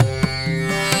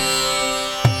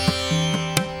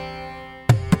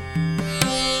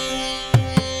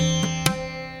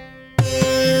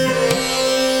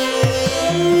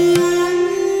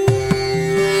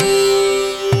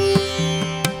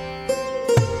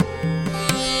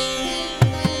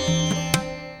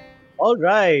All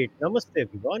right. Namaste,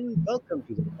 everyone. Welcome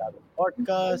to the Travel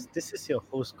Podcast. This is your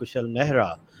host, Kushal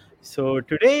Mehra. So,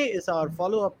 today is our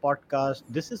follow up podcast.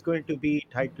 This is going to be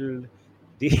titled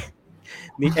The,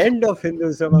 the End of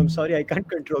Hinduism. I'm sorry, I can't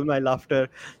control my laughter.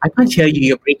 I can't hear you.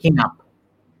 You're breaking up.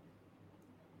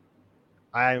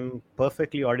 I'm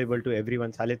perfectly audible to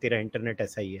everyone. साले तेरा internet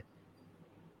ऐसा ही है.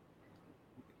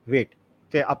 Wait.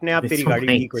 ते अपने आप तेरी So गाड़ी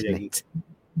ठीक हो जाएगी.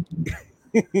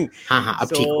 हाँ अब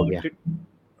ठीक हो गया.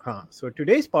 So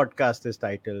today's podcast is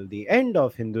titled The End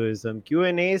of Hinduism Q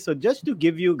A. So just to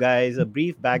give you guys a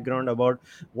brief background about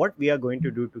what we are going to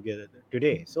do together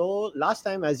today. So last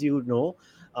time, as you know,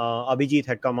 Abhijit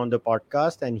had come on the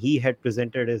podcast and he had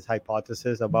presented his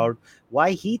hypothesis about why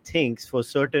he thinks for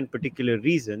certain particular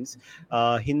reasons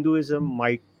Hinduism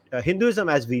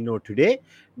as we know today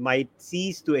might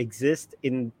cease to exist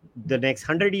in the next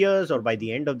 100 years or by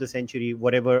the end of the century,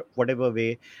 whatever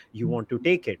way you want to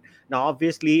take it. Now,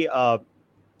 obviously,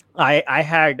 I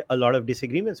had a lot of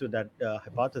disagreements with that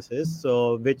hypothesis,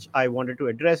 so which I wanted to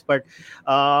address, but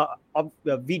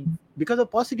we, because of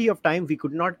paucity of time, we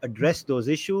could not address those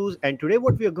issues. And today,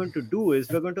 what we are going to do is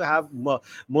we're going to have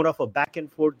more of a back and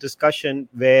forth discussion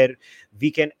where we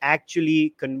can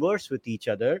actually converse with each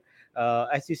other.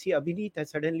 As you see, Abhinit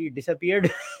has suddenly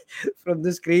disappeared from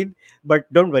the screen,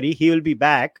 but don't worry, he will be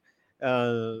back.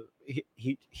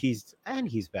 He's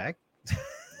back.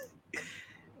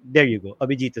 There you go.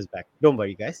 Abhijit is back. Don't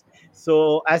worry, guys.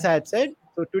 So, as I had said,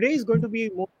 so today is going to be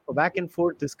more of a back and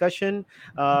forth discussion.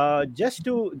 Just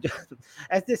to,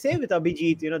 as they say with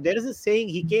Abhijit, there is a saying: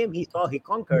 he came, he saw, he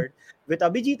conquered. With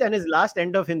Abhijit and his last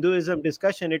end of Hinduism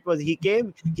discussion, it was he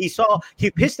came, he saw, he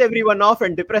pissed everyone off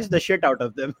and depressed the shit out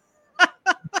of them.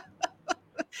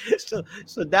 So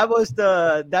that was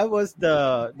the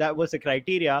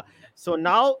criteria. So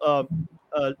now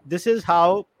this is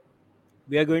how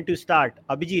we are going to start.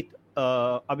 Abhijit,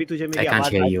 अभी तुझे मेरी I can't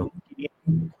आवाज hear uh you. रही है?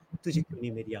 तुझे क्यों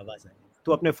नहीं मेरी आवाज आ रही?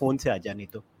 तू अपने फोन से आ जा नहीं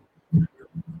तो.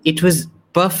 It was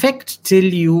perfect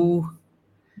till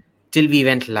we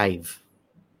went live.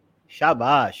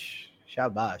 शाबाश.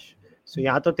 So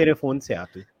यहाँ तो तेरे फोन से आ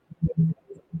तू.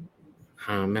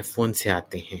 हाँ मैं फोन से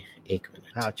आते हैं. एक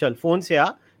मिनट. हाँ चल फोन से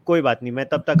आ. कोई बात नहीं. मैं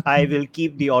तब तक I will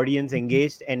keep the audience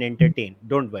engaged and entertained.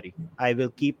 Don't worry. I will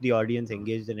keep the audience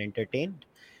engaged and entertained.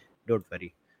 Don't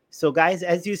worry. So, guys,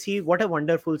 as you see, what a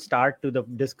wonderful start to the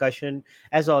discussion.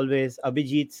 As always,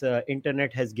 Abhijit's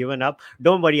internet has given up.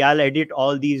 Don't worry, I'll edit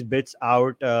all these bits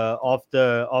out of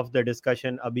the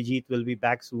discussion. Abhijit will be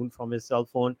back soon from his cell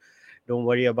phone. Don't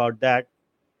worry about that.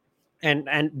 And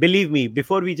believe me,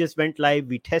 before we just went live,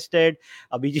 we tested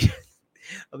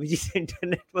Abhijit's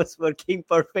internet was working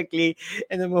perfectly,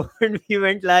 and the moment we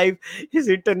went live, his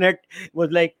internet was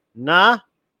like, "Nah,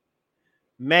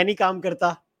 मैं नहीं काम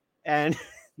करता." And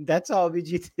that's how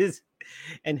Abhijit is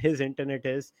and his internet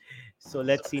is. So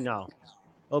let's see now.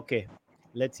 Okay,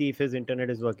 let's see if his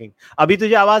internet is working. Abhi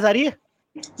tujhe आवाज आ रही है?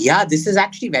 Yeah, this is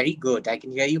actually very good. I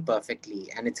can hear you perfectly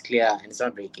and it's clear and it's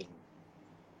not breaking.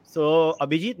 So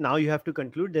Abhijit, now you have to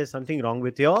conclude there's something wrong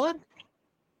with your...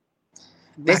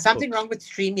 There's something wrong with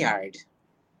StreamYard.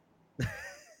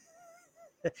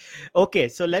 Okay,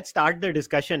 so let's start the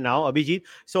discussion now, Abhijit.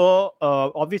 So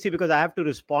obviously, because I have to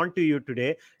respond to you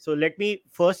today, so let me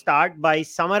first start by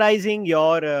summarizing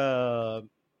your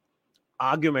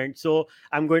argument. So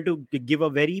I'm going to give a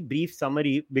very brief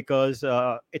summary because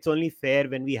it's only fair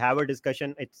when we have a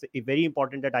discussion. It's very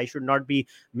important that I should not be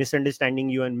misunderstanding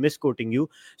you and misquoting you.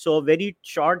 So a very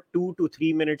short 2 to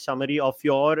 3 minute summary of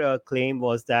your claim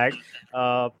was that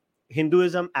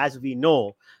Hinduism as we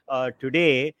know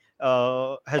today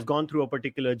has gone through a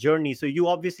particular journey. So you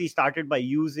obviously started by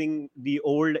using the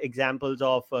old examples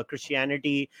of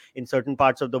Christianity in certain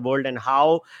parts of the world and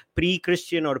how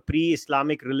pre-Christian or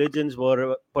pre-Islamic religions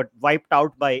were wiped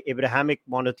out by Abrahamic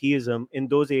monotheism in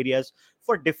those areas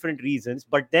for different reasons.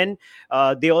 But then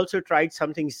they also tried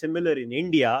something similar in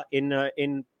India,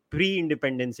 in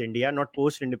pre-independence India, not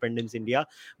post-independence India,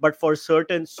 but for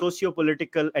certain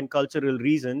socio-political and cultural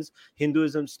reasons,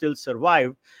 Hinduism still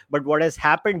survived. But what has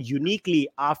happened uniquely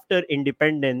after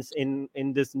independence in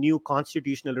this new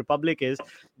constitutional republic is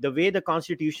the way the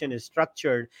constitution is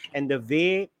structured and the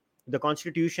way the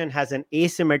constitution has an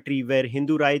asymmetry where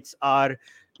Hindu rights are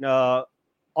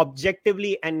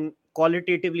objectively and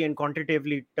qualitatively and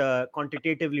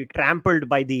quantitatively trampled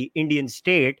by the Indian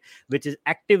state, which is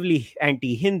actively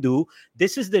anti-Hindu.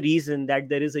 This is the reason that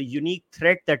there is a unique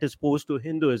threat that is posed to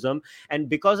Hinduism. And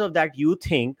because of that, you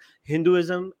think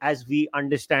Hinduism, as we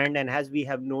understand and as we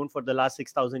have known for the last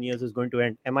 6,000 years, is going to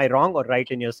end. Am I wrong or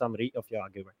right in your summary of your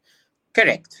argument?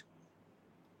 Correct.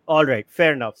 All right,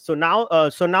 fair enough. So now,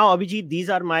 Abhijit, these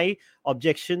are my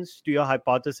objections to your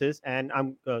hypothesis, and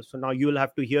I'm so now you will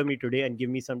have to hear me today and give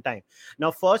me some time.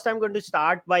 Now, first, I'm going to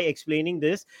start by explaining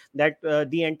this, that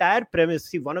the entire premise.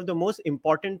 See, one of the most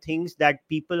important things that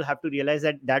people have to realize,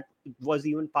 that was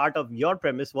even part of your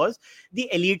premise, was the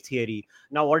elite theory.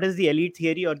 Now, what is the elite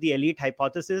theory or the elite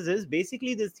hypothesis? Is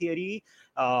basically this theory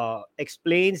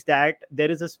explains that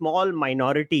there is a small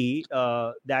minority,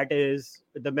 that is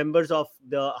the members of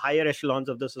the higher echelons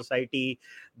of the society,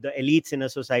 the elites in a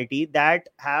society, that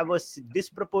have a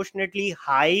disproportionately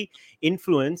high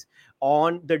influence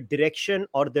on the direction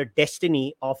or the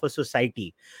destiny of a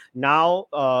society. Now,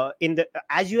 in the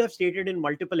as you have stated in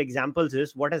multiple examples,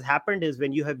 is what has happened is,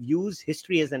 when you have used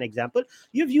history as an example,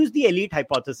 you've used the elite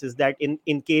hypothesis, that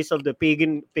in case of the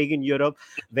pagan Europe,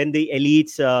 when the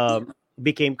elites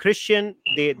became Christian,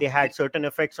 they had certain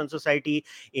effects on society.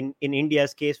 In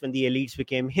India's case, when the elites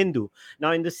became Hindu.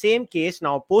 Now, in the same case,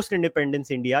 now post independence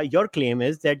India, your claim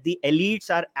is that the elites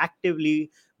are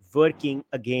actively working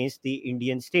against the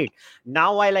Indian state.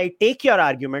 Now, while I take your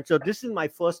argument, so this is my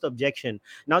first objection.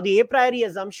 Now, the a priori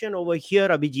assumption over here,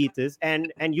 Abhijit, is,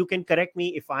 and you can correct me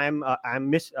if I'm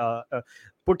mis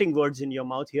putting words in your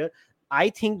mouth here. I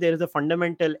think there is a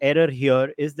fundamental error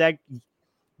here, is that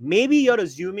maybe you're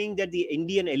assuming that the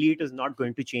Indian elite is not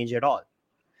going to change at all.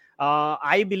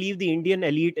 I believe the Indian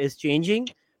elite is changing,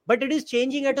 but it is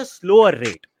changing at a slower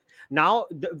rate. Now,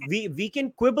 we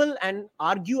can quibble and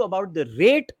argue about the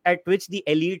rate at which the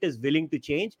elite is willing to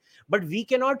change, but we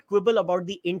cannot quibble about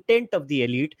the intent of the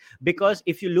elite. Because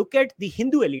if you look at the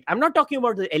Hindu elite, I'm not talking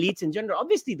about the elites in general.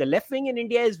 Obviously, the left wing in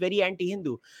India is very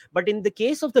anti-Hindu, but in the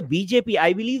case of the BJP,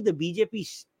 I believe the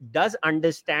BJP does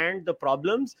understand the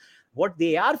problems. What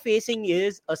they are facing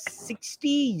is a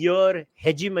 60-year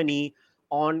hegemony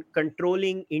on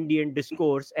controlling Indian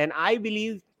discourse. And I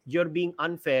believe you're being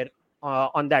unfair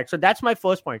on that. So that's my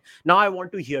first point. Now I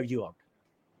want to hear you out.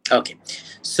 Okay.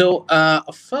 So,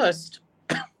 first,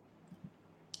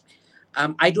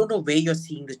 I don't know where you're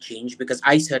seeing the change, because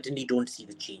I certainly don't see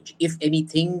the change. If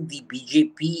anything, the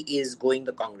BJP is going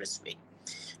the Congress way.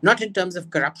 Not in terms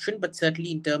of corruption, but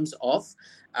certainly in terms of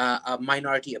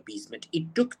minority appeasement.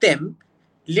 It took them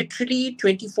literally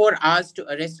 24 hours to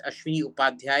arrest Ashwini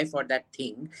Upadhyay for that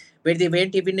thing, where they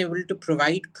weren't even able to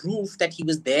provide proof that he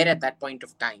was there at that point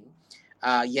of time,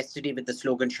 yesterday, with the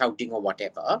slogan shouting or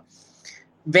whatever.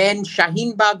 When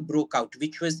Shaheen Bagh broke out,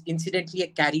 which was incidentally a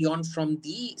carry-on from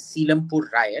the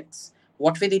Seelampur riots,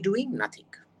 what were they doing? Nothing.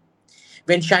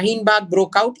 When Shaheen Bagh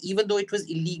broke out, even though it was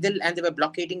illegal and they were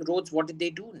blockading roads, what did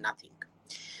they do? Nothing.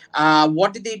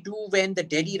 What did they do when the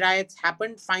Delhi riots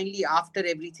happened? Finally, after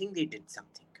everything, they did something.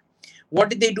 What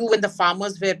did they do when the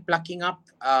farmers were plucking up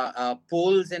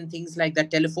poles and things like that,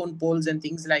 telephone poles and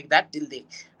things like that, till they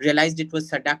realized it was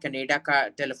Sada Canada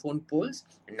telephone poles?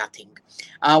 Nothing.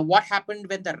 What happened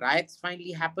when the riots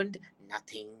finally happened?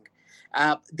 Nothing.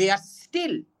 They are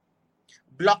still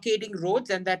blockading roads,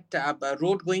 and that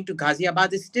road going to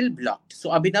Ghaziabad is still blocked.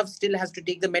 So Abhinav still has to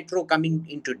take the metro coming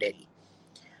into Delhi.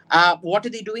 What are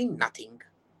they doing? Nothing.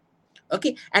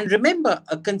 Okay. And remember,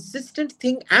 a consistent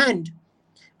thing, and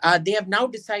they have now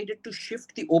decided to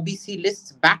shift the OBC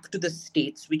lists back to the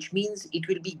states, which means it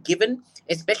will be given,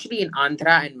 especially in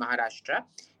Andhra and Maharashtra,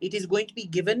 it is going to be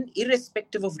given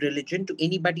irrespective of religion to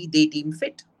anybody they deem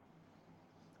fit.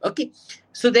 Okay.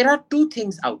 So there are two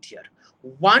things out here.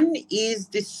 One is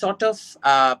this sort of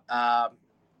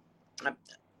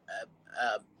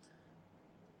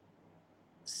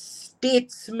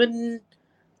statesman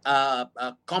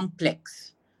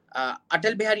complex.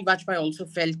 Atal Bihari Vajpayee also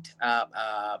felt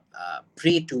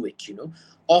prey to it,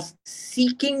 of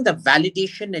seeking the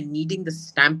validation and needing the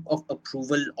stamp of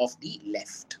approval of the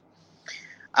left.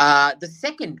 The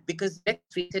second, because let's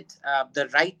face it, the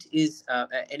right is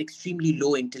an extremely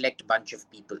low intellect bunch of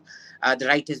people. The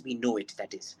right as we know it,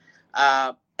 that is.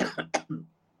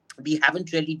 We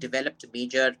haven't really developed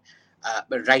major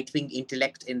right-wing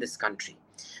intellect in this country.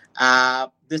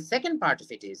 The second part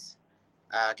of it is,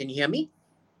 can you hear me?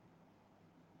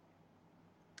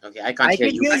 Okay, I can't I hear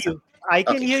can you. hear you. I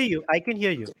can Okay. hear you. I can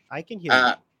hear you. I can hear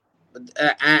you.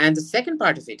 And the second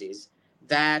part of it is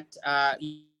that uh,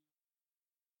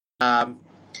 um,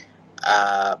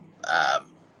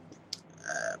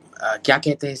 क्या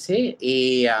कहते हैं इसे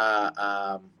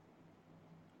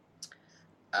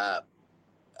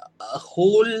a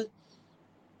whole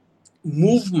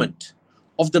movement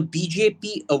of the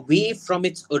BJP away from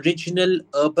its original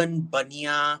urban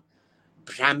Bania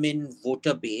Brahmin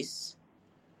voter base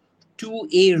to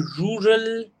a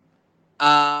rural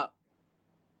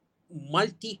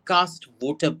multi-caste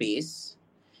voter base,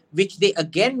 which they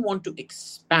again want to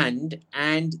expand,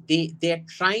 and they're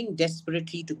trying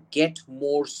desperately to get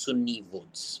more Sunni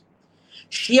votes.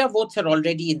 Shia votes are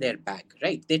already in their bag,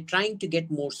 right? They're trying to get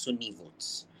more Sunni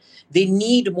votes. They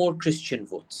need more Christian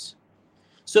votes.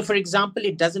 So, for example,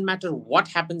 it doesn't matter what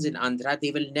happens in Andhra,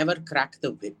 they will never crack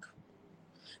the whip.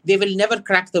 They will never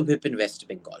crack the whip in West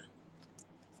Bengal.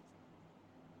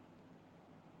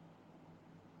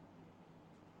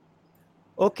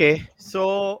 Okay,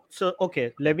 so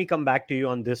okay, let me come back to you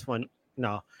on this one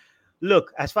now.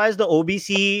 Look, as far as the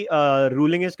OBC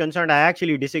ruling is concerned, I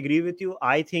actually disagree with you.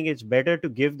 I think it's better to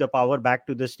give the power back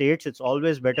to the states. It's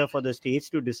always better for the states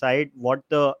to decide what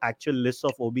the actual list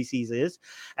of OBCs is.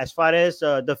 As far as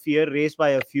the fear raised by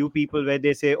a few people where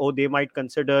they say, oh, they might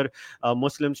consider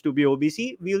Muslims to be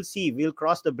OBC, we'll see. We'll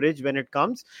cross the bridge when it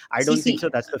comes. I don't think See, so.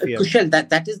 That's the fear. Kushal,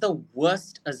 that is the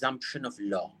worst assumption of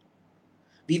law.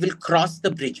 We will cross the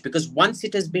bridge because once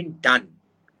it has been done,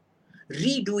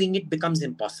 redoing it becomes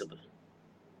impossible.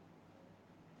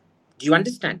 Do you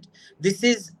understand? This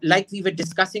is like we were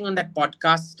discussing on that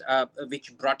podcast,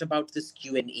 which brought about this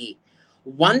Q&A.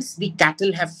 Once the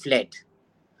cattle have fled,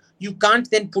 you can't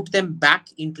then put them back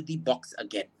into the box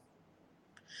again.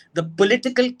 The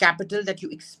political capital that you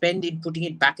expend in putting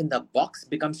it back in the box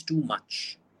becomes too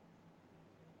much.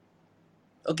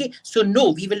 Okay, so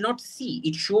no, we will not see.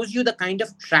 It shows you the kind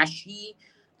of trashy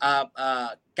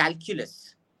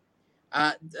calculus.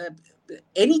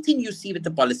 Anything you see with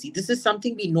the policy, this is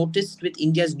something we noticed with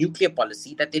India's nuclear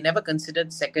policy, that they never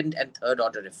considered second and third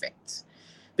order effects.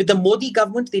 With the Modi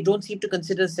government, they don't seem to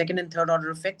consider second and third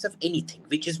order effects of anything,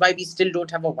 which is why we still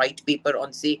don't have a white paper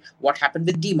on, say, what happened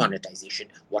with demonetization.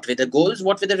 What were the goals?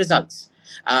 What were the results?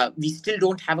 We still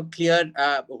don't have a clear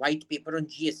white paper on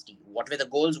GST. What were the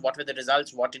goals? What were the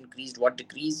results? What increased? What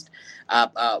decreased?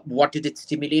 What did it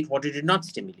stimulate? What did it not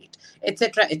stimulate?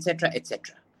 Etc., etc.,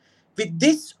 etc. With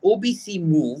this OBC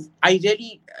move, I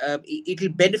really, it will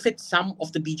benefit some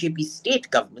of the BJP state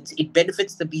governments. It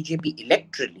benefits the BJP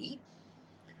electorally,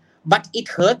 but it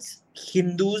hurts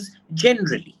Hindus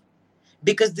generally,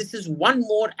 because this is one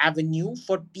more avenue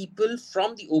for people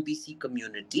from the OBC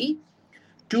community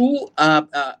to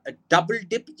double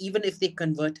dip, even if they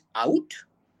convert out,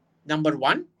 number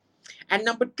one. And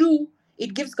number two,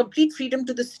 it gives complete freedom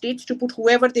to the states to put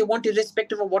whoever they want,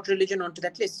 irrespective of what religion, onto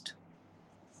that list.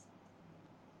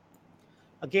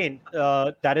 Again,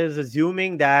 that is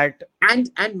assuming that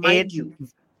And mind it. you,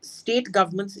 state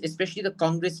governments, especially the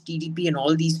Congress, TDP, and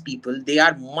all these people, they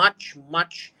are much,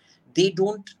 they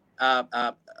don't,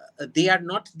 they are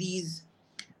not these,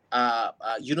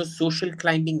 social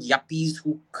climbing yuppies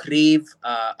who crave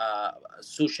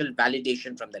social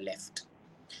validation from the left.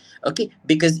 Okay,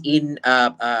 because in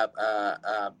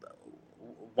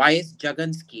YS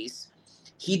Jagan's case,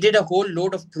 he did a whole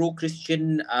load of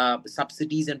pro-Christian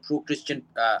subsidies and pro-Christian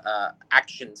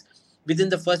actions within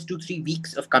the first 2-3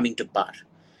 weeks of coming to power.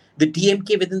 The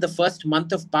DMK within the first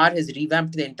month of power has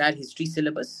revamped the entire history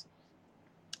syllabus,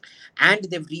 and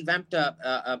they've revamped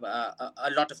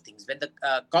a lot of things. When the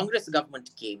Congress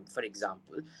government came, for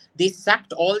example, they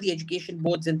sacked all the education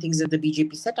boards and things that the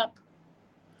BJP set up.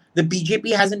 The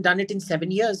BJP hasn't done it in 7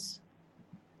 years.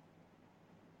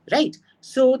 Right?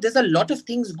 So there's a lot of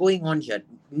things going on here.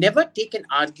 Never take an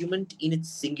argument in its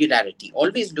singularity.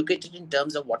 Always look at it in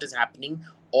terms of what is happening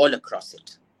all across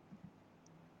it.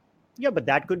 Yeah, but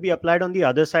that could be applied on the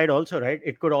other side also, right?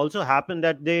 It could also happen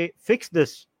that they fix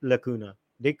this lacuna.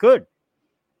 They could.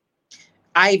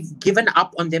 I've given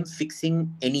up on them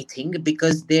fixing anything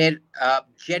because their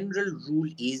general rule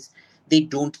is they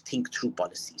don't think through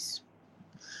policies.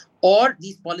 Or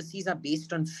these policies are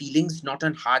based on feelings, not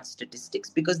on hard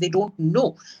statistics, because they don't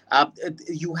know.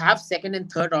 You have second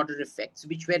and third order effects,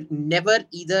 which were never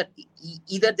either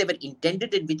they were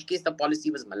intended, in which case the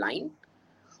policy was malign,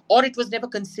 or it was never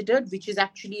considered, which is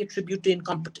actually a tribute to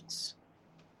incompetence.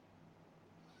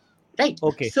 Right.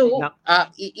 Okay. So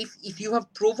Now, if you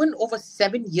have proven over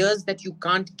 7 years that you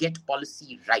can't get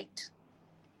policy right,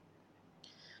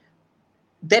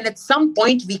 then at some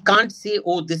point we can't say,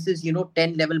 oh, this is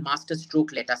 10 level master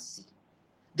stroke, let us see.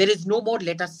 There is no more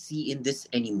let us see in this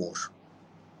anymore.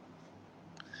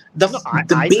 no, The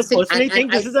I basic, personally and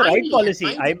think I this is the right finally, and policy.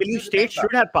 mind I you, do believe you states remember?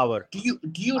 should have power. Do you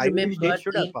I believe remember states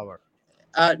should have in power.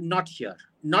 not here,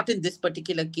 not in this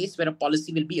particular case where a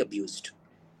policy will be abused.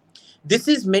 This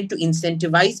is meant to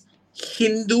incentivize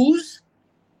Hindus,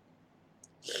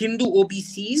 Hindu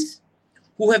OBCs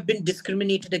who have been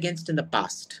discriminated against in the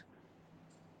past.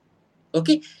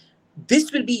 Okay,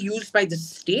 this will be used by the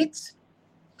states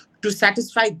to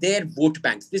satisfy their vote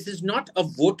banks. This is not a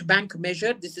vote bank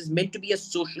measure. This is meant to be a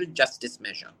social justice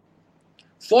measure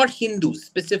for Hindus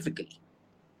specifically.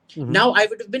 Mhm. Now, I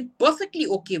would have been perfectly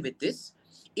okay with this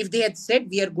if they had said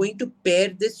we are going to pair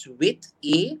this with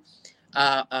a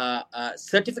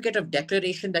certificate of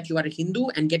declaration that you are a Hindu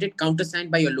and get it countersigned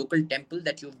by your local temple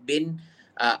that you've been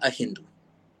a Hindu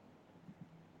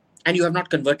and you have not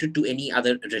converted to any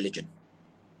other religion.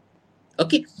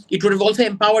 Okay, it would have also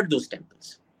empowered those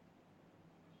temples.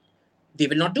 They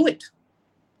will not do it.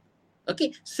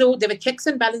 Okay, so there were checks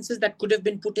and balances that could have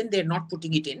been put in. They're not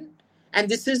putting it in, and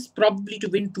this is probably to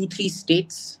win 2-3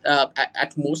 states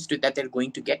at most that they're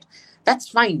going to get. That's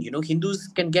fine. Hindus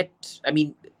can get. I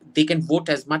mean, they can vote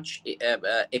as much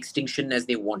extinction as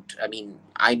they want. I mean,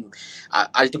 I'm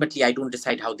ultimately I don't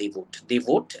decide how they vote. They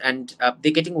vote, and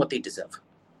they're getting what they deserve.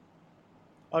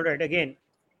 All right. Again,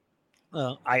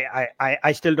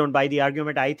 I still don't buy the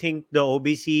argument. I think the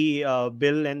OBC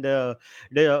bill and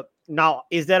the now,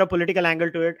 is there a political angle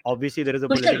to it? Obviously, there is a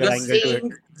Kushal, political you're angle to it.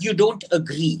 saying you don't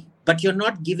agree, but you're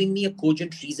not giving me a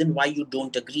cogent reason why you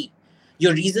don't agree.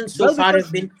 Your reasons so Well, far have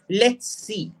because been, let's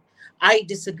see. I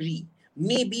disagree.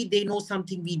 Maybe they know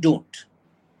something we don't.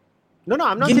 no,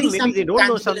 I'm not Give me saying maybe they something don't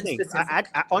know tangible and something. specific.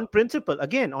 On principle,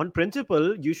 again, on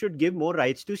principle, you should give more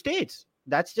rights to states.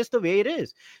 That's just the way it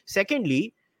is.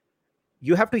 Secondly,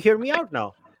 you have to hear me out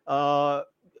now.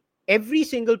 Every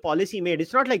single policy made,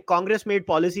 it's not like Congress made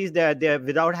policies that they're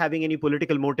without having any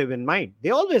political motive in mind.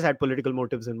 They always had political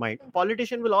motives in mind.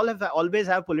 Politician will always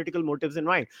have political motives in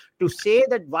mind. To say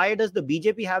that why does the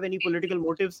BJP have any political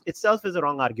motives itself is a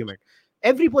wrong argument.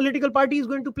 Every political party is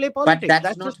going to play But politics. that's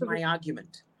That's just not the way. my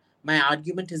argument. My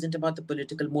argument isn't about the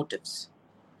political motives.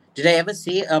 Did I ever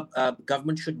say a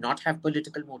government should not have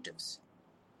political motives?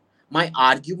 My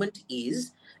argument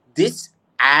is this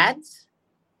adds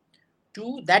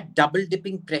to that double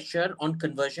dipping pressure on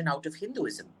conversion out of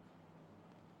Hinduism.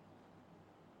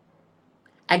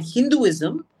 And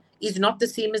Hinduism is not the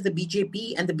same as the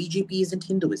BJP, and the BJP isn't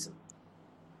Hinduism.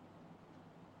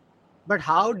 But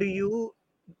how do you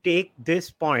take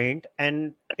this point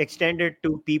and extend it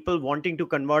to people wanting to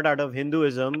convert out of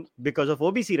Hinduism because of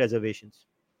OBC reservations?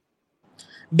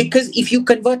 Because if you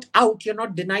convert out, you're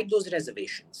not denied those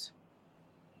reservations.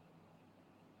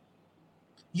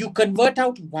 You convert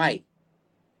out, why?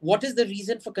 What is the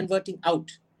reason for converting out?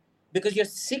 Because you're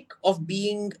sick of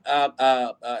being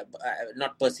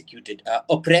not persecuted,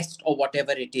 oppressed, or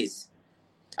whatever it is,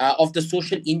 of the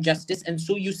social injustice. And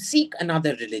so you seek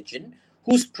another religion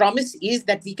whose promise is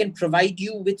that we can provide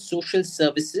you with social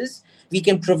services, we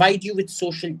can provide you with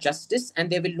social justice,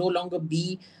 and there will no longer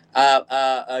be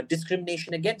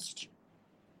discrimination against you.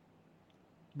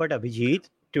 But Abhijit,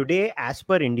 today, as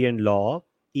per Indian law,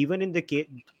 even in the case,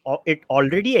 it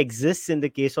already exists in the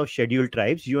case of scheduled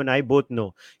tribes. You and I both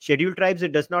know scheduled tribes.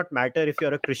 It does not matter if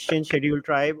you're a Christian scheduled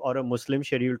tribe or a Muslim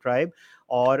scheduled tribe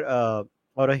or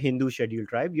a Hindu scheduled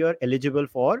tribe. You're eligible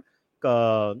for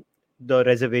uh, the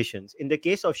reservations. In the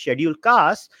case of scheduled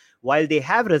castes, while they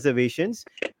have reservations,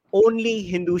 only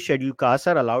Hindu scheduled castes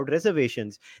are allowed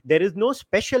reservations. There is no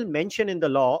special mention in the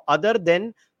law other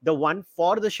than the one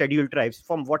for the scheduled tribes.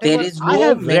 From There whatever is I no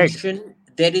have read, mention,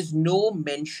 there is no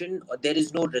mention, or there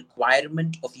is no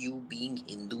requirement of you being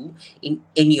Hindu in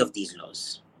any of these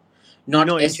laws. Not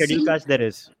no, in scheduled SC. caste there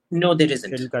is. No, there isn't.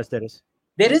 Scheduled caste there is.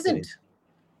 There Yes, there is. isn't.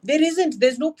 There isn't.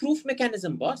 There's no proof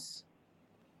mechanism, boss.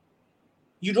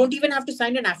 You don't even have to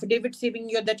sign an affidavit saying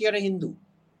that you're a Hindu,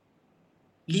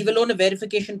 leave alone a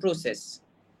verification process.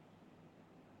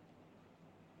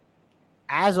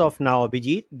 As of now,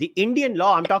 Abhijit, the Indian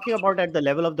law, I'm talking about at the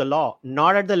level of the law,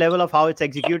 not at the level of how it's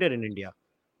executed in India.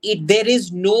 There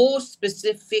is no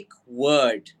specific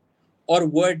word or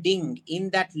wording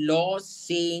in that law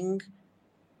saying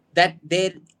that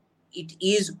it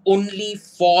is only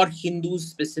for Hindus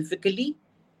specifically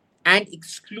and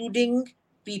excluding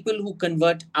people who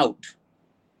convert out.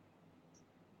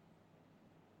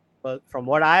 Well, from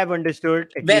what I have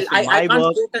understood, at Well, least in I my can't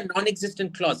work, quote a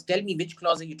non-existent clause. Tell me, which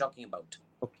clause are you talking about?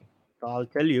 okay, so I'll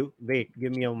tell you. Wait,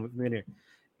 give me a minute.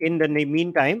 In the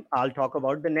meantime, I'll talk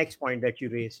about the next point that you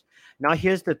raised. Now,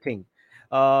 here's the thing.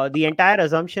 The entire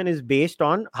assumption is based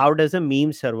on how does a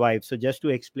meme survive. So, just to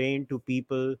explain to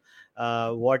people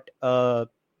what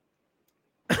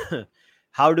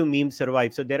how do memes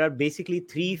survive. So, there are basically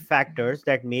three factors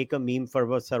that make a meme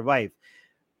survive.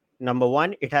 Number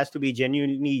one, it has to be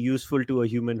genuinely useful to a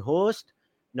human host.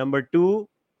 Number two,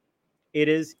 it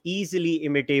is easily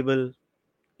imitable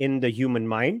in the human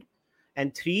mind.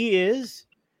 And three is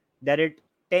that it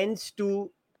tends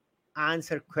to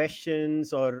answer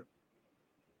questions or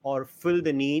fill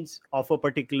the needs of a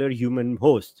particular human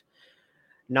host.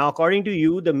 Now, according to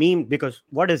you, the meme, because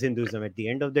what is Hinduism? At the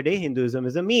end of the day, Hinduism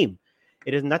is a meme.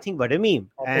 It is nothing but a meme.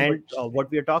 And what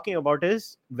we are talking about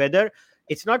is whether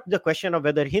it's not the question of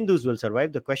whether Hindus will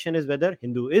survive. The question is whether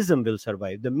Hinduism will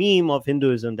survive. The meme of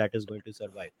Hinduism that is going to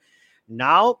survive.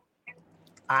 Now,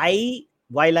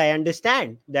 while I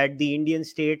understand that the Indian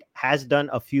state has done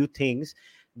a few things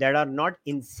that are not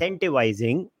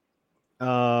incentivizing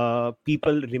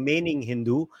people remaining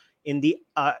Hindu in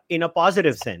a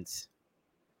positive sense.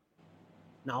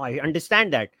 Now I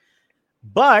understand that,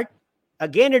 but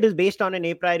again, it is based on an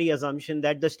a priori assumption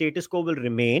that the status quo will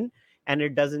remain and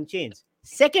it doesn't change.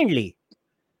 Secondly,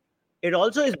 it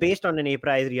also is based on an a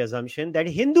priori assumption that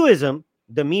Hinduism,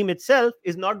 the meme itself,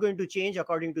 is not going to change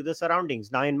according to the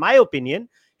surroundings. Now, in my opinion,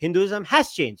 Hinduism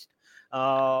has changed.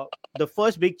 The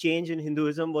first big change in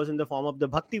Hinduism was in the form of the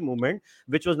Bhakti movement,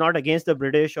 which was not against the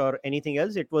British or anything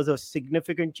else. It was a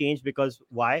significant change because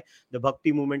why? The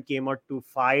Bhakti movement came out to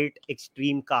fight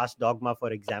extreme caste dogma,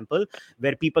 for example,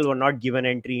 where people were not given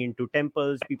entry into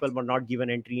temples, people were not given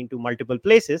entry into multiple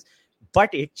places,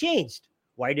 but it changed.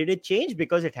 Why did it change?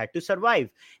 Because it had to survive.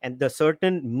 And the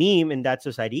certain meme in that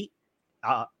society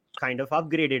kind of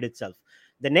upgraded itself.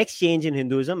 The next change in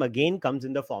Hinduism again comes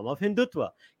in the form of Hindutva.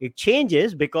 It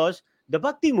changes because the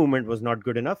Bhakti movement was not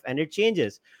good enough and it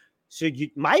changes. So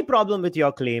my problem with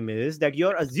your claim is that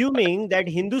you're assuming that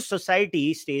Hindu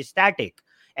society stays static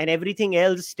and everything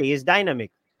else stays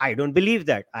dynamic. I don't believe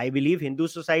that. I believe Hindu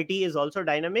society is also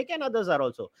dynamic and others are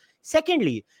also.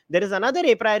 Secondly, there is another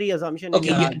a priori assumption in Okay,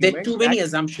 your there are argument too that many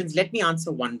assumptions. Let me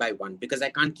answer one by one because I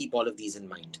can't keep all of these in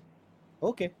mind.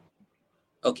 okay.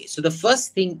 Okay, so the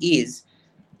first thing is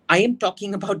I am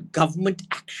talking about government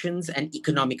actions and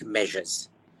economic measures.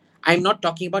 I'm not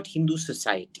talking about Hindu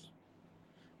society.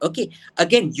 Okay,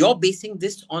 again, you're basing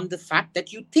this on the fact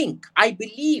that you think, I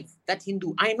believe that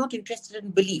Hindu, I am not interested in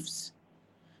beliefs.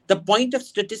 The point of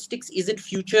statistics isn't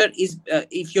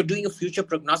if you're doing a future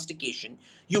prognostication,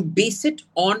 you base it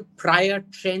on prior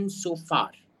trends so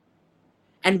far.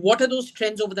 And what are those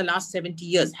trends over the last 70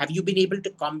 years? Have you been able to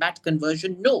combat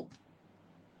conversion? No.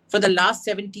 For the last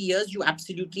 70 years, you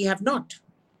absolutely have not.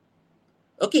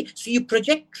 Okay, so you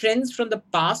project trends from the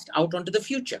past out onto the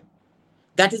future.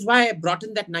 That is why I brought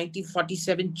in that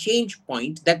 1947 change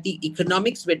point, that the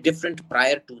economics were different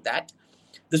prior to that.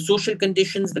 The social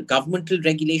conditions, the governmental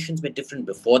regulations were different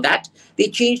before that. They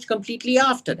changed completely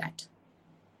after that.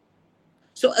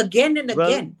 So again and Well,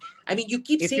 again, I mean, you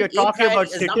keep if you're saying a talking priori about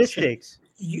assumption. statistics,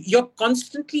 You're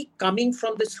constantly coming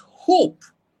from this hope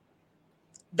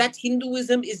that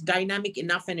Hinduism is dynamic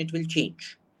enough and it will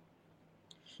change.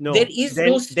 There no, is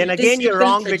no then again you're statistical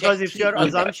wrong, because if trajectory your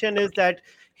on that. assumption is that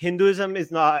Hinduism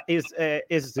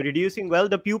is reducing, well,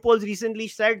 the Pew polls recently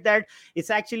said that it's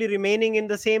actually remaining in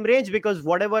the same range, because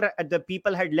whatever the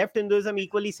people had left Hinduism,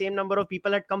 equally same number of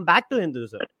people had come back to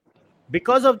Hinduism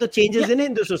because of the changes Yeah. in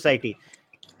Hindu society.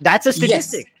 That's a Yes.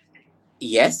 statistic.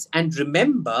 Yes. And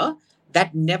remember,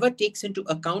 that never takes into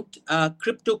account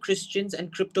crypto Christians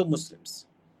and crypto Muslims.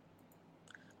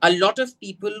 A lot of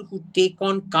people who take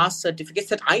on caste certificates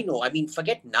that I know, I mean,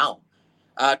 forget now.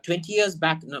 20 years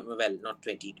back, no, well, not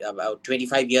 20, about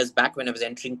 25 years back when I was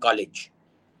entering college,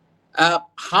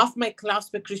 half my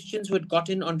class were Christians who had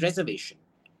gotten on reservation.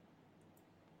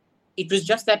 It was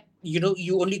just that,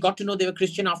 you only got to know they were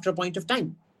Christian after a point of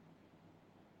time.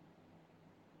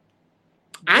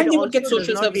 It And they would get also does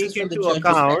social not services take from the into church as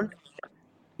well. account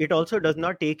it also does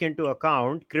not take into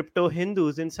account crypto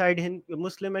Hindus inside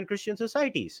Muslim and Christian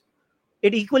societies.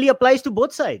 It equally applies to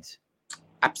both sides.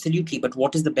 Absolutely. But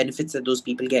what is the benefits that those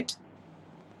people get?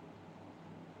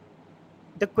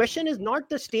 The question is not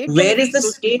the state Where is benefits the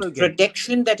those people state get.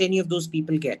 protection that any of those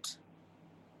people get?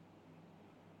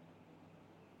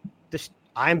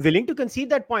 I'm willing to concede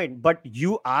that point, but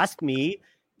you asked me,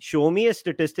 show me a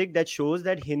statistic that shows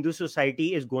that Hindu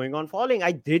society is going on falling.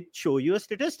 I did show you a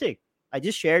statistic. I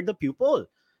just shared the Pew poll.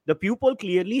 The Pew poll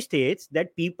clearly states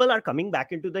that people are coming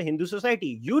back into the Hindu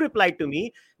society. You replied to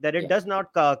me that it Yeah. does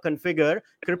not configure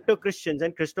crypto Christians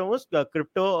and crypto,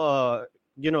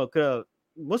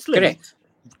 Muslims. Correct.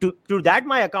 To that,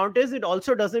 my account is it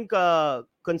also doesn't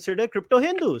consider crypto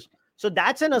Hindus. So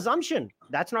that's an assumption.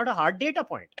 That's not a hard data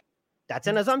point. That's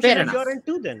an assumption Fair at your enough. end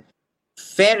too, then.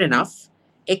 Fair enough.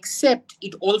 Except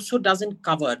it also doesn't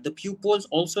cover, the Pew polls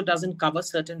also doesn't cover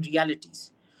certain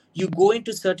realities. You go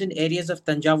into certain areas of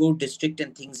Tanjavur district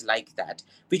and things like that,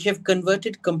 which have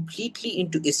converted completely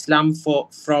into Islam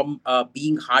from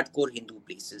being hardcore Hindu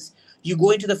places. You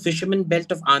go into the fisherman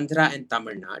belt of Andhra and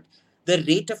Tamil Nadu, the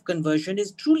rate of conversion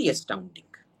is truly astounding.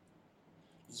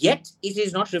 Yet it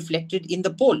is not reflected in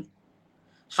the poll.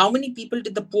 How many people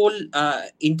did the poll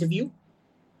interview?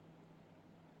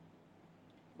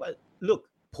 Well, look,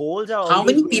 polls are How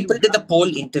always many going people to did the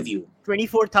poll interview?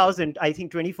 24,000. I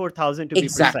think 24,000 to be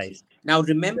Exactly. precise. Now,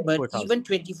 remember, 24,000. even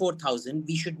 24,000,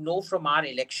 we should know from our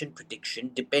election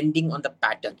prediction, depending on the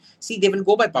pattern. See, they will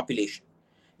go by population.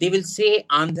 They will say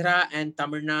Andhra and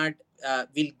Tamil Nadu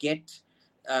will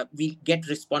get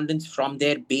respondents from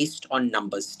there based on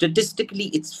numbers. Statistically,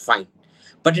 it's fine.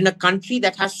 But in a country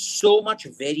that has so much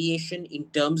variation in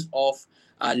terms of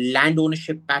land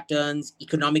ownership patterns,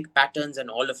 economic patterns, and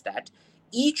all of that,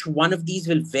 each one of these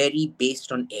will vary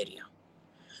based on area.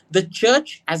 The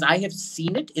church, as I have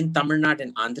seen it in Tamil Nadu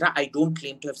and Andhra, I don't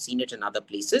claim to have seen it in other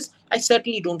places. I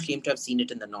certainly don't claim to have seen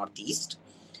it in the Northeast.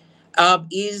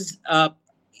 Is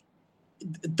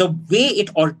the way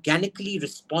it organically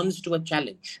responds to a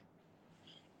challenge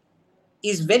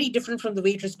is very different from the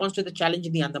way it responds to the challenge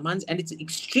in the Andamans. And it's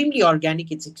extremely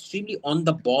organic. It's extremely on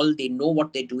the ball. They know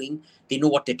what they're doing. They know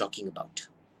what they're talking about.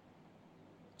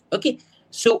 Okay.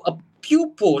 So a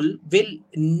Pew poll will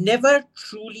never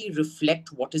truly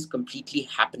reflect what is completely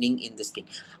happening in this thing.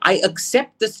 I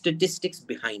accept the statistics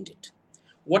behind it.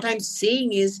 What I'm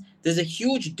saying is there's a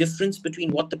huge difference between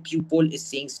what the Pew poll is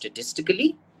saying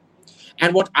statistically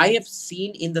and what I have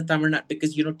seen in the Tamil Nadu,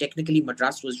 because, technically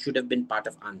Madras should have been part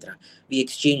of Andhra. We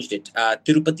exchanged it.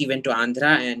 Tirupati went to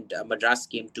Andhra and Madras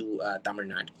came to Tamil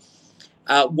Nadu.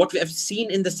 What we have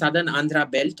seen in the southern Andhra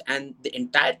belt and the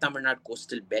entire Tamil Nadu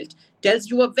coastal belt tells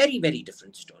you a very, very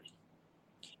different story.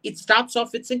 It starts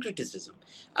off with syncretism.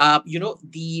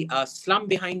 The slum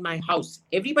behind my house,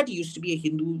 everybody used to be a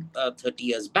Hindu 30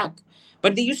 years back,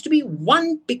 but there used to be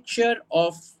one picture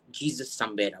of Jesus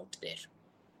somewhere out there.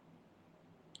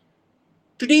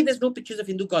 Today, there's no pictures of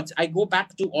Hindu gods. I go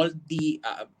back to all the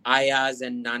ayas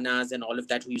and nanas and all of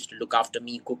that who used to look after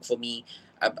me, cook for me.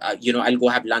 I'll go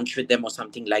have lunch with them or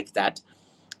something like that.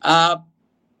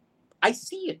 I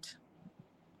see it.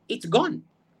 It's gone.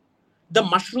 The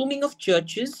mushrooming of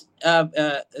churches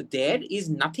there is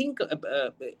nothing.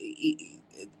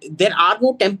 There are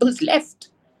no temples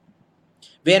left.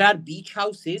 Where are beach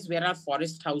houses? Where are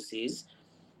forest houses?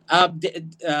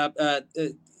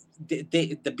 The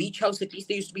beach house, at least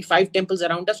there used to be 5 temples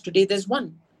around us. Today there's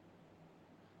one.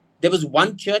 There was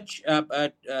one church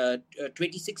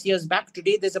 26 years back.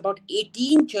 Today there's about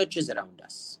 18 churches around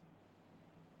us.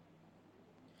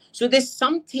 So there's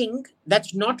something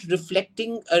that's not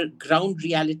reflecting a ground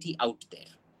reality out there.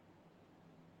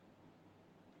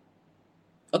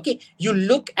 Okay, you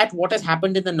look at what has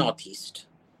happened in the Northeast.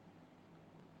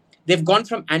 They've gone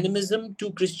from animism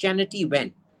to Christianity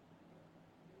when?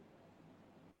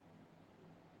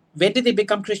 When did they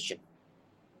become Christian?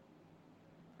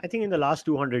 I think in the last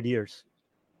 200 years.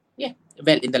 Yeah,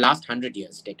 well, in the last 100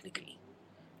 years, technically.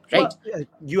 Right? Well,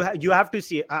 you have to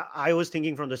see. I was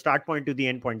thinking from the start point to the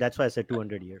end point. That's why I said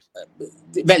 200 years.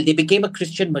 Well, they became a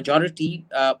Christian majority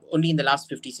only in the last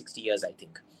 50, 60 years, I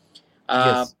think.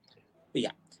 Yes.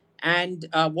 Yeah. And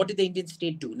what did the Indian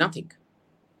state do? Nothing.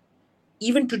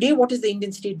 Even today, what is the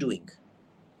Indian state doing?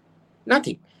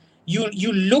 Nothing.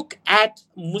 You look at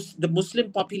the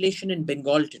Muslim population in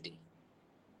Bengal today.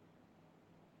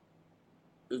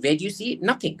 Where do you see it?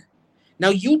 Nothing. Now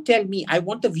you tell me, I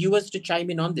want the viewers to chime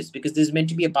in on this because this is meant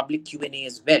to be a public Q&A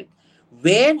as well.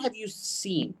 Where have you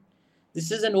seen?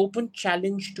 This is an open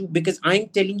challenge to, because I'm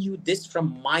telling you this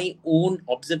from my own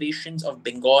observations of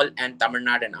Bengal and Tamil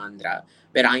Nadu and Andhra,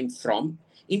 where I'm from,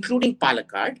 including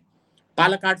Palakkad.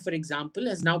 Palakkad, for example,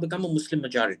 has now become a Muslim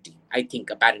majority, I think,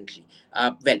 apparently.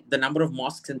 Well, the number of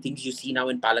mosques and things you see now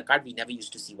in Palakkad, we never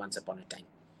used to see once upon a time.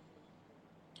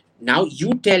 Now,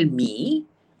 you tell me,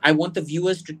 I want the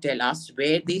viewers to tell us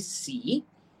where they see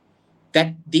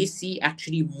that they see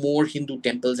actually more Hindu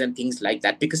temples and things like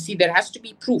that. Because, see, there has to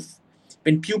be proof.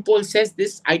 When Pew poll says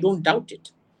this, I don't doubt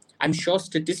it. I'm sure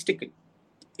statistically,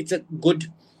 it's a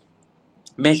good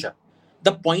measure.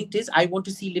 The point is, I want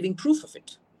to see living proof of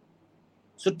it.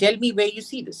 So tell me where you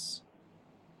see this.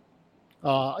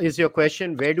 Is your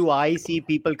question, where do I see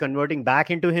people converting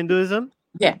back into Hinduism?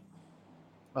 Yeah.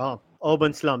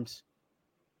 Urban slums.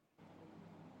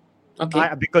 Okay.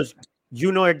 Because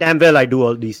you know it damn well I do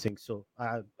all these things. So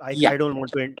I don't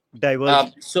want to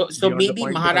diverge. So Beyond the maybe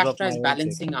point because of Maharashtra my is own sake.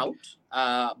 balancing out.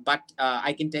 But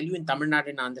I can tell you in Tamil Nadu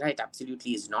and Andhra, it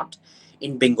absolutely is not.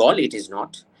 In Bengal, it is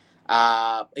not.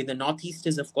 In the Northeast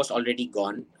is, of course, already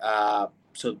gone.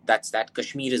 So that's that.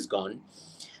 Kashmir is gone.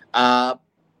 UP,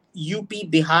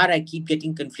 Bihar, I keep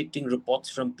getting conflicting reports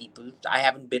from people. I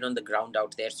haven't been on the ground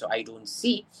out there, so I don't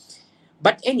see.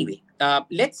 But anyway,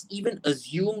 let's even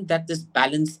assume that this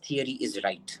balance theory is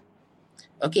right.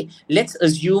 Okay, let's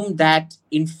assume that,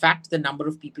 in fact, the number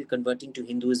of people converting to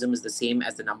Hinduism is the same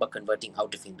as the number converting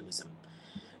out of Hinduism.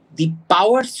 the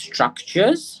power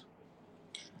structures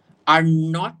are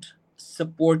not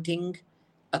supporting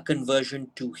a conversion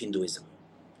to Hinduism.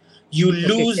 You Okay,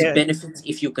 lose benefits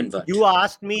if you convert. you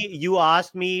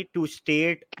asked me to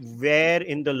state where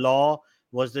in the law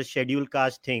was the scheduled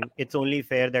caste thing. It's only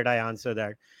fair that I answer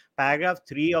that. Paragraph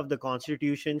 3 of the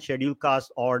Constitution, Scheduled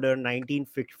Caste Order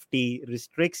 1950,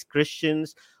 restricts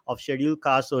Christians of scheduled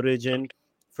caste origin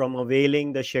from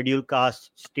availing the scheduled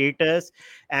caste status.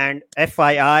 And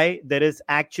FII, there is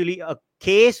actually a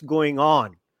case going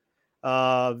on,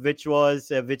 which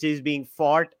is being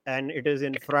fought, and it is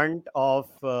in front of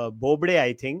Bobde,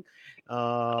 I think,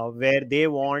 where they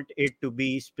want it to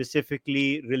be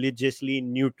specifically religiously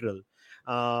neutral.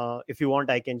 If you want,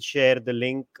 I can share the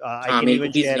link. I हाँ can मेरे को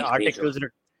even please share link भेजो. articles.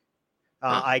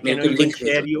 हाँ I मेरे can को even link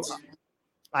share भेजो you. please.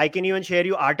 I can even share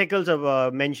you articles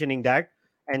of mentioning that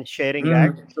and sharing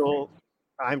that. Hmm. So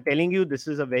I'm telling you, this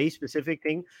is a very specific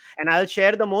thing, and I'll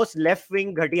share the most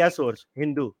left-wing Ghatia source,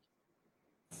 Hindu.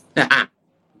 हाँ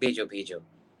भेजो भेजो.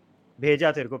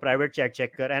 भेजा तेरे को private chat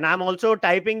check कर and I'm also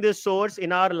typing this source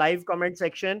in our live comment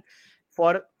section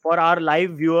for our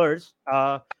live viewers.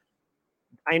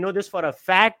 I know this for a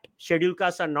fact. Scheduled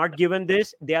castes are not given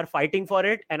this. They are fighting for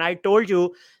it. And I told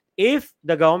you, if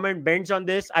the government bends on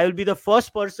this, I will be the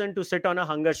first person to sit on a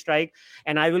hunger strike.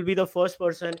 And I will be the first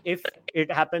person if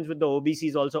it happens with the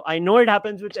OBCs also. I know it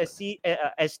happens with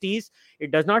STs.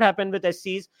 It does not happen with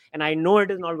SCs. And I know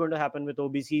it is not going to happen with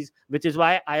OBCs, which is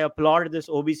why I applaud this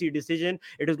OBC decision.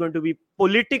 It is going to be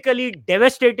politically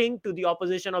devastating to the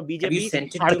opposition of Have you BJP.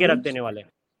 sent it फाड़ to के me? रख देने वाले.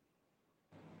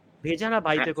 भेजा ना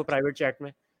भाई तेरे को प्राइवेट चैट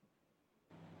में.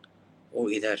 ओ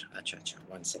इधर. अच्छा अच्छा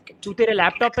 1 second. तू तेरे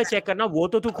लैपटॉप पे चेक करना, वो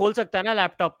तो तू खोल सकता है ना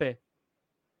लैपटॉप पे.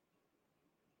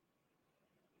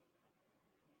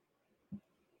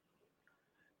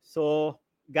 So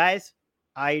guys,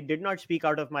 I did not speak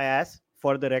out of my ass,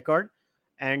 for the record,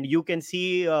 and you can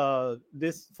see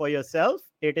this for yourself.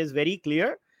 It is very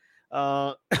clear.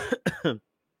 uh,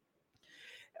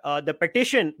 the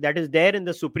petition that is there in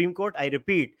the Supreme Court, I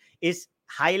repeat, is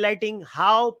highlighting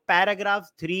how paragraph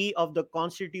 3 of the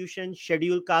Constitution,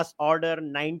 Scheduled Caste Order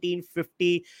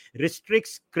 1950,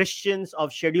 restricts Christians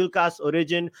of scheduled caste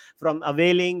origin from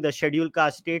availing the scheduled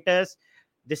caste status.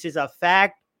 This is a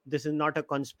fact. This is not a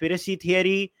conspiracy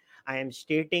theory. I am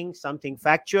stating something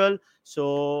factual.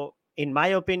 So, in my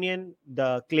opinion,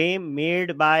 the claim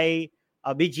made by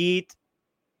Abhijit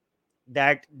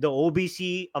that the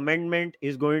OBC amendment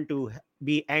is going to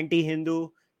be anti-Hindu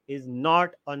is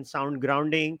not on sound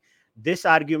grounding. This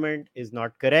argument is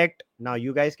not correct. Now,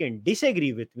 you guys can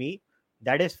disagree with me.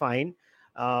 That is fine.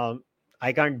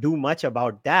 I can't do much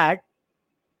about that.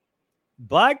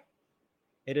 But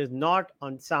it is not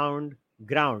on sound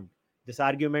ground. This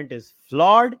argument is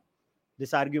flawed.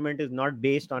 This argument is not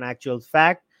based on actual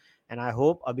fact. And I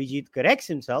hope Abhijit corrects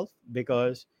himself,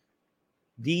 because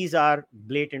these are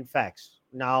blatant facts.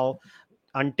 Now,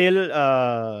 until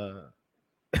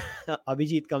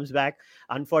Abhijit comes back,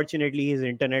 unfortunately, his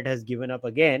internet has given up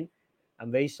again.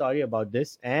 I'm very sorry about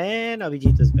this. And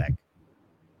Abhijit is back.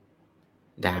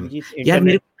 Damn. Abhijit's यार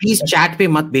मेरे internet. please chat पे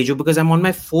मत भेजो because I'm on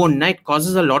my phone ना. It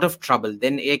causes a lot of trouble.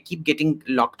 Then I keep getting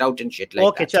locked out and shit like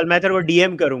Okay, that. चल मैं तेरे को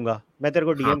DM करूंगा. मैं तेरे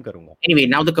को हाँ. DM करूंगा. Anyway,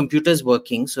 now the computer is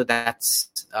working, so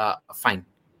that's fine.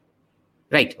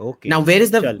 Right. Okay. Now, where is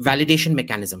the Chal. validation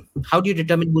mechanism? How do you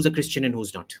determine who's a Christian and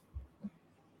who's not?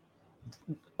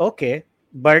 Okay,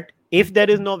 but if there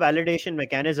is no validation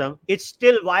mechanism, it's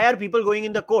still, why are people going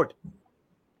in the court?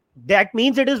 That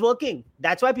means it is working.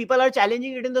 That's why people are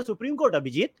challenging it in the Supreme Court,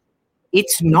 Abhijit.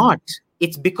 It's not.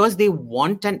 It's because they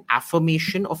want an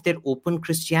affirmation of their open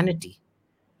Christianity.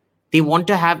 They want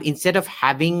to have, instead of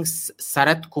having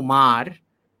Sarat Kumar,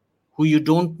 who you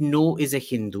don't know is a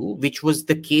Hindu, which was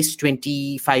the case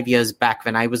 25 years back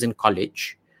when I was in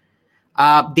college,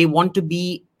 they want to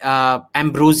be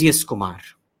Ambrosius Kumar.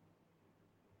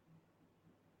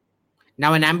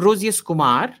 Now, an Ambrosius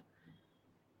Kumar,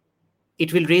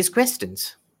 it will raise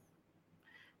questions.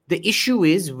 The issue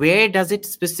is, where does it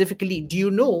specifically, do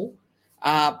you know,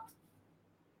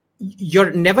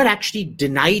 you're never actually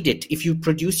denied it if you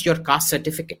produce your caste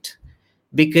certificate.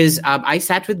 Because I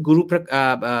sat with Guru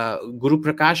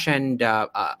Prakash and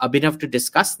Abhinav to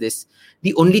discuss this.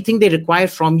 The only thing they require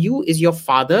from you is your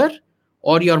father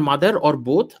or your mother or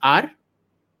both are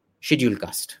scheduled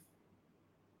caste.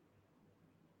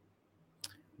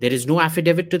 There is no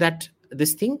affidavit to that,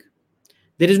 this thing.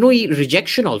 There is no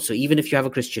rejection also, even if you have a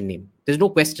Christian name. There's no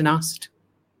question asked.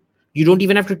 You don't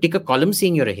even have to tick a column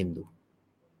saying you're a Hindu.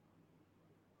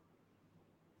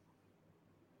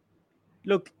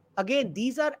 Look, again,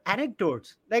 these are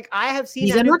anecdotes. Like, I have seen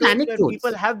These are not anecdotes where people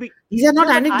anecdotes. have been. These are not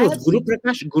Yeah, but I anecdotes.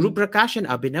 have seen. Guru Prakash and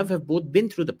Abhinav have both been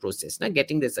through the process, now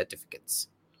getting their certificates.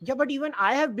 Yeah, but even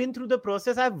I have been through the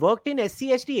process. I've worked in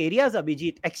SC/ST areas,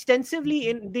 Abhijit, extensively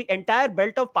in the entire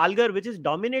belt of Palghar, which is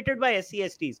dominated by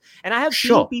SC/STs, and I have seen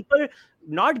Sure. people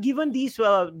not given these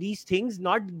things,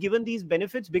 not given these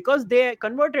benefits because they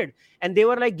converted, and they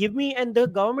were like, "Give me," and the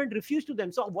government refused to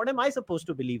them. So what am I supposed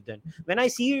to believe then when I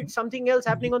see something else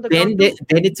happening on the ground too?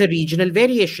 Then it's a regional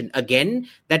variation. Again,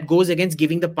 that goes against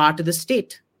giving the power to the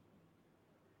state.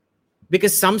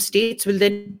 Because some states will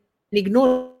then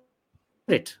ignore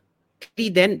it. Clearly,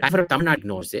 then, for Tamil Nadu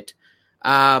ignores it.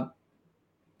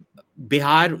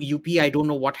 Bihar, UP, I don't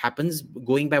know what happens.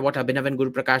 Going by what Abhinav and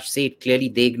Guru Prakash say, clearly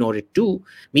they ignore it too.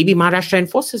 Maybe Maharashtra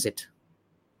enforces it.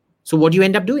 So what do you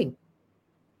end up doing?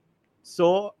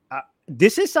 So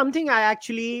this is something I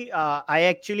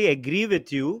actually agree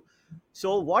with you.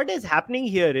 So what is happening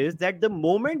here is that the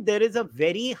moment there is a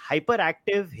very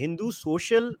hyperactive Hindu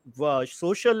social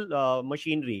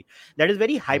machinery that is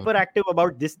very hyperactive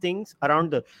about these things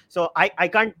around the. So I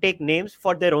can't take names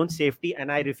for their own safety,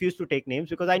 and I refuse to take names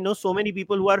because I know so many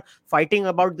people who are fighting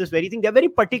about this very thing. They're very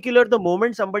particular. The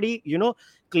moment somebody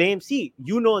claims, see,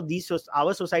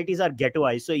 our societies are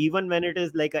ghettoized. So even when it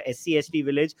is like a SC/ST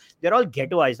village, they're all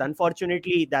ghettoized.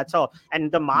 Unfortunately, that's how.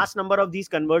 And the mass number of these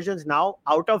conversions now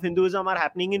out of Hinduism are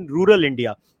happening in rural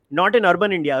India, not in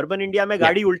urban India. Urban India mein Yeah.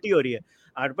 gaadi ulti ho rahi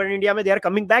hai. Urban India mein they are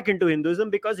coming back into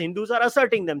Hinduism because Hindus are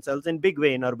asserting themselves in big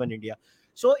way in urban India.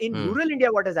 So in rural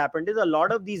India, what has happened is a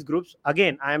lot of these groups,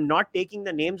 again, I am not taking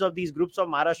the names of these groups of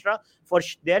Maharashtra for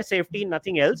their safety,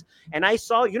 nothing else. And I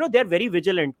saw, they're very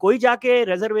vigilant. कोई जाके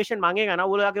reservation मांगेगा ना,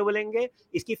 वो जाके बोलेंगे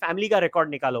इसकी family का record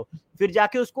निकालो, फिर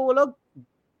जाके उसको वो लोग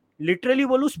लिटरली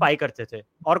वो लोग स्पाई करते थे,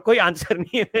 और कोई आंसर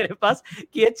नहीं है मेरे पास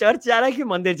कि ये चर्च जा रहा है कि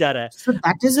मंदिर जा रहा है. So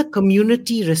that is a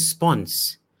community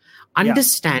response.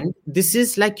 Understand, this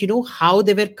is like, how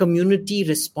there were community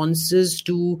responses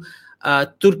to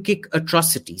Turkic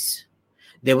atrocities.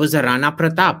 There was a Rana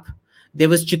Pratap. There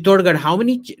was Chittorgarh. How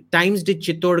many times did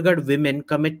Chittorgarh women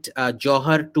commit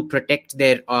Johar to protect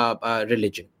their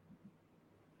religion?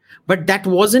 But that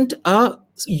wasn't a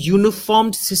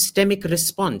uniformed systemic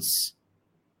response.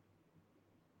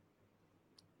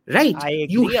 Right? I agree,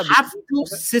 You have to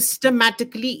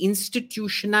systematically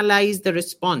institutionalize the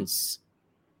response.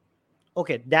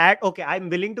 Okay, I'm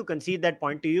willing to concede that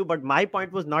point to you, but my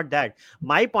point was not that.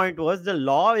 My point was the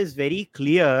law is very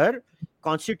clear,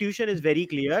 constitution is very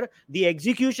clear, the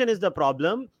execution is the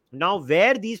problem. Now,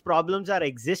 where these problems are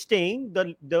existing,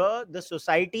 the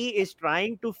society is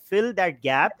trying to fill that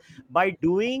gap by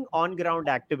doing on ground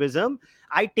activism.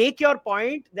 I take your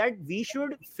point that we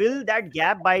should fill that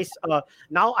gap by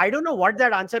now. I don't know what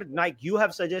that answer, like you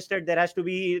have suggested, there has to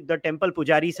be the temple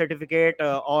pujari certificate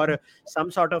or some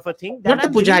sort of a thing. That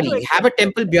Not the pujari. Have a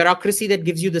temple bureaucracy that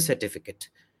gives you the certificate.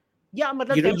 Yeah,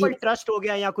 मतलब temple trust हो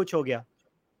गया या कुछ हो गया.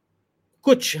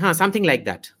 Kuch, something like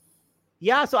that.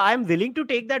 Yeah, so I am willing to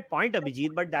take that point,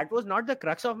 Abhijit, but that was not the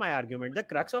crux of my argument. The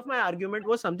crux of my argument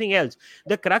was something else.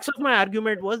 The crux of my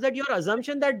argument was that your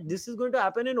assumption that this is going to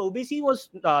happen in OBC was,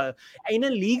 in a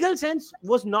legal sense,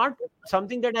 was not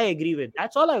something that I agree with.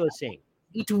 That's all I was saying.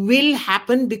 It will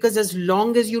happen because as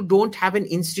long as you don't have an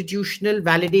institutional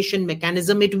validation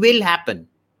mechanism, it will happen.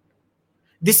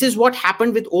 This is what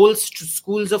happened with all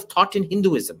schools of thought in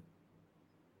Hinduism.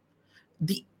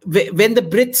 When the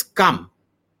Brits come,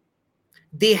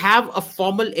 they have a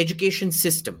formal education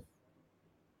system.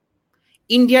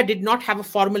 India did not have a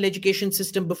formal education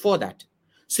system before that.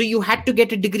 So you had to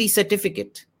get a degree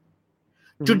certificate.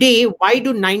 Today, why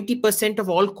do 90% of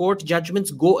all court judgments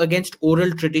go against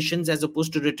oral traditions as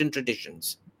opposed to written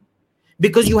traditions?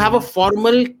 Because you have a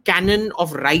formal canon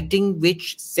of writing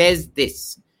which says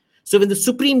this. So when the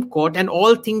Supreme Court and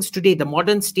all things today, the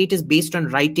modern state is based on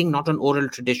writing, not on oral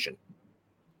tradition.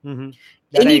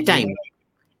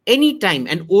 Anytime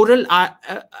an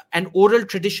oral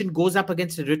tradition goes up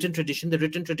against a written tradition, the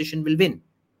written tradition will win.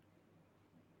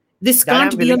 This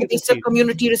can't be on the basis of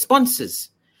community responses.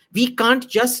 We can't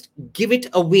just give it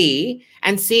away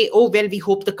and say, oh, well, we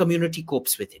hope the community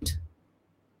copes with it.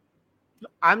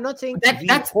 I'm not saying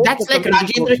that's like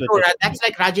Rajendra Chora. That's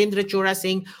like Rajendra Chora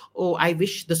saying, "Oh, I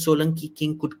wish the Solanki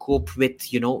king could cope with,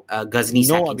 Ghazni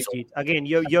sacking." No, Abhijit, again,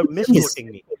 you're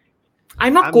misquoting me.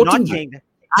 I'm not quoting you.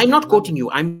 I'm not quoting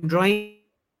you. I'm drawing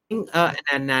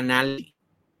an analogy.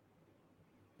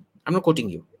 I'm not quoting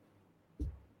you.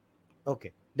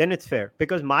 Okay, then it's fair,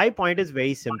 because my point is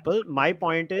very simple. My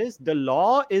point is the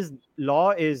law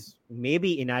is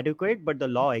maybe inadequate, but the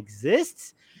law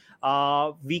exists.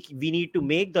 We need to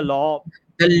make the law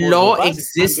The more law robust. I'm willing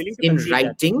exists to in concede that.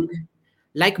 writing.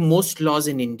 Like most laws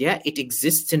in India, it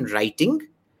exists in writing.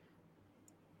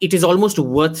 It is almost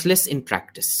worthless in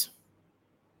practice.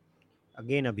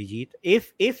 Again, Abhijit,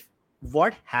 if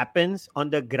what happens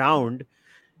on the ground,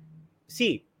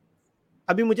 see,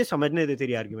 अभी मुझे समझने दे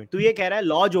तेरी argument. तू ये कह रहा है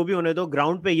law जो भी होने दो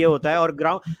ग्राउंड पे ये होता है, और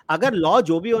ग्राउंड अगर लॉ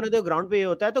जो भी होने दो ग्राउंड पे ये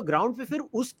होता है, तो ग्राउंड पे फिर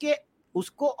उसके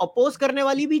उसको अपोज करने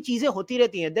वाली भी चीजें होती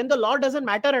रहती हैं. Then the law doesn't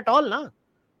matter at all ना.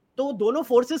 तो दोनों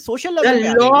फोर्सेस सोशल लेवल पे The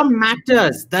आ गई law ना.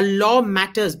 matters. The law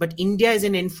matters, but India is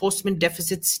an enforcement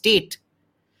deficit state.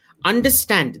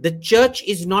 Understand, the church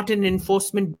is not an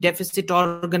enforcement deficit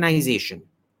organization.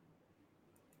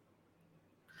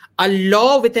 A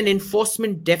law with an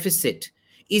enforcement deficit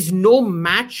is no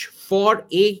match for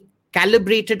a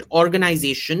calibrated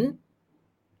organization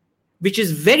which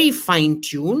is very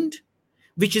fine-tuned,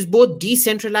 which is both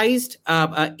decentralized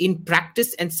in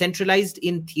practice and centralized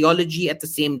in theology at the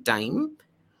same time.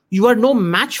 You are no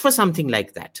match for something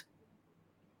like that.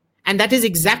 And that is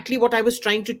exactly what I was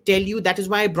trying to tell you. That is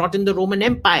why I brought in the Roman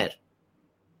Empire.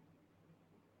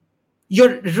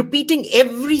 You're repeating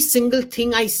every single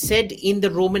thing I said in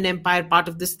the Roman Empire part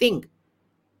of this thing.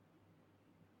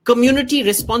 Community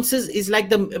responses is like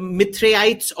the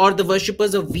Mithraites or the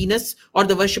worshippers of Venus or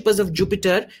the worshippers of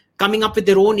Jupiter coming up with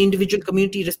their own individual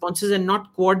community responses and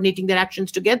not coordinating their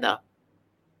actions together.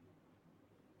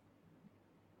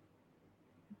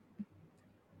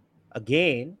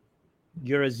 Again,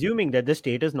 you're assuming that the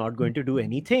state is not going to do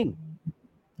anything.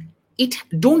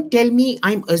 Don't tell me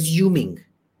I'm assuming.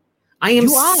 I am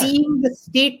You are. seeing the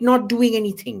state not doing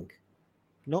anything.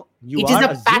 No, you It are is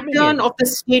a assuming pattern it. of the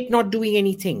state not doing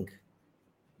anything.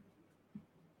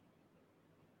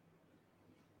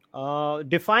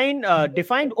 Define.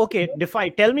 Okay,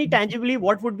 define. Tell me tangibly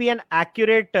what would be an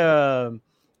accurate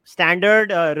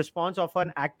standard response of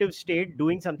an active state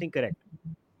doing something correct.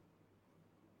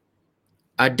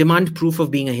 Demand proof of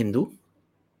being a Hindu.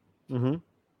 Mm-hmm.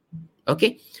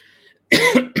 Okay.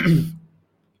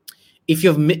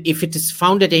 If it is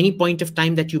found at any point of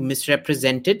time that you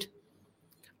misrepresented,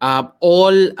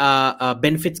 all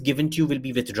benefits given to you will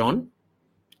be withdrawn,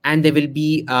 and there will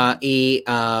be a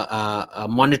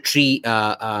monetary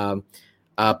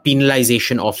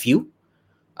penalization of you,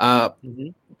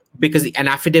 because an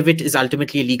affidavit is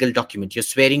ultimately a legal document. You're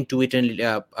swearing to it, and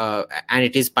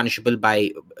it is punishable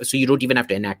by. So you don't even have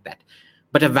to enact that.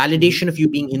 But a validation of you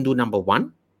being Hindu, number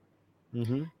one.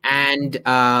 And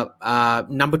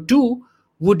number two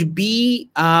would be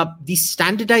the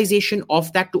standardization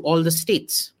of that to all the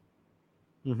states.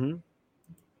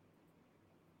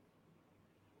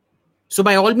 So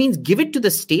by all means, give it to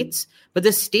the states, but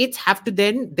the states have to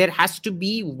there has to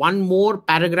be one more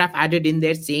paragraph added in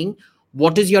there saying,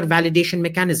 what is your validation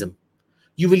mechanism?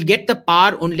 You will get the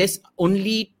power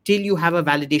only till you have a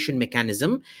validation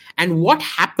mechanism. And what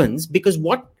happens, because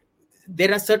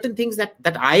there are certain things that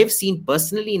I have seen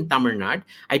personally in Tamil Nadu,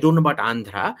 I don't know about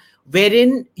Andhra,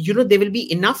 wherein, there will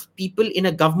be enough people in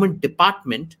a government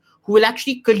department who will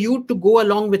actually collude to go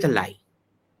along with a lie.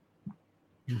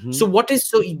 So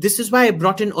this is why I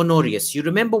brought in Honorius. You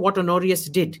remember what Honorius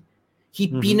did? He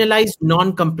penalized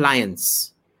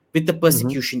non-compliance with the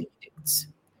persecution edicts.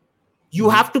 You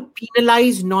have to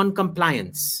penalize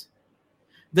non-compliance.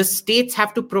 The states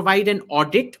have to provide an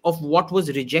audit of what was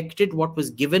rejected, what was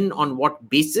given, on what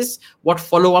basis, what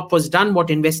follow-up was done, what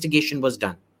investigation was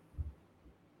done.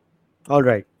 All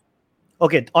right.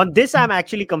 Okay. On this, I'm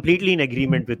actually completely in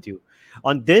agreement with you.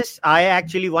 On this, I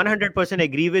actually 100%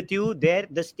 agree with you. There,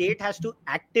 the state has to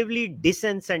actively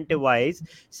disincentivize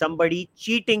somebody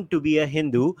cheating to be a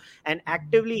Hindu and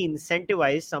actively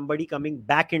incentivize somebody coming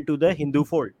back into the Hindu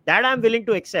fold. That I'm willing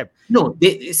to accept. No,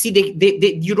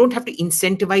 you don't have to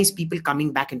incentivize people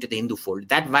coming back into the Hindu fold.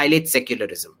 That violates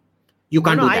secularism. You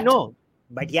can't do that. I know.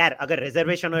 But यार, अगर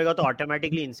reservation होएगा तो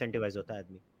automatically incentivize होता है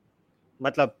आदमी.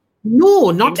 मतलब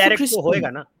no, not for Christians. तो होएगा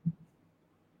ना.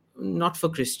 Not for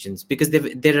Christians, because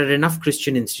there are enough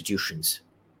Christian institutions.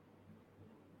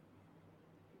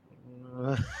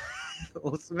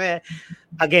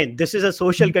 Again, this is a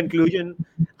social conclusion.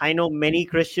 I know many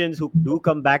Christians who do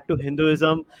come back to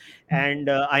Hinduism, and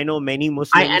I know many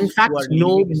Muslims who are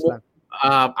leaving Islam.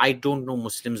 I don't know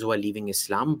Muslims who are leaving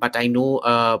Islam, but I know,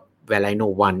 I know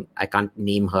one. I can't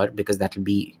name her because that will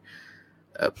be,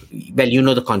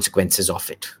 the consequences of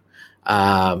it.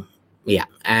 Yeah,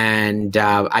 and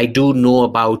I do know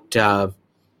about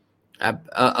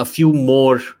a few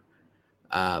more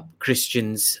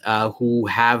Christians who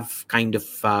have kind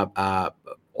of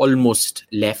almost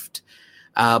left.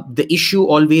 The issue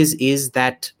always is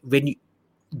that when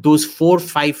those 4 or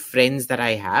 5 friends that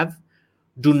I have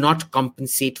do not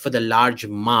compensate for the large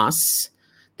mass,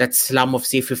 that slum of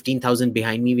say 15,000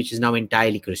 behind me, which is now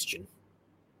entirely Christian.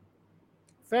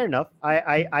 Fair enough.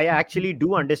 I actually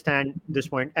do understand this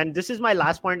point. And this is my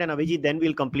last point, and Avijit, then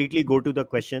we'll completely go to the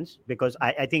questions, because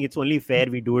I think it's only fair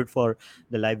we do it for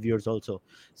the live viewers also.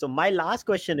 So my last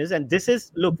question is, and this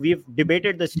is, look, we've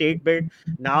debated the state bit.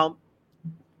 Now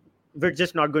we're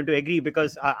just not going to agree,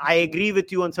 because I agree with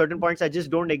you on certain points. I just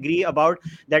don't agree about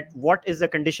that. What is the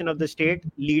condition of the state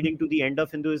leading to the end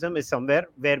of Hinduism is somewhere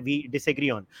where we disagree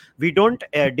on. We don't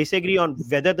disagree on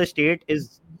whether the state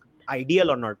is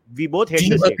ideal or not. We both hate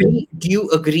the state. Do you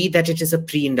agree that it is a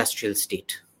pre-industrial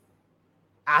state?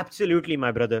 Absolutely,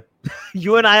 my brother.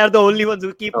 You and I are the only ones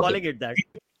who keep calling it that.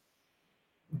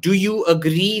 Do you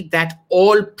agree that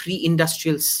all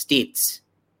pre-industrial states,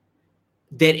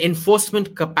 their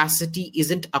enforcement capacity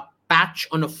isn't a patch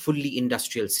on a fully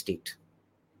industrial state?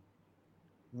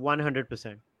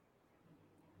 100%.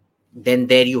 Then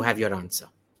there you have your answer.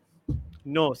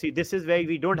 No, see, this is where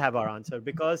we don't have our answer,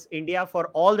 because India, for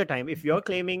all the time, if you're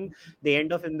claiming the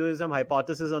end of Hinduism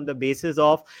hypothesis on the basis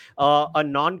of a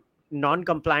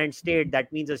non-compliant state,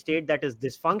 that means a state that is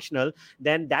dysfunctional,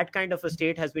 then that kind of a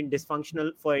state has been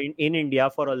dysfunctional in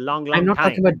India for a long time. I'm not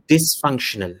talking about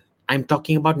dysfunctional. I'm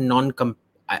talking about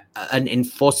an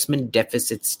enforcement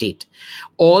deficit state.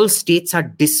 All states are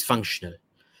dysfunctional,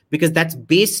 because that's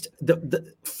based,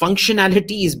 the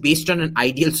functionality is based on an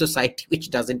ideal society which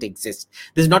doesn't exist.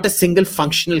 There's not a single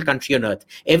functional country on earth.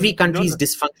 Every country is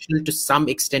dysfunctional to some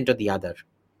extent or the other.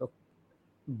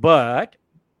 But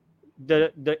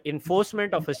the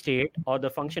enforcement of a state, or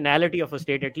the functionality of a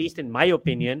state, at least in my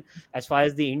opinion, as far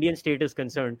as the Indian state is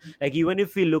concerned, like even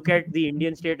if we look at the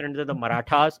Indian state under the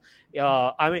Marathas,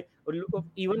 I mean,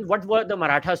 even what were the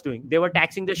Marathas doing? They were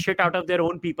taxing the shit out of their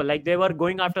own people. Like they were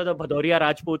going after the Bhadoria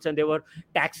Rajputs, and they were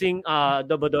taxing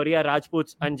the Bhadoria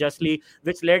Rajputs unjustly,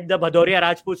 which led the Bhadoria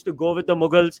Rajputs to go with the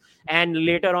Mughals and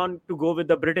later on to go with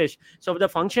the British. So the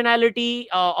functionality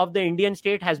of the Indian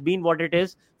state has been what it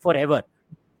is forever.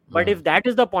 But if that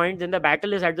is the point, then the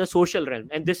battle is at the social realm.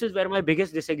 And this is where my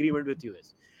biggest disagreement with you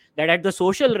is. That at the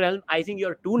social realm, I think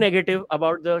you're too negative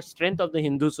about the strength of the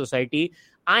Hindu society.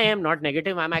 I am not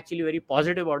negative. I'm actually very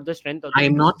positive about the strength of the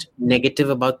I'm not negative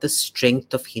about the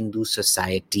strength of Hindu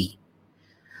society.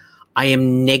 I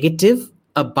am negative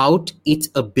about its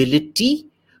ability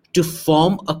to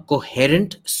form a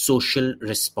coherent social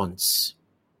response.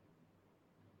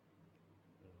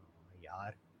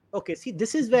 Okay, see,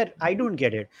 this is where I don't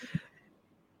get it.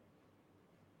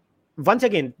 Once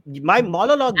again, my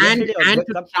monologue yesterday... And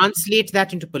to translate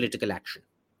that into political action.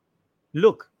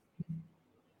 Look,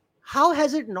 how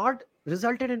has it not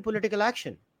resulted in political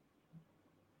action?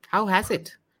 How has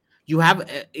it? You have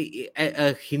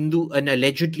an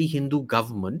allegedly Hindu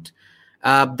government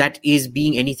that is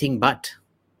being anything but.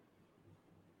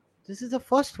 This is the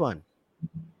first one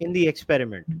in the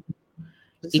experiment.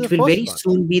 It will very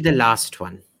soon be the last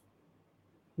one.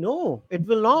 No, it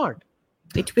will not.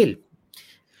 It will.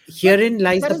 Herein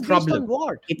lies the problem. Based on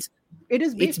what? It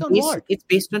is based on what? It's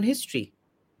based on history.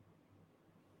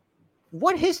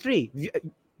 What history?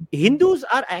 Hindus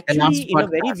are actually in a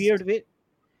very weird way.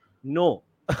 No,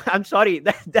 I'm sorry.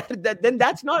 Then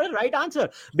that's not a right answer.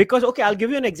 Because, okay, I'll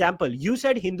give you an example. You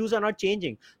said Hindus are not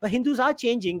changing. But Hindus are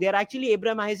changing. They're actually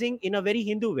Abrahamizing in a very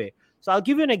Hindu way. So I'll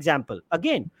give you an example.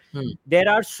 Again, there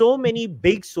are so many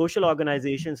big social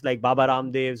organizations like Baba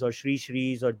Ramdev's or Shri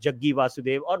Shri's or Jaggi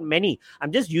Vasudev or many.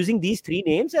 I'm just using these three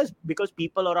names because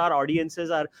people or our audiences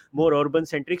are more urban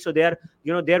centric. So they're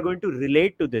going to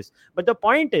relate to this. But the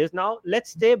point is, now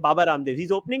let's say Baba Ramdev,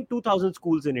 he's opening 2,000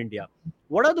 schools in India.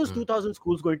 What are those 2,000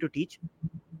 schools going to teach?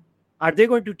 Are they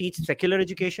going to teach secular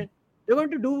education? They're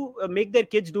going to make their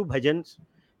kids do bhajans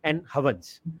and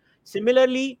havans.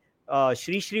 Similarly,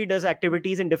 Shri Shri does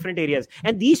activities in different areas.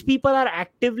 And these people are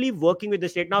actively working with the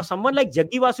state. Now, someone like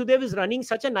Jaggi Vasudev is running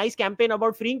such a nice campaign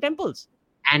about freeing temples.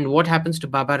 And what happens to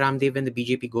Baba Ramdev when the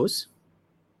BJP goes?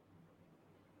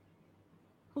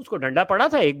 उसको डंडा पड़ा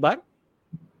था एक बार.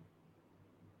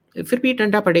 फिर भी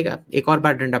डंडा पड़ेगा. एक और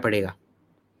बार डंडा पड़ेगा.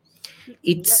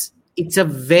 It's a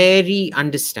very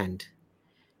understand.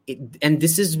 And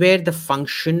this is where the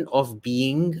function of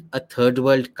being a third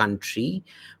world country,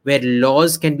 where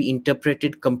laws can be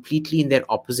interpreted completely in their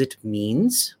opposite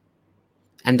means,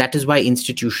 and that is why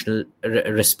institutional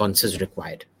response is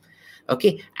required.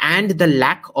 Okay, and the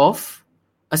lack of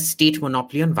a state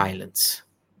monopoly on violence.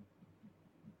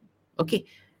 Okay,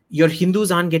 your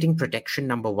Hindus aren't getting protection,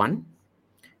 number one,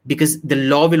 because the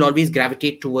law will always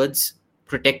gravitate towards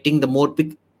protecting the more...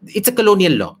 It's a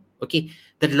colonial law, okay?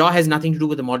 The law has nothing to do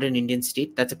with the modern Indian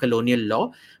state. That's a colonial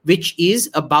law, which is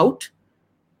about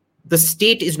the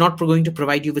state is not going to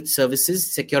provide you with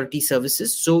services, security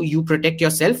services. So you protect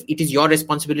yourself. It is your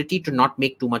responsibility to not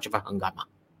make too much of a hangama.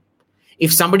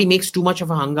 If somebody makes too much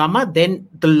of a hangama, then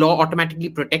the law automatically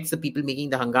protects the people making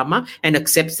the hangama and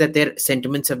accepts that their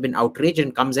sentiments have been outraged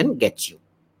and comes and gets you.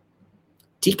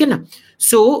 ठीक है ना?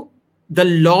 So the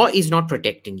law is not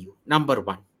protecting you, number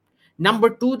one. Number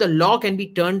two, the law can be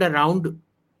turned around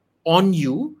on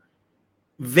you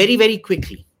very, very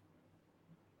quickly,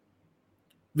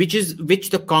 which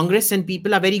the Congress and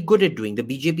people are very good at doing. The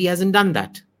BJP hasn't done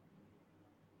that.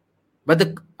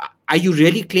 But are you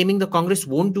really claiming the Congress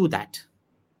won't do that?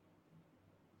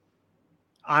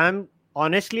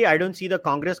 Honestly, I don't see the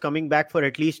Congress coming back for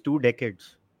at least 2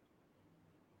 decades.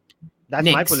 That's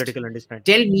my political understanding.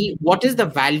 Tell me, what is the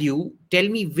value? Tell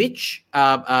me which,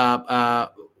 where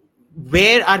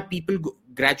are people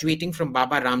graduating from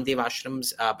Baba Ramdev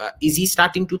ashrams? Is he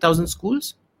starting 2,000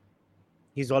 schools?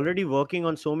 He's already working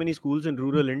on so many schools in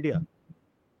rural India.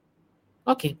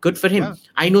 Okay, good for him. Yeah.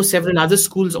 I know several other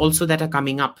schools also that are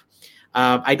coming up.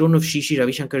 I don't know if Shri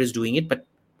Ravi Shankar is doing it, but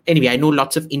anyway, I know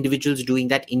lots of individuals doing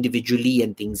that individually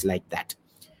and things like that.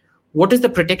 What is the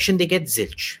protection they get?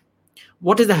 Zilch.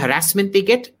 What is the harassment they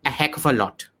get? A heck of a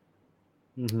lot.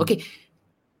 Mm-hmm. Okay.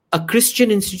 A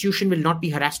Christian institution will not be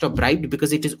harassed or bribed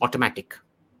because it is automatic.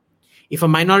 If a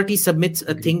minority submits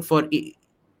a thing for,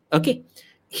 okay,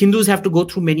 Hindus have to go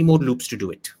through many more loops to do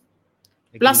it.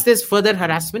 Agree. Plus, there's further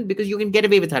harassment because you can get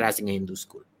away with harassing a Hindu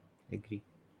school. Agree.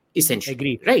 Essentially.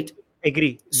 Agree. Right.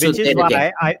 Agree. So which is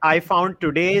why I found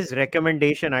today's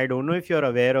recommendation. I don't know if you're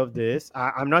aware of this.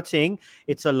 I'm not saying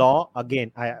it's a law.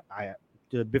 Again,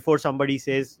 before somebody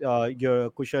says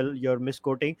you're Kushal, you're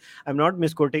misquoting. I'm not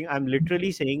misquoting. I'm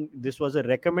literally saying this was a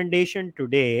recommendation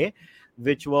today,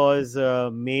 which was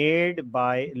made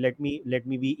by. Let me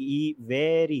be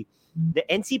very. The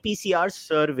NCPCR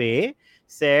survey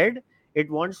said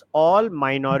it wants all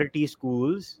minority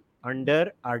schools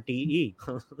under RTE.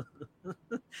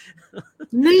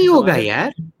 नहीं होगा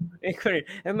यार. एक minute,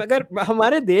 मगर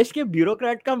हमारे देश के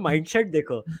bureaucrat का mindset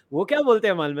देखो, वो क्या बोलते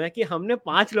हैं मालूम है कि हमने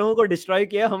 5 लोगों को डिस्ट्रॉय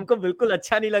किया, हमको बिल्कुल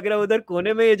अच्छा नहीं लग रहा, उधर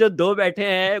कोने में ये जो 2 बैठे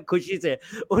हैं खुशी से,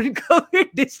 उनको भी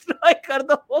डिस्ट्रॉय कर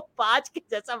दो, वो 5 के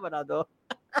जैसा बना दो.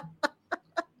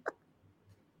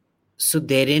 So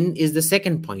therein is the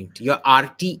second point. Your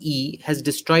RTE has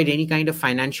destroyed any kind of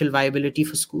financial viability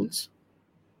for schools.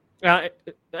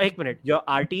 एक minute, your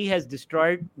RTE has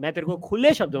destroyed, मैं तेरे को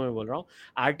खुले शब्दों में बोल रहा हूँ,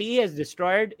 RTE has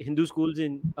destroyed Hindu schools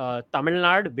in Tamil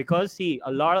Nadu because see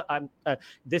a lot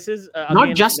this is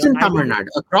not just in Tamil Nadu,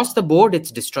 across the board it's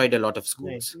destroyed a lot of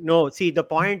schools. No, see the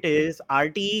point is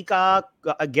RTE ka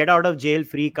get out of jail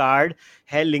free card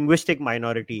है linguistic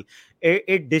minority.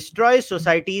 It destroys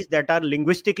societies that are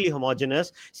linguistically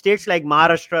homogeneous. States like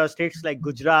Maharashtra, states like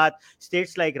Gujarat,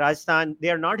 states like Rajasthan, they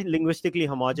are not linguistically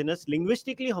homogeneous.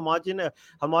 Linguistically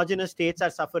homogeneous states are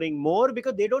suffering more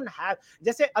because they don't have.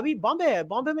 जैसे अभी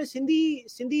बॉम्बे में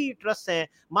Sindhi trust हैं,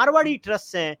 Marwari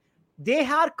trust हैं, they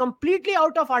are completely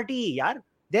out of RTE यार.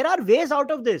 There are ways out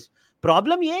of this.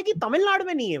 Problem ये है कि तमिलनाडु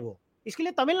में नहीं है वो, इसके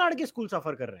लिए तमिलनाडु के स्कूल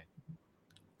सफर कर रहे हैं.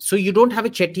 So you don't have a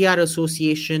Chettiar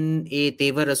association, a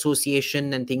Tevar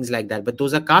association and things like that, but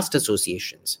those are caste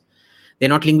associations. They're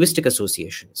not linguistic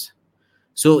associations.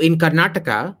 So in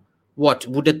Karnataka, what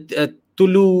would a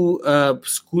Tulu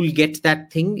school get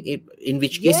that thing? In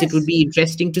which case it would be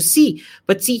interesting to see.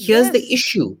 But see, here's the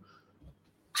issue.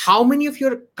 How many of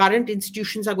your current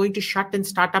institutions are going to shut and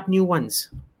start up new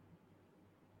ones?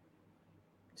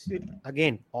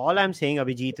 Again, all I'm saying,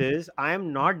 Abhijit, is I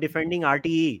am not defending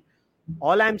RTE.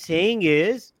 All I'm saying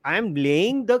is I'm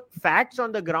laying the facts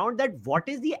on the ground that what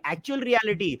is the actual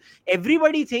reality.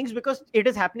 Everybody thinks because it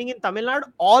is happening in Tamil Nadu,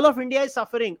 all of India is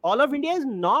suffering. All of India is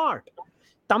not.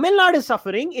 Tamil Nadu is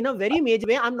suffering in a very major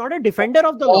way. I'm not a defender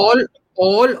of the law.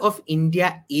 All of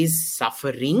India is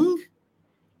suffering.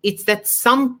 It's that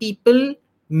some people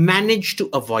manage to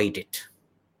avoid it.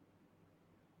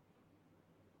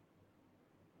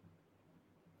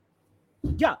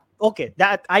 Yeah. Okay,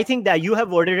 that I think that you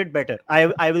have worded it better.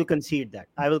 I will concede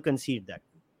that.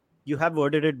 You have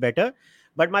worded it better.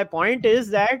 But my point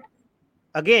is that,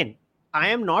 again, I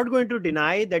am not going to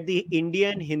deny that the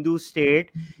Indian Hindu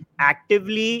state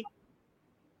actively,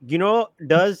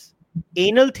 does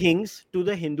anal things to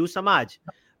the Hindu Samaj.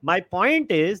 My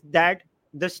point is that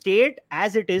the state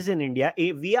as it is in India,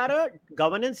 we are a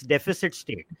governance deficit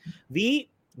state. We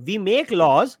make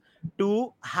laws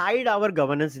to hide our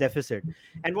governance deficit.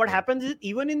 And what happens is,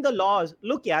 even in the laws,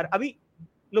 look, we are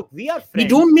friends. We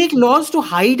don't make laws to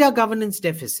hide our governance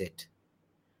deficit.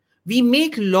 We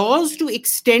make laws to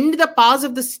extend the powers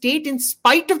of the state in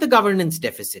spite of the governance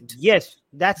deficit. Yes,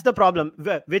 that's the problem,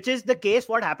 which is the case.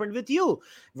 What happened with you?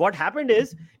 What happened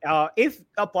is, if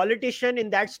a politician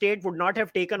in that state would not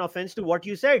have taken offense to what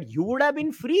you said, you would have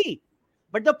been free.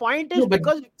 But the point is, No, but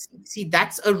because see,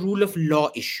 that's a rule of law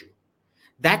issue.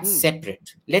 That's Hmm,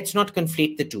 separate. Let's not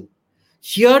conflate the two.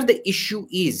 Here, the issue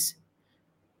is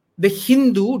the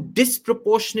Hindu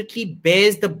disproportionately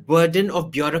bears the burden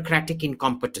of bureaucratic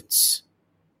incompetence.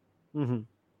 mhm,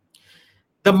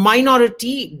 The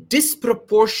minority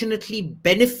disproportionately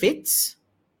benefits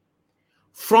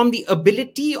from the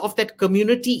ability of that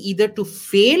community either to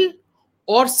fail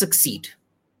or succeed.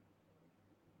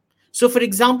 So, for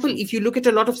example, true. if you look at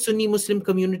a lot of Sunni Muslim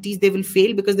communities, they will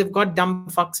fail because they've got dumb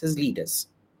fucks as leaders.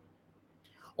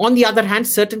 On the other hand,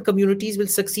 certain communities will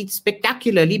succeed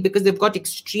spectacularly because they've got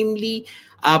extremely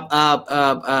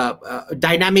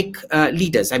dynamic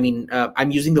leaders. I mean,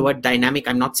 I'm using the word dynamic.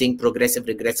 I'm not saying progressive,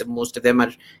 regressive. Most of them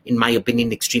are, in my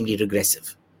opinion, extremely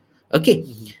regressive. Okay.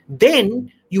 Mhm,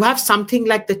 Then you have something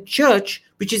like the church,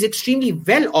 which is extremely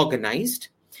well organized.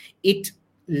 It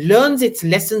learns its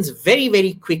lessons very,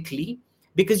 very quickly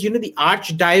because, the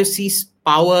archdiocese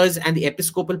powers and the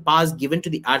episcopal powers given to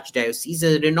the archdiocese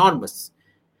are enormous.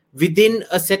 Within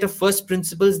a set of first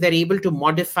principles, they're able to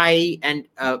modify and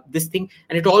this thing,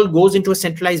 and it all goes into a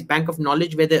centralized bank of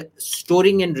knowledge where the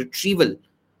storing and retrieval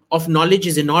of knowledge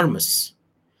is enormous,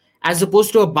 as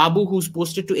opposed to a babu who's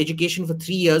posted to education for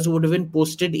 3 years, who would have been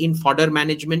posted in fodder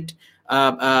management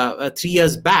 3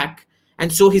 years back, and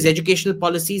so his educational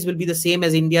policies will be the same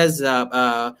as India's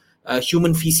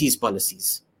human feces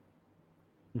policies.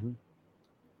 mhm.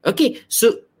 Okay,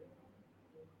 so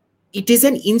it is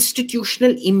an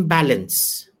institutional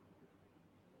imbalance.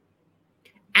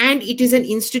 And it is an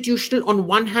institutional, on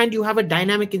one hand, you have a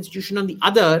dynamic institution, on the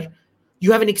other,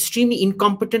 you have an extremely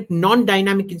incompetent,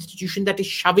 non-dynamic institution that is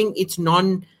shoving its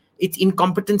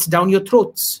incompetence down your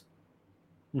throats.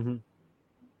 Mhm.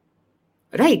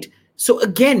 Right? So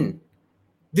again,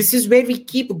 this is where we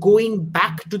keep going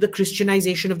back to the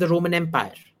Christianization of the Roman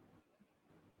Empire.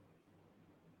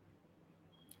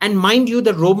 And mind you,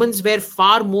 the Romans were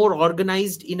far more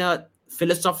organized in a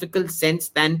philosophical sense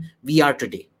than we are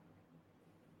today.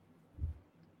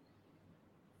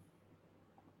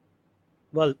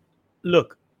 Well,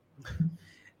 look,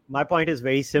 my point is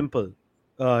very simple.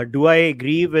 Do I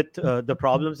agree with the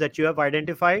problems that you have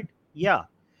identified? Yeah.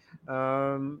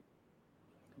 Um,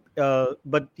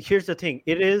 but here's the thing: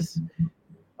 is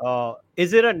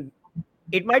it a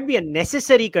it might be a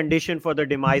necessary condition for the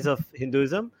demise of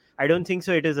Hinduism. I don't think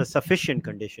so. It is a sufficient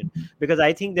condition, because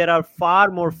I think there are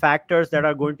far more factors that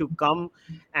are going to come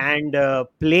and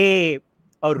play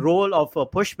a role of a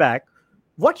pushback.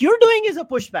 What you're doing is a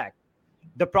pushback.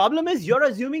 The problem is you're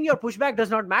assuming your pushback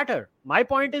does not matter. My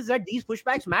point is that these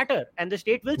pushbacks matter and the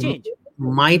state will change.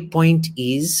 My point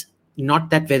is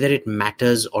not that whether it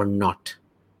matters or not.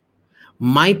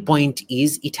 My point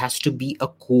is it has to be a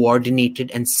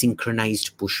coordinated and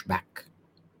synchronized pushback.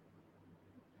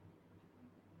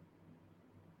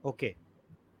 Okay.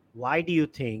 Why do you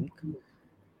think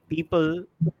people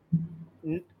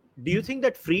do you think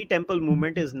that free temple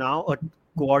movement is now a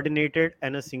coordinated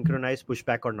and a synchronized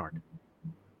pushback or not?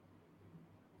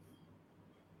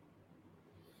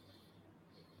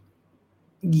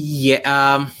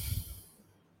 Yeah.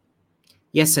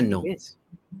 Yes and no. Yes.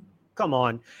 Come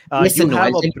on. Yes You and no.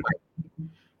 have I'll a tell you why.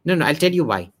 No, I'll tell you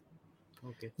why.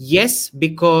 okay. Yes,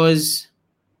 because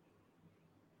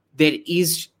there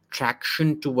is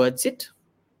traction towards it.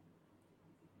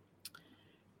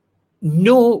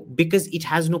 No, because it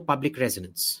has no public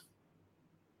resonance.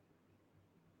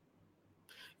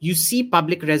 You see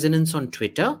public resonance on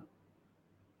Twitter,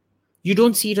 you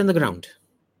don't see it on the ground.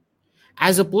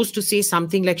 As opposed to, say,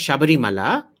 something like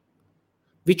Shabarimala,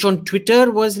 which on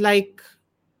Twitter was like,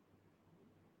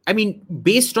 I mean,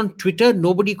 based on Twitter,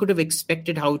 nobody could have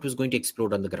expected how it was going to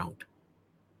explode on the ground.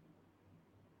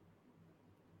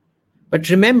 But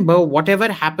remember,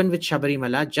 whatever happened with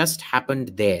Shabarimala just happened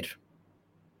there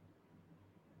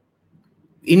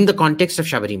in the context of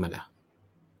Shabarimala.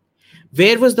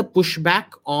 Where was the pushback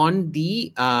on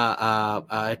the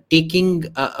taking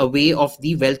away of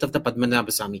the wealth of the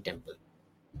Padmanabhaswamy temple?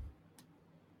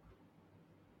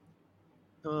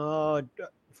 Uh,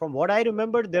 from what I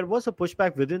remember, there was a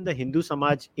pushback within the Hindu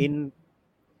Samaj in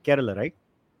Kerala, right?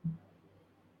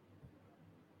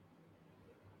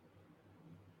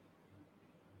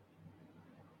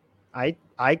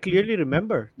 I clearly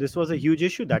remember this was a huge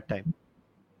issue that time.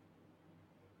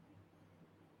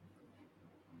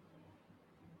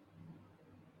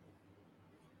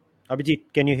 Abhijit,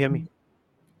 can you hear me?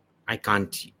 I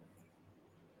can't.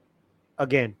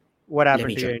 Again, what Let happened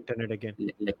me to your join. internet again?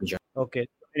 Let me join. Okay,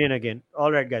 in again.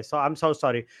 All right, guys. So I'm so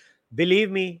sorry. Believe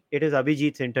me, it is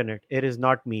Abhijit's internet. It is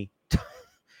not me.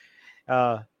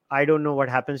 uh, I don't know what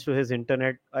happens to his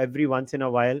internet. Every once in a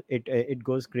while, it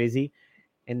goes crazy,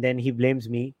 and then he blames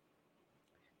me.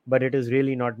 But it is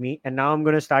really not me. And now I'm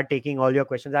going to start taking all your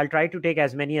questions. I'll try to take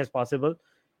as many as possible.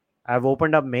 I've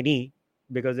opened up many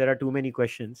because there are too many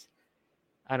questions,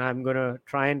 and I'm going to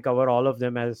try and cover all of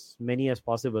them, as many as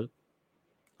possible.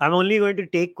 I'm only going to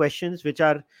take questions which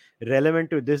are relevant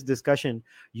to this discussion.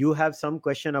 You have some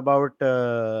question about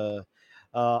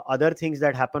other things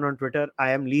that happen on Twitter.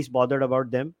 I am least bothered about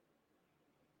them.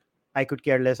 I could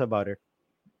care less about it.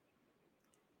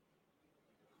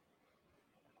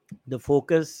 The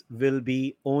focus will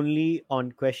be only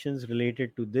on questions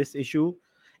related to this issue,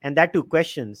 and that too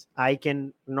questions. I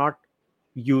can not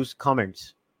use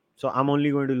comments. So I'm only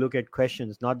going to look at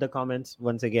questions, not the comments.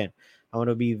 Once again, I want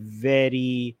to be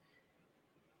very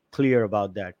clear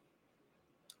about that.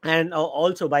 And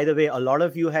also, by the way, a lot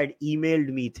of you had emailed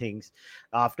me things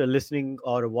after listening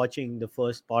or watching the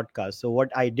first podcast. So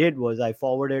what I did was I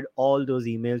forwarded all those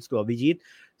emails to Abhijit.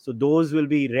 So those will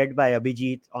be read by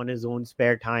Abhijit on his own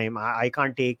spare time. I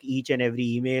can't take each and every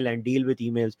email and deal with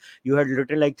emails. You had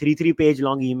written like three page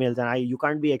long emails, and you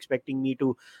can't be expecting me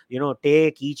to,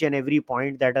 take each and every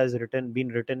point that has been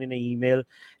written in an email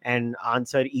and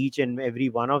answer each and every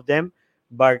one of them.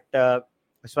 But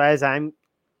as far as I'm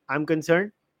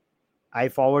concerned, I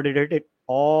forwarded it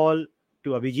all to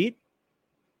Abhijit.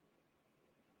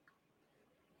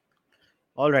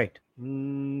 All right.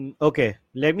 Okay.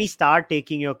 Let me start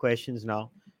taking your questions now,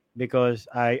 because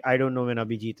I don't know when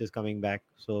Abhijit is coming back.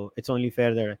 So it's only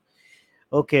fair that.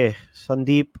 Okay.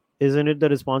 Sandeep, isn't it the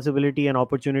responsibility and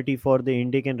opportunity for the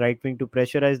Indic and right wing to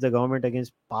pressurize the government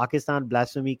against Pakistan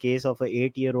blasphemy case of a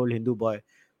 8-year-old Hindu boy?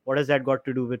 What has that got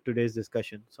to do with today's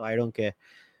discussion? So I don't care.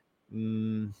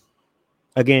 Mm,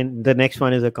 Again, the next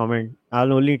one is a comment.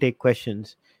 I'll only take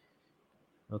questions.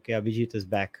 Okay, Abhijit is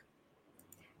back.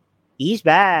 He's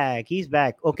back. He's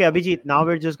back. Okay, Abhijit, now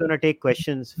we're just going to take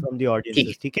questions from the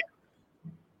audiences. Okay. Okay.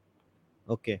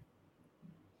 Okay.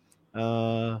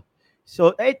 Uh,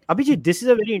 so, hey, Abhijit, this is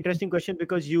a very interesting question,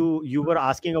 because you were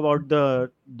asking about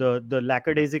the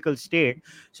lackadaisical state.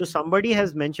 So somebody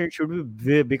has mentioned, should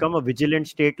we become a vigilant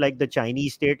state like the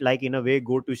Chinese state, like in a way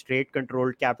go to state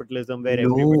controlled capitalism where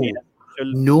everybody No, has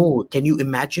social. no. Can you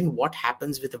imagine what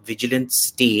happens with a vigilant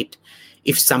state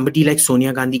if somebody like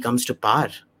Sonia Gandhi comes to power?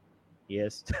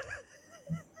 Yes.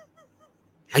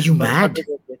 Are you But what mad? is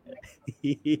it?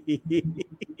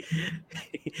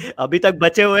 अभी तक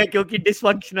बचे हुए हैं क्योंकि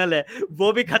dysfunctional है,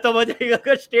 वो भी खत्म हो जाएगा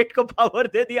अगर स्टेट को पावर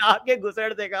दे दिया, आके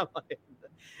घुसड़ देगा हमारे अंदर.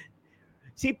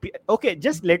 See, okay,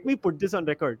 just let me put this on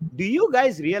record. Do you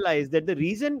guys realize that the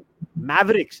reason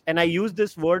mavericks, and I use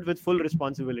this word with full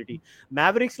responsibility,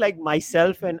 mavericks like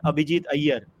myself and Abhijit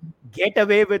Iyer get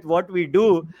away with what we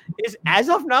do is, as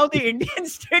of now, the Indian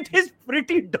state is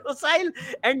pretty docile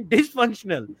and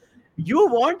dysfunctional. You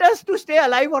want us to stay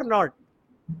alive or not?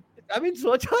 I mean,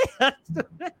 सोचो यार,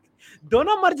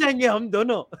 दोनों मर जाएंगे हम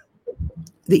दोनों.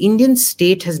 The Indian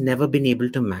state has never been able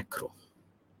to macro.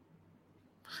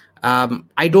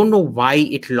 I don't know why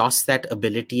it lost that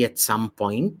ability at some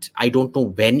point. I don't know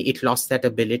when it lost that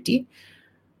ability,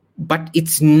 but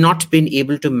it's not been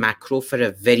able to macro for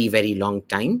a very, very long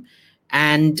time.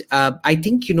 And I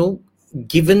think,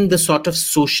 given the sort of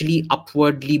socially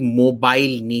upwardly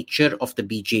mobile nature of the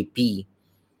BJP,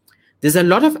 there's a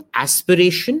lot of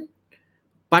aspiration,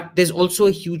 but there's also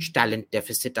a huge talent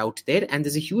deficit out there, and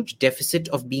there's a huge deficit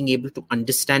of being able to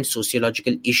understand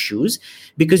sociological issues,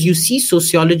 because you see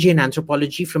sociology and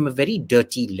anthropology from a very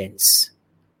dirty lens,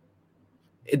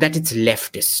 that it's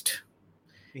leftist.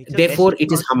 It's a Therefore, Western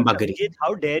it is construct, humbuggery. Abhijit.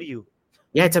 How dare you?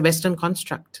 Yeah, it's a Western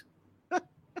construct.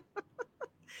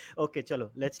 Okay, chalo,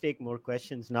 let's take more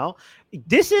questions now.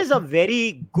 This is a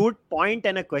very good point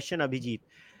and a question, Abhijit.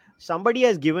 Somebody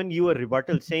has given you a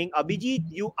rebuttal saying, Abhijit,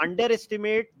 you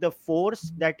underestimate the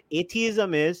force that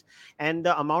atheism is and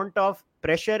the amount of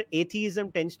pressure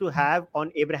atheism tends to have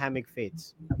on Abrahamic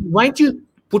faiths. Why don't you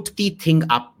put the thing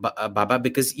up, Baba,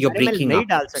 because you're अरे मैं breaking नहीं up.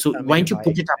 डाल So सकता why मेरे don't you भाई.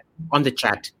 put it up on the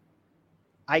chat?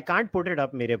 I can't put it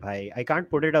up, mere bhai. I can't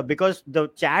put it up because the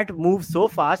chat moves so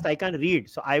fast. I can't read.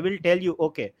 So I will tell you.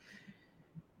 Okay,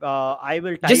 I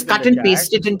will Just type in cut the and chat.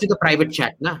 paste it into the private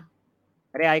chat, na?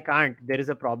 Arey, I can't. There is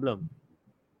a problem.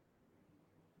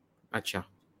 Acha.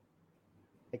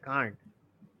 I can't.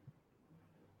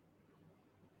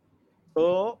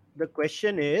 So the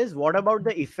question is, what about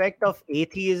the effect of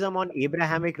atheism on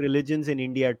Abrahamic religions in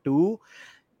India too?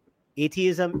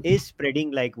 atheism is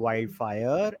spreading like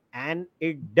wildfire, and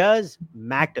it does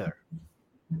matter.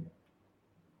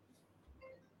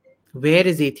 Where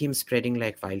is atheism spreading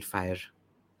like wildfire?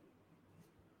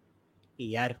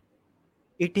 Yeah,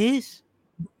 it is.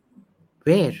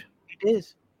 Where? It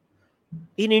is.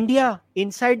 In India,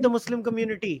 inside the Muslim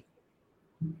community.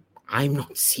 I'm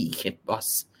not seeing it,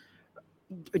 boss.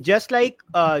 Just like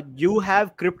you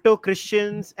have crypto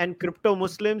Christians and crypto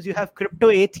Muslims, you have crypto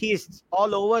atheists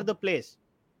all over the place.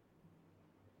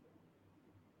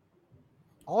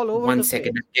 All over One the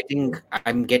second. place.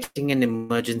 I'm getting an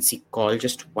emergency call.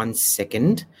 Just 1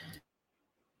 second.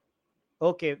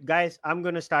 Okay, guys, I'm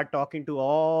going to start talking to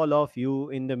all of you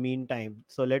in the meantime.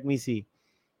 So let me see.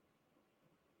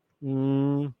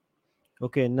 Mm,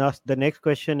 okay, now the next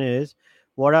question is,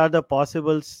 what are the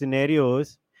possible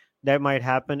scenarios that might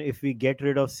happen if we get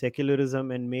rid of secularism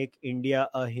and make India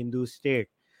a Hindu state?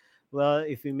 Well,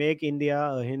 if we make India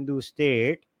a Hindu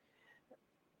state,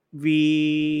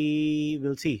 we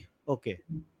will see. Okay,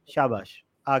 shabash,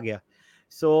 aa gaya.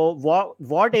 So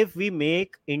what if we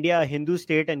make India a Hindu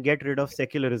state and get rid of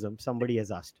secularism? Somebody has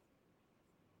asked.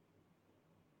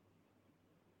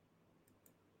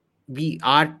 We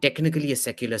are technically a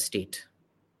secular state.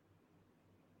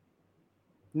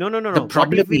 No, no, no, The no. What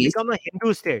problem if we is, become a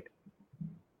Hindu state?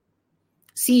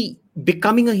 see,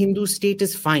 becoming a Hindu state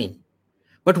is fine.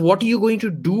 But what are you going to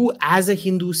do as a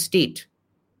Hindu state?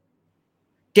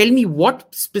 Tell me,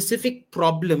 what specific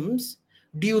problems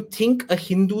do you think a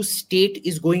Hindu state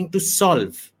is going to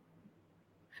solve?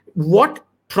 What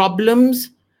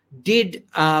problems did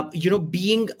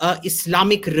being a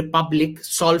Islamic republic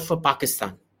solve for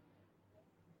Pakistan?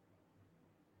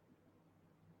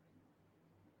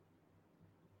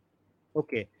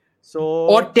 Okay,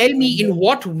 Or so tell me, in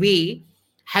what way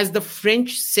has the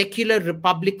French secular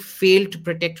republic failed to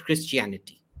protect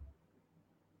Christianity?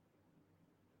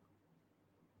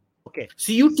 okay,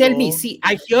 So you tell me, so see,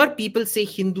 I hear people say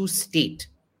Hindu state,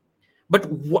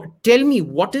 but tell me,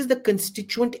 what is the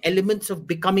constituent elements of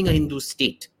becoming a Hindu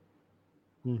state?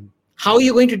 mhm, How are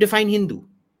you going to define Hindu?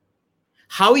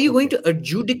 How are you going okay, to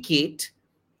adjudicate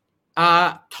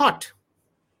thought?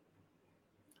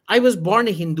 I was born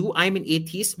a Hindu, I'm an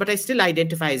atheist, but I still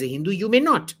identify as a Hindu. You may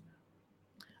not.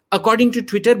 According to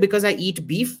Twitter, because I eat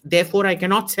beef, therefore I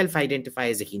cannot self identify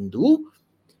as a Hindu.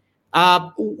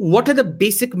 What are the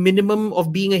basic minimum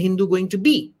of being a Hindu going to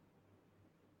be?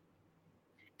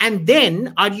 And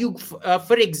then, are you,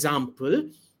 for example,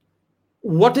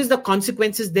 what is the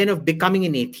consequences then of becoming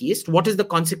an atheist? What is the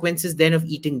consequences then of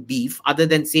eating beef, other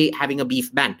than, say, having a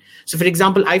beef ban? So, for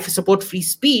example, I support free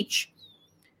speech,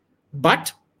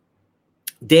 but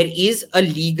there is a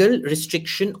legal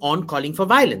restriction on calling for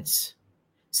violence.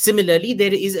 Similarly,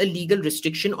 there is a legal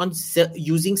restriction on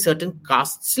using certain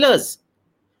caste slurs.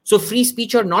 So, free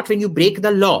speech or not, when you break the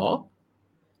law,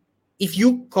 if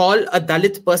you call a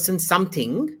Dalit person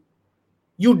something,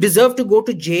 you deserve to go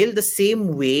to jail the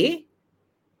same way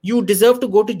you deserve to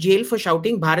go to jail for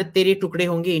shouting Bharat Tere Tukde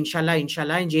Honge, Inshallah,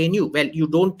 Inshallah, in JNU. Well, you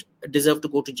don't deserve to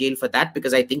go to jail for that,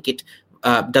 because I think it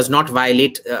does not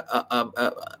violate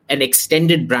an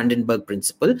extended Brandenburg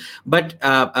principle. But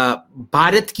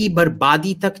Bharat ki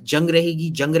barbadi tak jang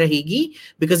rahegi,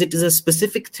 because it is a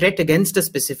specific threat against a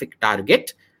specific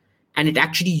target, and it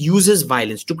actually uses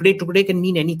violence. Tukde can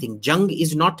mean anything. Jang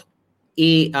is not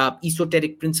a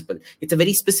esoteric principle. It's a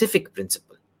very specific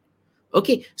principle.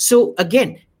 Okay, so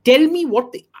again, tell me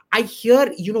what I hear,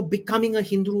 becoming a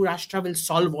Hindu Rashtra will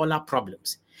solve all our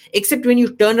problems. Except when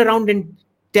you turn around and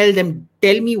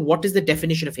tell me what is the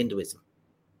definition of Hinduism.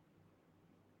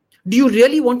 Do you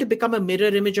really want to become a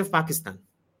mirror image of Pakistan?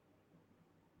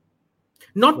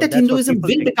 Not well, that that's what Hinduism people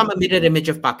will think. become a mirror image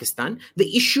of Pakistan.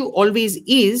 The issue always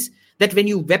is that when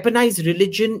you weaponize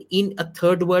religion in a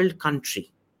third world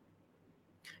country,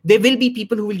 there will be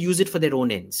people who will use it for their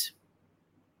own ends.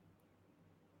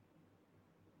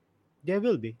 There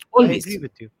will be. I agree Always.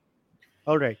 with you.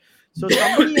 All right. So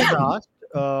somebody has asked,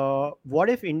 what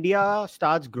if India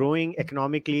starts growing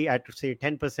economically at say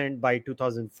 10% by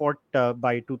 2004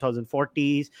 by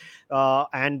 2040s,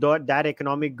 and that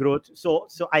economic growth. So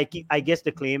I guess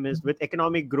the claim is, with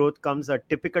economic growth comes a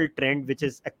typical trend which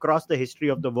is across the history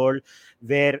of the world,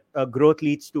 where growth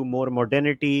leads to more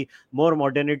modernity. More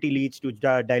modernity leads to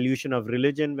dilution of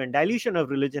religion. When dilution of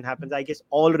religion happens, I guess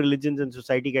all religions in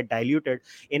society get diluted,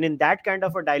 and in that kind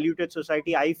of a diluted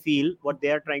society, I feel what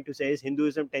they are trying to say is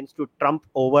Hinduism tends to trump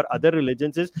over other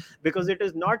religions, is because it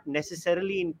is not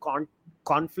necessarily in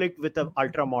conflict with an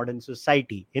ultra modern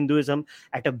society, Hinduism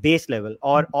at a base level,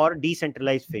 or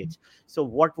decentralized faiths. So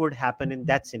what would happen in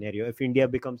that scenario if India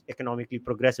becomes economically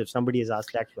progressive? Somebody has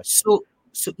asked that question. So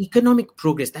So economic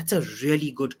progress, that's a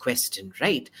really good question,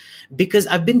 right? Because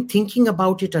I've been thinking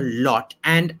about it a lot,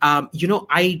 and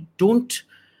I don't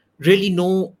really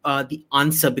know the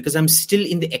answer because I'm still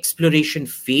in the exploration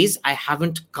phase. I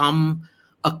haven't come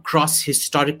across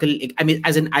historical. I mean,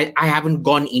 as in, I haven't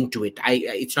gone into it.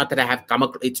 It's not that I have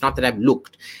come. It's not that I've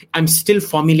looked. I'm still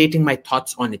formulating my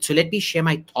thoughts on it. So let me share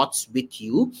my thoughts with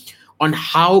you on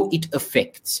how it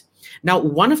affects. Now,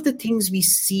 one of the things we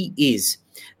see is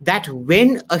that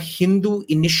when a Hindu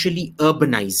initially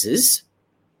urbanizes,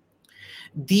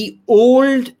 the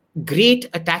old great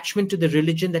attachment to the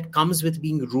religion that comes with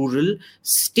being rural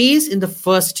stays in the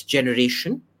first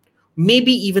generation,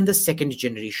 maybe even the second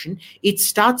generation. It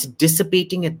starts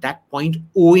dissipating at that point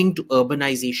owing to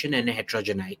urbanization and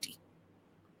heterogeneity.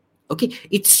 Okay,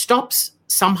 it stops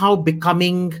somehow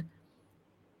becoming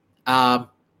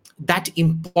that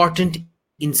important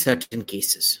in certain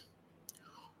cases.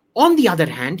 On the other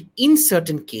hand, in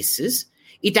certain cases,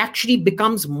 it actually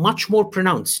becomes much more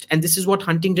pronounced. And this is what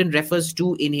Huntington refers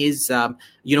to in his,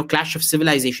 Clash of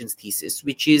Civilizations thesis,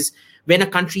 which is when a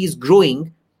country is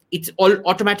growing, it all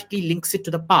automatically links it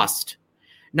to the past.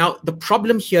 Now, the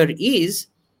problem here is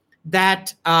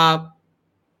that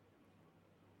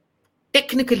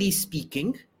technically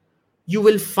speaking, you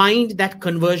will find that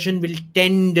conversion will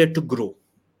tend to grow.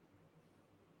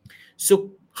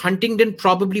 So Huntington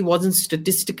probably wasn't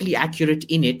statistically accurate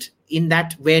in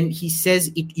that when he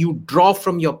says it, you draw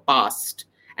from your past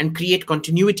and create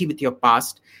continuity with your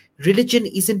past, religion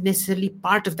isn't necessarily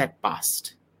part of that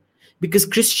past. Because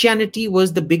Christianity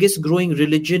was the biggest growing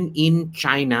religion in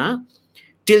China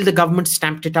till the government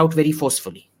stamped it out very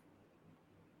forcefully.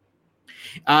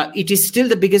 It is still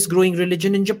the biggest growing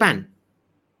religion in Japan.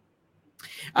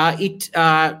 It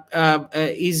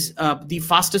is the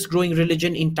fastest growing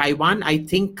religion in Taiwan. I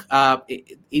think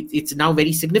it's now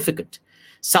very significant.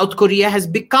 South Korea has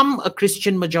become a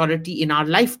Christian majority in our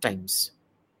lifetimes.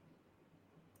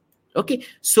 Okay,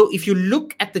 so if you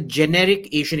look at the generic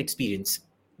Asian experience,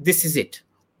 this is it.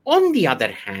 On the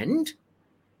other hand,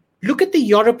 look at the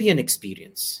European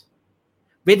experience,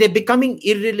 where they're becoming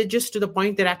irreligious to the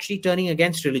point they're actually turning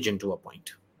against religion to a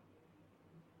point.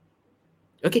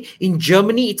 Okay, in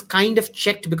Germany, it's kind of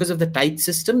checked because of the tithe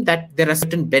system that there are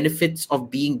certain benefits of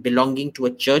belonging to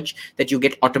a church, that you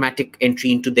get automatic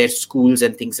entry into their schools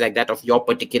and things like that, of your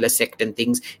particular sect and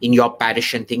things in your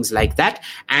parish and things like that.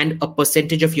 And a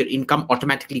percentage of your income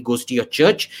automatically goes to your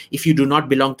church. If you do not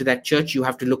belong to that church, you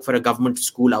have to look for a government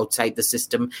school outside the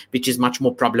system, which is much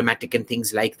more problematic and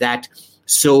things like that.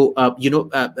 So,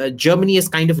 Germany has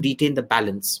kind of retained the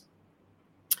balance.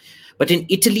 But in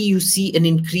Italy, you see an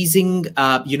increasing,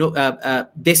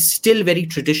 they're still very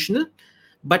traditional,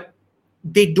 but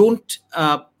they don't,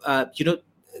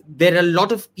 there are a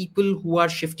lot of people who are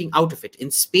shifting out of it. In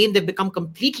Spain, they've become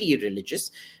completely irreligious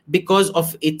because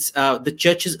of the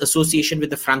church's association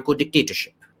with the Franco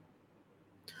dictatorship.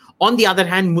 On the other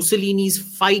hand, Mussolini's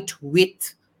fight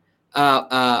with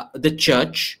the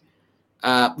church,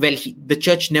 the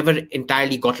church never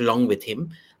entirely got along with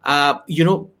him,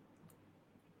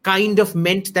 kind of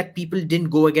meant that people didn't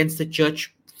go against the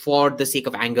church for the sake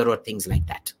of anger or things like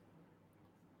that.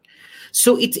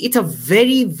 So it's a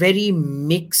very, very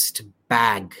mixed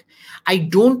bag. I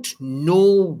don't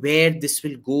know where this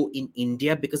will go in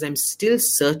India because I'm still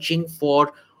searching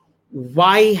for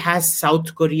why has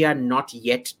South Korea not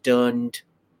yet turned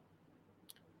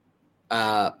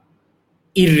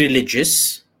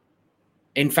irreligious.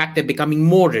 In fact, they're becoming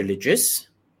more religious.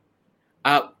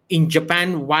 In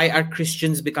Japan, why are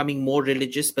Christians becoming more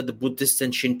religious, but the Buddhists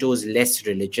and Shintos less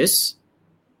religious?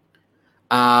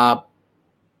 And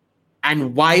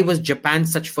why was Japan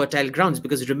such fertile grounds?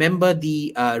 Because remember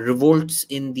the revolts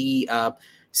in the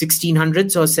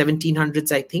 1600s or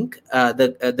 1700s, I think,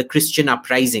 the Christian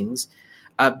uprisings.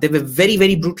 They were very,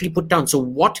 very brutally put down. So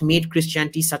what made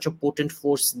Christianity such a potent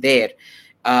force there?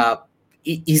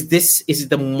 Is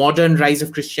the modern rise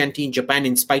of Christianity in Japan,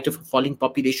 in spite of a falling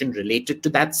population, related to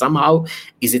that somehow?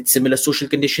 Is it similar social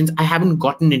conditions? I haven't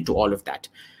gotten into all of that.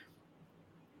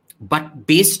 But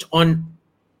based on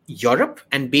Europe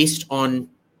and based on,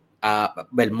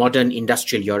 modern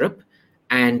industrial Europe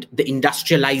and the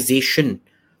industrialization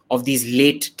of these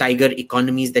late tiger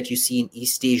economies that you see in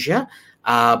East Asia,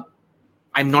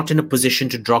 I'm not in a position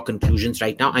to draw conclusions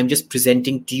right now. I'm just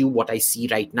presenting to you what I see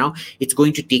right now. It's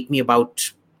going to take me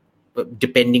about,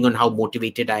 depending on how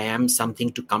motivated I am,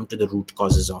 something to come to the root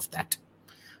causes of that.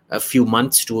 A few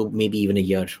months to maybe even a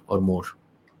year or more.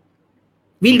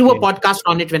 We'll do a podcast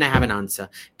on it when I have an answer.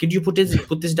 Could you put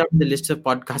this down in the list of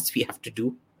podcasts we have to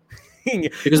do?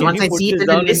 Because once I see it in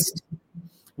the list,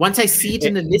 Once I see it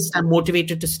in a list, I'm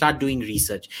motivated to start doing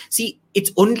research. See, it's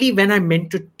only when I'm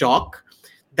meant to talk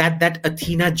that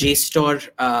Athena JSTOR,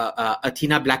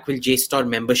 Athena Blackwell JSTOR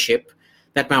membership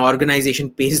that my organization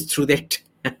pays through their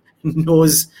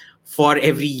nose for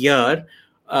every year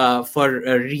for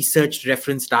research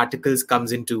referenced articles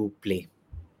comes into play.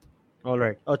 All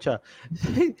right. Acha.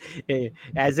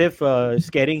 As if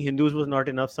scaring Hindus was not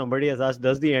enough, somebody has asked,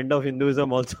 does the end of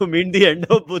Hinduism also mean the end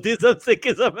of Buddhism,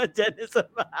 Sikhism, and Jainism?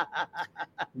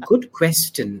 Good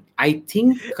question. I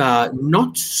think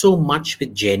not so much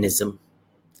with Jainism.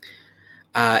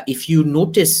 If you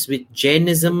notice with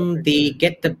Jainism, they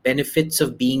get the benefits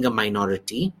of being a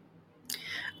minority.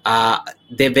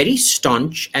 They're very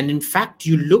staunch. And in fact,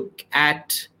 you look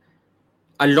at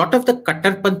a lot of the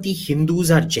Kattarpanthi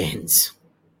Hindus are Jains.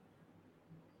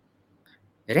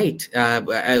 Right.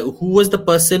 Who was the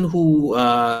person who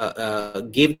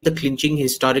gave the clinching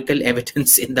historical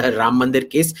evidence in the Ram Mandir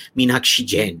case? Meenakshi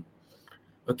Jain.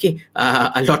 Okay.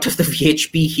 A lot of the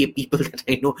VHP people that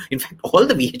I know, in fact, all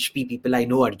the VHP people I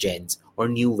know are Jains or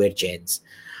knew were Jains.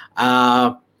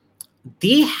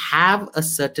 They have a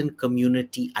certain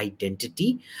community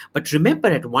identity. But remember,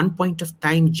 at one point of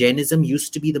time, Jainism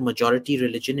used to be the majority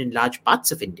religion in large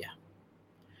parts of India.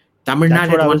 Tamil That's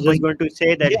Nadu what at I one was just point. going to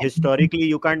say, that historically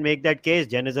you can't make that case.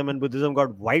 Jainism and Buddhism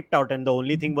got wiped out, and the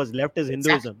only thing was left is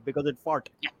Exactly. Hinduism because it fought.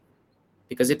 Yeah.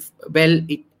 Because it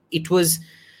was,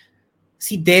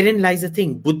 see, therein lies the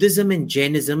thing. Buddhism and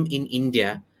Jainism in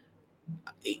India,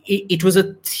 it was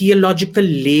a theological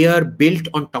layer built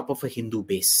on top of a Hindu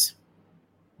base.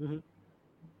 Mm-hmm.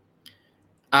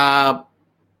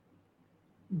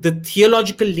 The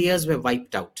theological layers were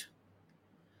wiped out.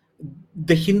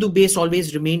 The Hindu base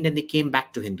always remained, and they came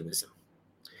back to Hinduism.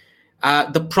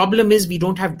 The problem is we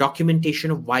don't have documentation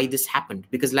of why this happened,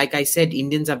 because like I said,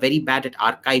 Indians are very bad at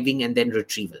archiving and then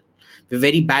retrieval. We're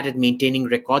very bad at maintaining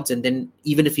records, and then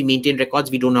even if we maintain records,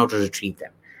 we don't know how to retrieve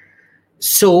them.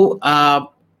 So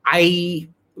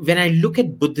when I look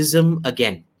at Buddhism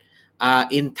again,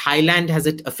 in Thailand, has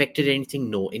it affected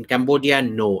anything? No. In Cambodia,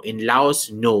 no. In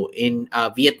Laos, no. In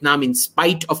Vietnam, in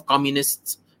spite of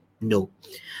communists, no.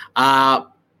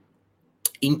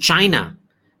 In China,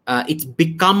 it's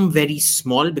become very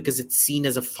small because it's seen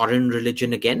as a foreign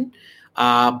religion again,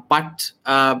 but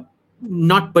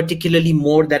not particularly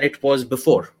more than it was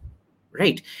before,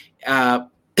 right?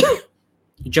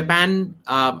 Japan,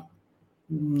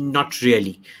 not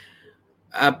really.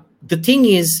 The thing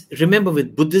is, remember,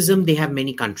 with Buddhism, they have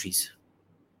many countries.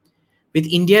 With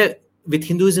India, with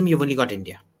Hinduism, you've only got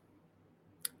India.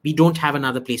 We don't have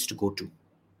another place to go to.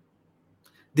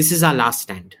 This is our last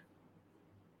stand.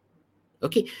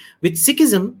 Okay. With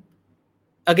Sikhism,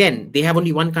 again, they have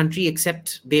only one country,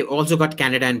 except they've also got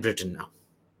Canada and Britain now.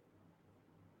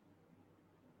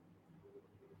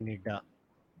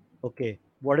 Okay.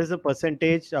 What is the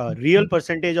percentage, real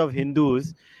percentage of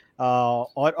Hindus,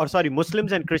 or sorry,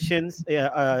 Muslims and Christians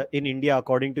in India,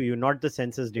 according to you, not the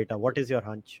census data? What is your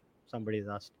hunch? Somebody's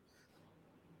asked.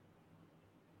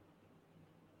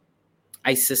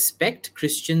 I suspect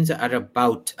Christians are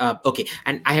about, okay,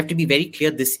 and I have to be very clear,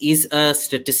 this is a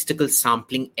statistical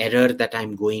sampling error that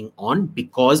I'm going on,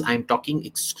 because I'm talking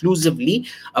exclusively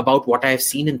about what I've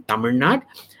seen in Tamil Nadu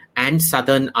and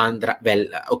Southern Andhra. Well,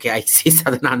 okay, I say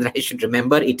Southern Andhra, I should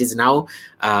remember it is now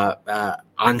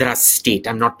Andhra state.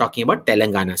 I'm not talking about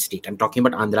Telangana state. I'm talking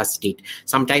about Andhra state.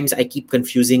 Sometimes I keep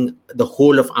confusing the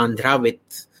whole of Andhra with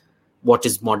what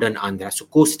is modern Andhra. So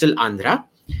coastal Andhra.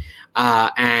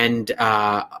 And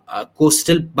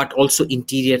coastal, but also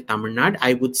interior Tamil Nadu.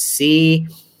 I would say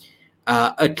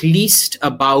at least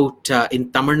about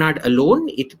in Tamil Nadu alone,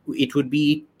 it would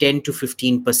be 10 to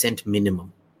 15%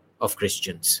 minimum of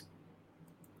Christians.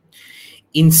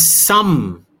 In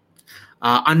some,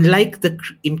 unlike the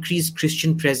increased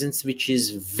Christian presence, which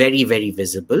is very, very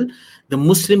visible, the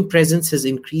Muslim presence has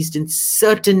increased in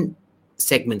certain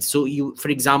segments. So you, for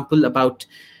example, about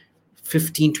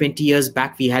 15, 20 years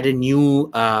back, we had a new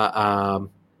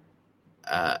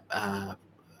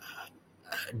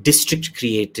district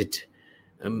created,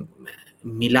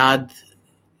 Milad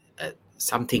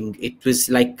something. It was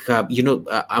like,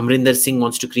 Amrinder Singh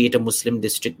wants to create a Muslim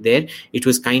district there. It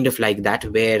was kind of like that,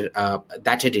 where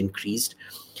that had increased.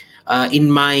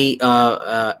 In my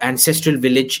ancestral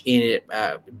village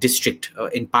district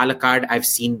in Palakkad, I've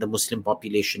seen the Muslim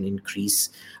population increase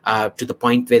to the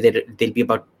point where there'll be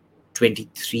about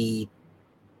 23,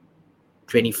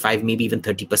 25, maybe even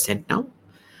 30% now.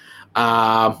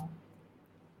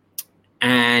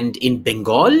 And in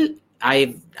Bengal,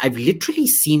 I've literally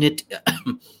seen it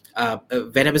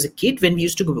When I was a kid, when we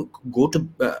used to go to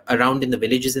around in the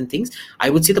villages and things, I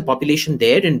would say the population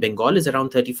there in Bengal is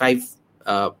around 35%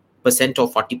 or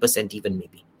 40% even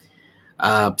maybe.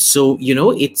 So,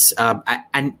 it's,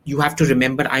 and you have to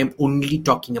remember, I'm only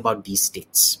talking about these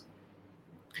states.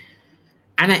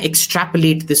 And I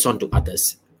extrapolate this onto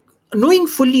others, knowing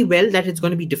fully well that it's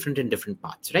going to be different in different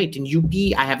parts, right? In UP,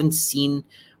 I haven't seen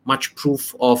much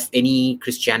proof of any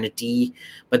Christianity,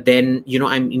 but then,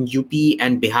 I'm in UP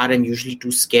and Bihar, I'm usually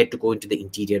too scared to go into the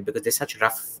interior because they're such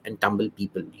rough and tumble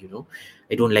people,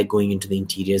 I don't like going into the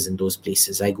interiors in those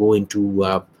places. I go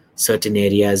into certain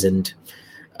areas and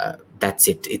that's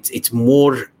it. It's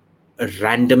more a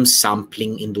random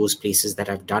sampling in those places that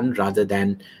I've done rather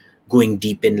than going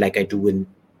deep in like I do in,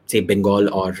 say,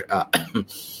 Bengal or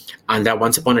Andhra.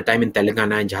 Once upon a time in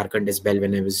Telangana and Jharkhand as well,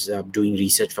 when I was doing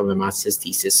research for my master's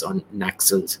thesis on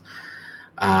Naxals.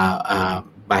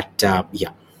 But yeah.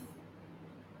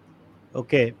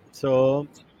 Okay, so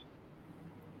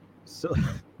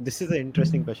this is an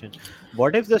interesting question.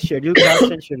 What if the scheduled castes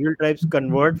and scheduled tribes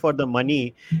convert for the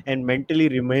money and mentally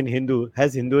remain Hindu?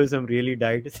 Has Hinduism really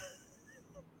died?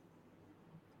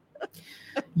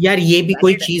 यार ये भी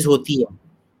कोई Valid चीज होती है,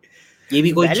 ये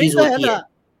भी कोई valid चीज तो है होती ना, है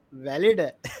valid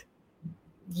है.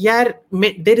 यार.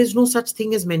 There is no such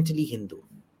thing as mentally Hindu,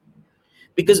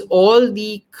 because all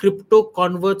the crypto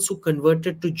converts who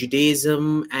converted to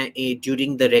Judaism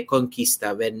during the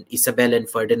Reconquista, when Isabel and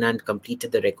Ferdinand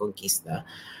completed the Reconquista,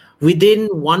 within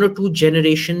 1 or 2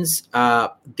 generations,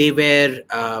 they were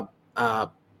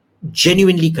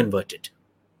genuinely converted.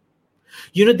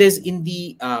 There's in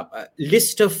the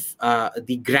list of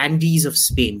the grandees of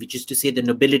Spain, which is to say the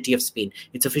nobility of Spain,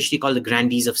 it's officially called the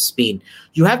grandees of Spain.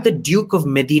 You have the Duke of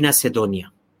Medina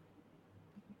Sidonia.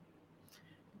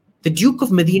 The Duke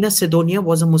of Medina Sidonia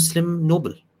was a Muslim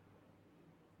noble.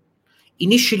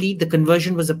 Initially, the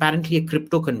conversion was apparently a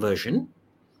crypto conversion.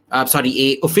 A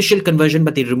official conversion,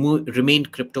 but they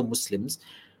remained crypto Muslims.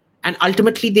 And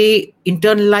ultimately, they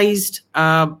internalized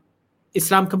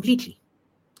Islam completely.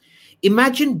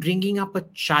 Imagine bringing up a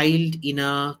child in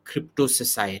a crypto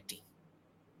society.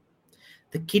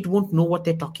 The kid won't know what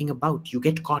they're talking about. You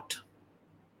get caught,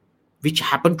 which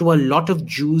happened to a lot of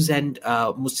Jews and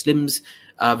Muslims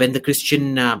when the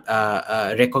Christian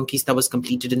Reconquista was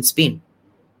completed in Spain.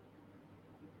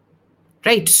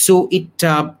 Right, so it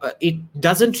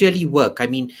doesn't really work. I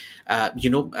mean,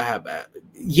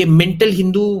 ye mental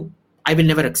Hindu, I will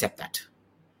never accept that,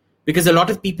 because a lot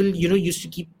of people, used to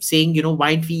keep saying,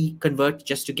 why don't we convert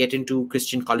just to get into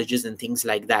Christian colleges and things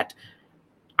like that.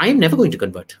 I am never going to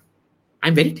convert.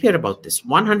 I'm very clear about this,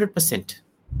 100%.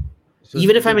 So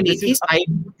Even if I'm an this is atheist,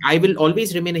 I will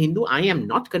always remain a Hindu. I am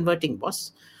not converting,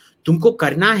 boss. Tumko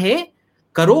karna hai,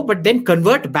 karo, but then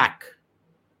convert back.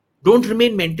 Don't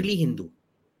remain mentally Hindu.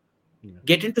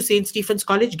 Get into St. Stephen's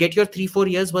College, get your 3-4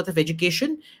 years worth of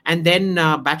education, and then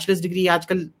bachelor's degree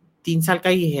आजकल 3 साल का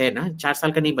ही है ना, 4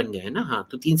 साल का नहीं बन गया है ना. हाँ,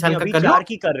 तो 3 साल का कर लो. 4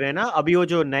 की कर रहे हैं ना अभी, वो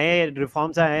जो नए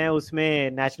रिफॉर्म्स आए हैं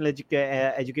उसमें नेशनल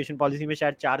एजुकेशन पॉलिसी में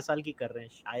शायद 4 साल की कर रहे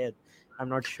हैं शायद, आई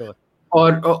एम नॉट श्योर.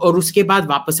 और उसके बाद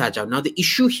वापस आ जाओ. Now the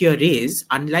issue here is,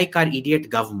 unlike our idiot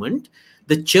government,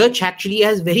 the church actually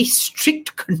has very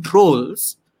strict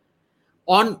controls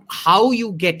on how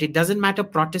you get. It doesn't matter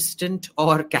Protestant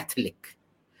or Catholic.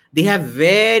 They have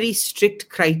very strict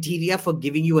criteria for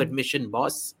giving you admission,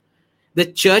 boss. The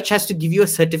church has to give you a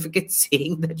certificate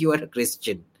saying that you are a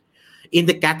Christian. In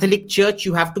the Catholic Church,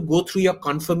 you have to go through your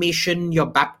confirmation, your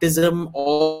baptism,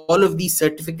 all of these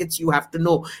certificates you have to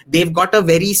know. They've got a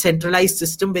very centralized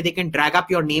system where they can drag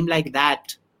up your name like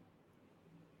that.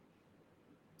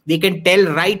 They can tell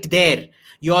right there.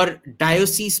 Your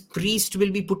diocese priest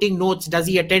will be putting notes. Does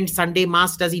he attend Sunday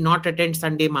Mass? Does he not attend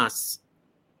Sunday Mass?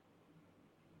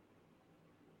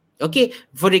 Okay.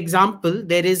 For example,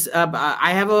 there is,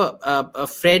 I have a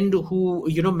friend who,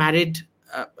 married,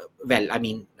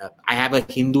 I have a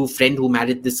Hindu friend who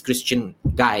married this Christian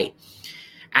guy.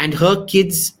 And her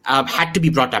kids had to be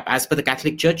brought up. As per the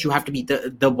Catholic Church, you have to be,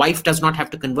 the wife does not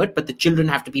have to convert, but the children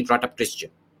have to be brought up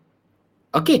Christian.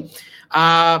 Okay.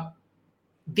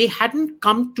 They hadn't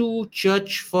come to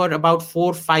church for about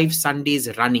 4-5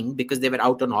 Sundays running because they were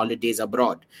out on holidays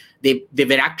abroad. They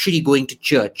were actually going to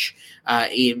church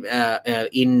because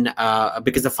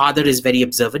the father is very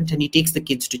observant and he takes the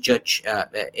kids to church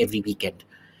every weekend.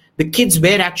 The kids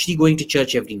were actually going to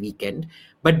church every weekend,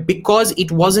 but because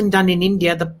it wasn't done in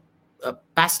India, the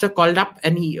pastor called up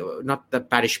and he, not the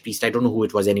parish priest, I don't know who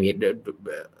it was anyway,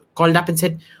 called up and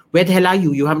said, "Where the hell are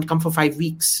you? You haven't come for 5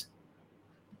 weeks."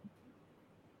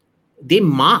 They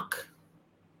mark.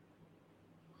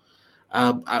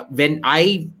 When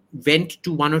I went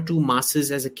to one or two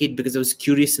masses as a kid because I was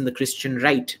curious in the Christian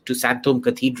rite to Santom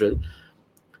Cathedral.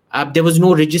 There was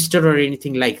no register or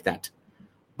anything like that.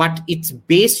 But it's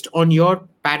based on your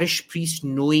parish priest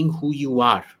knowing who you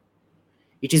are.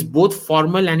 It is both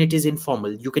formal and it is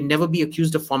informal. You can never be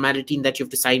accused of formality in that you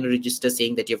have to sign a register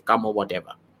saying that you've come or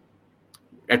whatever.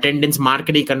 Attendance mark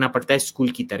nahi karna padta hai school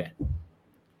ki tarah.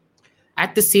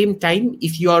 At the same time,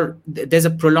 if there's a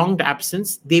prolonged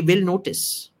absence, they will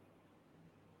notice.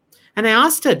 And I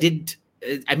asked her, do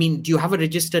you have a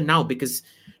register now? Because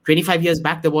 25 years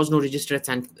back, there was no register at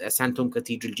Santom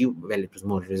Cathedral. It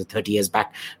was 30 years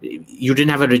back. You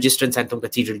didn't have a register in Santom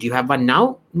Cathedral. Do you have one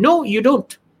now? No, you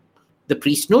don't. The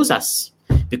priest knows us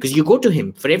because you go to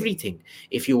him for everything.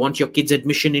 If you want your kid's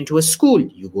admission into a school,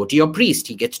 you go to your priest.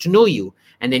 He gets to know you,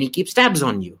 and then he keeps tabs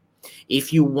on you.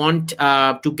 If you want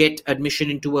to get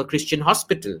admission into a Christian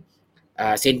hospital,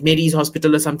 St. Mary's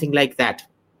Hospital or something like that,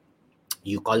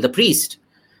 you call the priest.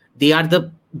 They are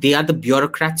the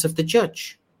bureaucrats of the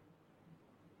church.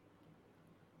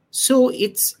 So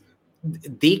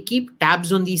they keep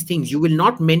tabs on these things. You will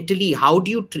not mentally. How do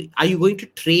you? Are you going to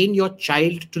train your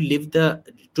child to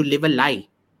live a lie?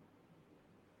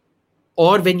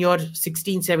 Or when you're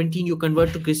 16, 17, you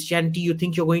convert to Christianity, you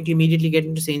think you're going to immediately get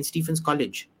into St. Stephen's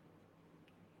College?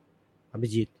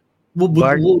 Abhijit, वो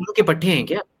उल्लू के पट्टे हैं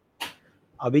क्या?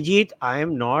 Abhijit, I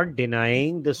am not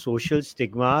denying the social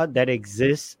stigma that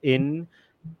exists in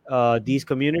these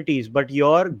communities, but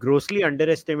you're grossly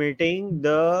underestimating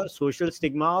the social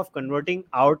stigma of converting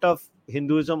out of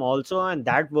Hinduism also, and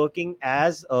that working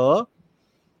as a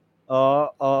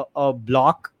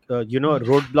block,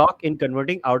 roadblock in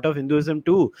converting out of Hinduism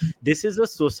too. This is a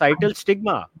societal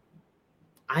stigma.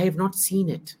 I have not seen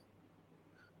it.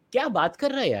 क्या बात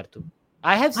कर रहा है यार तू?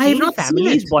 I have seen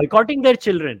families boycotting their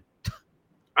children.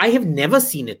 I have never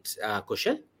seen it,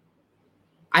 Kushal.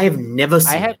 I have never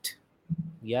seen it.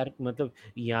 यार मतलब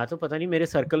यहाँ तो पता नहीं मेरे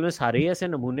सर्कल में सारे ही ऐसे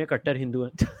नमूने कट्टर हिंदू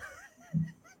हैं.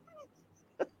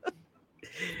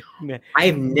 I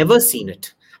have never seen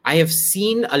it. I have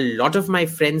seen a lot of my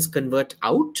friends convert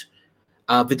out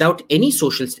without any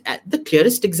social. The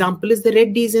clearest example is the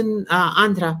Reddys in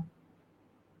Andhra.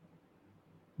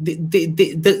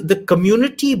 The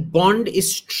community bond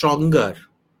is stronger.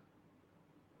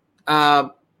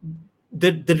 The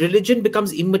religion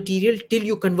becomes immaterial till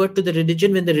you convert to the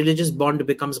religion, when the religious bond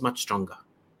becomes much stronger.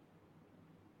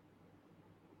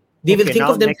 They will think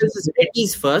of themselves as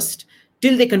Reddys first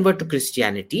till they convert to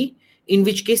Christianity, in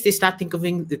which case they start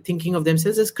thinking of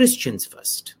themselves as Christians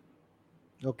first.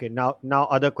 Okay, now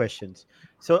other questions.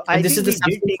 So this is the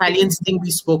substance thing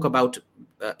we spoke about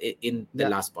in the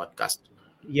last podcast.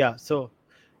 Yeah, so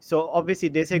obviously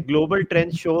they say global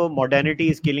trends show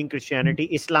modernity is killing Christianity.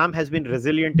 Islam has been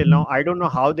resilient till now. I don't know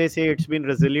how they say it's been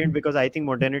resilient, because I think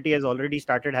modernity has already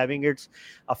started having its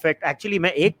effect. Actually,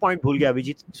 मैं एक point भूल गया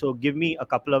Abhijit, so give me a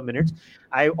couple of minutes.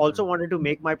 I also wanted to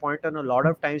make my point on a lot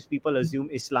of times people assume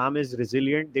Islam is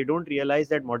resilient. They don't realize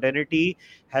that modernity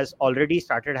has already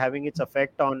started having its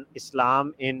effect on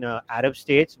Islam in Arab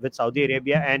states, with Saudi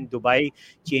Arabia and Dubai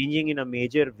changing in a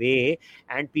major way.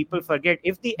 And people forget,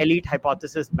 if the elite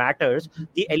hypothesis matters,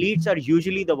 the elites are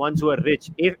usually the ones who are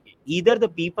rich. If either the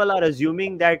people are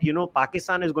assuming that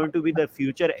Pakistan is going to be the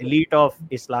future elite of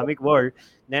Islamic world,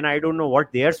 then I don't know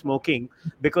what they are smoking,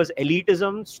 because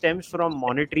elitism stems from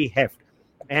monetary heft.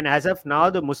 And as of now,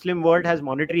 the Muslim world has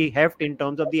monetary heft in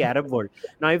terms of the Arab world.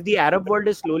 Now, if the Arab world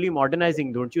is slowly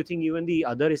modernizing, don't you think even the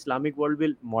other Islamic world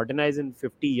will modernize in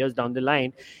 50 years down the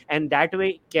line? And that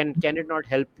way, can it not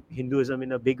help Hinduism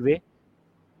in a big way?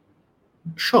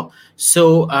 Sure.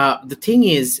 So the thing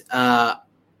is,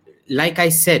 like I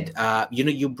said,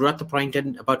 you brought the point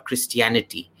in about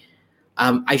Christianity.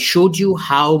 I showed you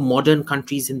how modern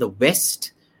countries in the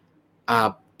West,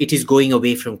 it is going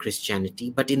away from Christianity,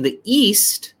 but in the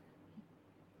East,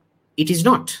 it is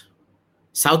not.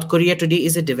 South Korea today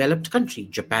is a developed country.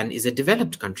 Japan is a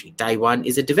developed country. Taiwan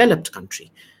is a developed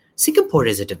country. Singapore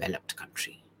is a developed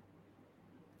country.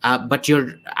 But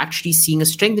you're actually seeing a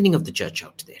strengthening of the church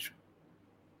out there.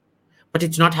 But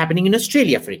it's not happening in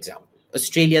Australia, for example.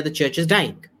 Australia, the church is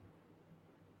dying.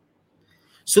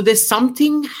 So there's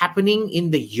something happening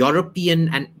in the European,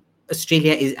 and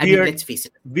Australia is, let's face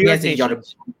it, weird Europe.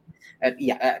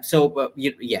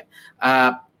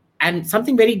 And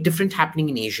something very different happening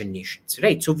in Asian nations,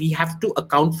 right? So we have to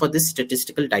account for this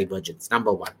statistical divergence,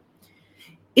 number one.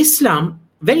 Islam,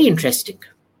 very interesting.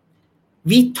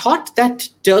 We thought that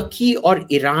Turkey or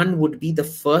Iran would be the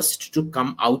first to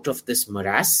come out of this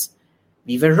morass.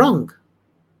 We were wrong.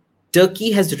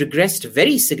 Turkey has regressed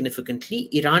very significantly.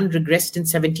 Iran regressed in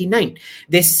 79.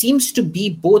 There seems to be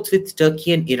both with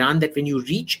Turkey and Iran that when you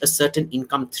reach a certain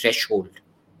income threshold,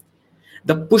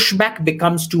 the pushback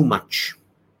becomes too much.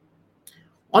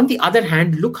 On the other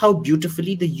hand, look how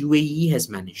beautifully the UAE has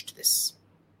managed this.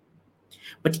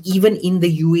 But even in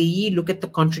the UAE, look at the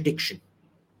contradiction.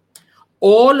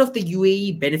 All of the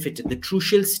UAE benefited, the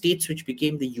crucial states which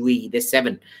became the UAE, there's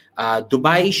seven.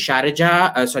 Dubai,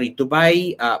 Sharjah,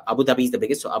 Dubai, Abu Dhabi is the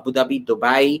biggest. So Abu Dhabi,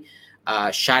 Dubai,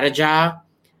 Sharjah,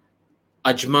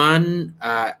 Ajman,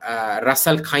 Ras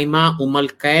Al Khaimah, Al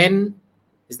Qain.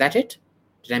 Is that it?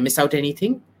 Did I miss out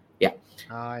anything? Yeah.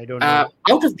 I don't know.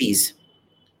 Out of these,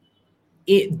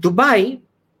 Dubai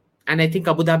and I think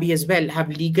Abu Dhabi as well have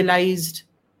legalized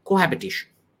cohabitation.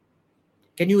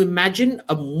 Can you imagine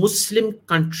a Muslim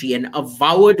country, an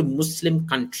avowed Muslim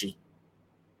country,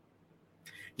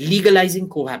 legalizing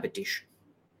cohabitation?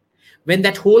 When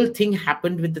that whole thing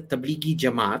happened with the Tablighi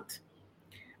Jamaat,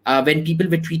 when people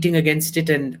were tweeting against it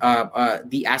and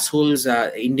the assholes,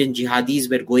 Indian jihadis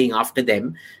were going after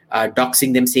them,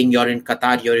 doxing them, saying you're in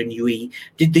Qatar, you're in UAE.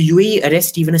 Did the UAE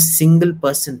arrest even a single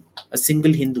person, a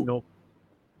single Hindu,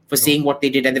 for saying what they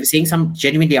did? And they were saying some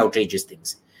genuinely outrageous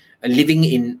things. Living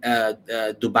in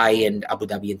Dubai and Abu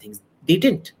Dhabi and things. They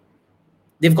didn't.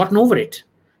 They've gotten over it.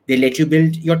 They let you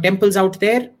build your temples out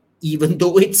there, even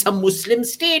though it's a Muslim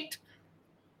state.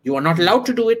 You are not allowed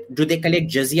to do it. Do they collect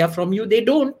jizya from you? They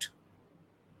don't.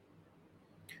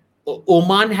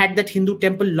 Oman had that Hindu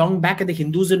temple long back, and the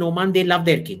Hindus in Oman, they love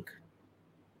their king.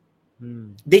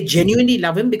 They genuinely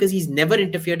love him because he's never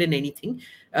interfered in anything.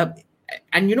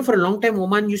 And for a long time,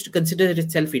 Oman used to consider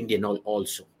itself Indian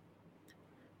also.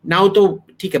 Now to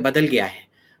theek hai, badal gaya hai.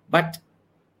 But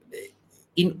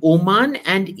in Oman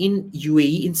and in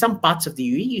UAE, in some parts of the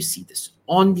UAE, you see this.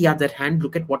 On the other hand,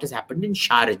 look at what has happened in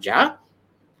Sharjah,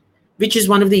 which is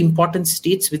one of the important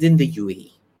states within the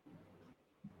UAE.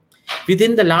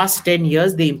 Within the last 10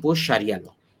 years, they imposed Sharia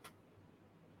law.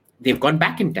 They've gone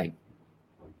back in time.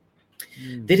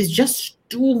 There is just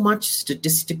too much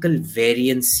statistical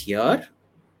variance here.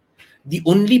 The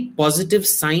only positive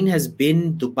sign has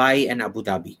been Dubai and Abu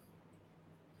Dhabi.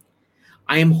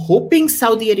 I am hoping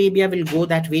Saudi Arabia will go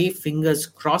that way. Fingers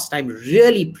crossed. I'm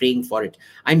really praying for it.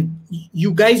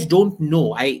 You guys don't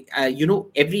know.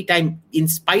 Every time, in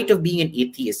spite of being an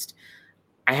atheist,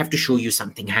 I have to show you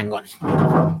something. Hang on.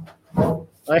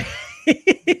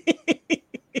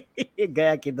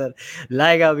 गया किधर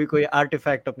लाएगा अभी कोई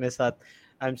artefact अपने साथ.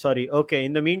 I'm sorry. Okay.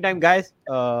 In the meantime, guys.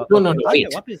 No, wait.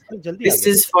 This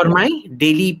is for my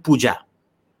daily puja.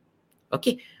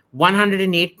 Okay.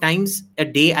 108 times a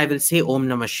day, I will say Om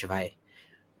Namah Shivaya.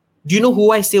 Do you know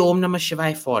who I say Om Namah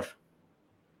Shivaya for?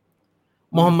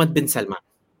 Mohammed bin Salman.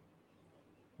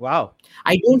 Wow.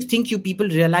 I don't think you people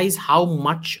realize how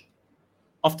much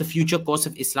of the future course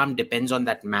of Islam depends on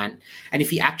that man. And if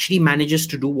he actually manages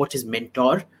to do what his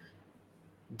mentor,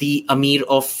 the Amir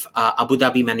of Abu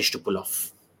Dhabi, managed to pull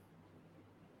off.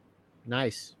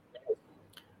 Nice.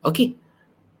 Okay.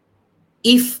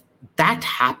 If that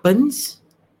happens,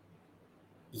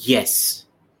 yes.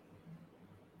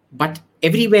 But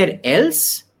everywhere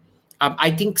else,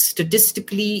 I think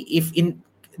statistically, if in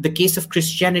the case of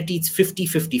Christianity, it's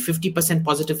 50-50, 50%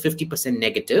 positive, 50%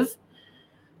 negative.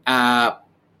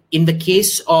 In the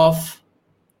case of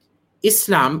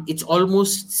Islam, it's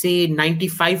almost, say,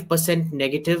 95%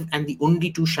 negative, and the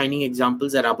only two shining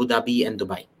examples are Abu Dhabi and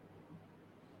Dubai.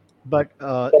 But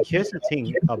here's the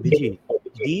thing, Abhijit.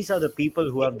 These are the people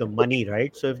who have the money,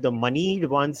 right? So if the money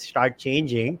ones start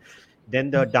changing, then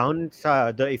the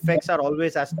effects are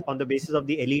always on the basis of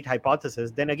the elite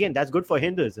hypothesis. Then again, that's good for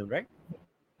Hinduism, right?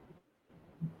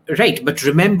 Right. But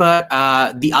remember,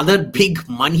 the other big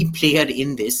money player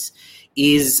in this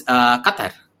is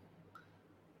Qatar,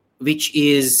 which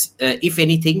is, if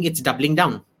anything, it's doubling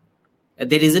down.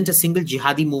 There isn't a single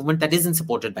jihadi movement that isn't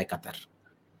supported by Qatar.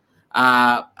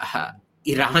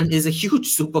 Iran is a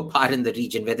huge superpower in the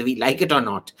region, whether we like it or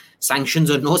not. Sanctions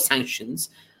or no sanctions,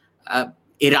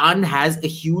 Iran has a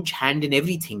huge hand in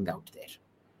everything out there.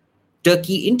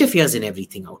 Turkey interferes in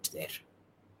everything out there.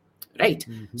 Right?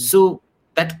 Mm-hmm. So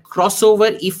that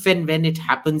crossover, if and when it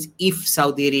happens, if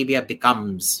Saudi Arabia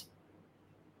becomes,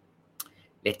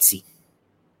 let's see.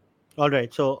 All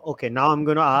right. So, okay, now I'm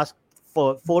going to ask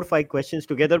for 4 or 5 questions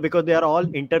together because they are all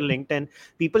interlinked and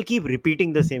people keep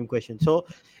repeating the same question. So,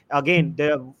 again,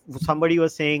 somebody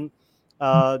was saying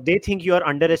they think you are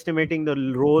underestimating the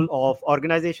role of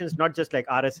organizations, not just like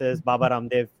RSS, Baba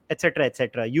Ramdev, etc.,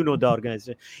 etc. You know the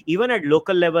organization. Even at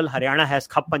local level, Haryana has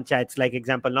Khap Panchayats, like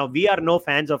example. Now, we are no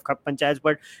fans of Khap Panchayats,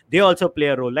 but they also play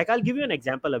a role. Like, I'll give you an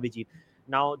example, Abhijit.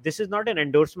 Now, this is not an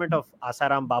endorsement of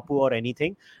Asaram Bapu or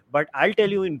anything, but I'll tell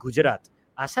you in Gujarat,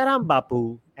 Asaram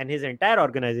Bapu and his entire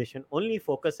organization only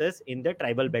focuses in the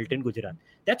tribal belt in Gujarat.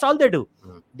 That's all they do.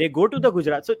 They go to the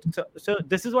Gujarat. So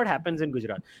this is what happens in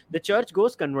Gujarat. The church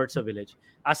goes, converts a village.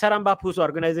 Asaram Bapu's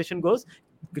organization goes,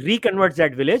 reconverts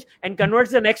that village and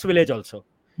converts the next village also.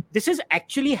 This is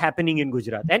actually happening in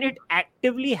Gujarat, and it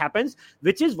actively happens,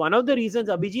 which is one of the reasons,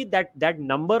 Abhijit, that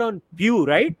number on Pew,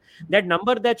 right? That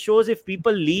number that shows if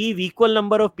people leave, equal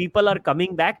number of people are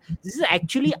coming back. This is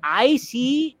actually, I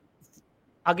see,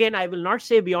 again, I will not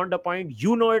say beyond a point.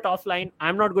 You know it offline.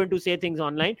 I'm not going to say things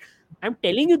online. I'm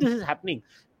telling you this is happening.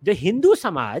 The Hindu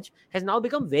Samaj has now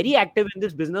become very active in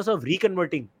this business of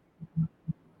reconverting.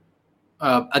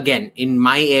 Again, in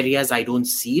my areas, I don't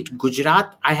see it.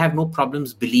 Gujarat, I have no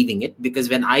problems believing it, because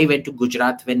when I went to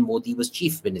Gujarat when Modi was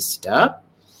chief minister,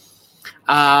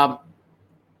 I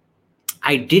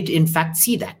did in fact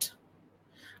see that.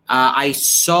 I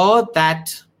saw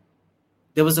that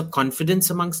there was a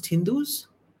confidence amongst Hindus.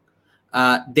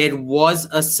 There was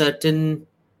a certain,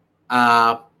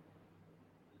 the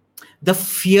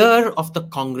fear of the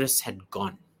Congress had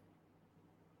gone.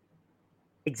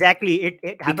 Exactly.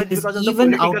 It happens because of the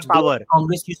even political out power. there,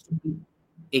 Congress used to be.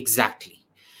 Exactly.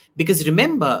 Because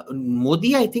remember,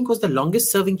 Modi, I think, was the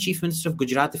longest serving chief minister of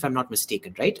Gujarat, if I'm not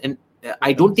mistaken, right? And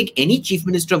I don't think any chief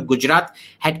minister of Gujarat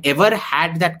had ever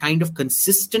had that kind of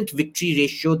consistent victory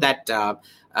ratio that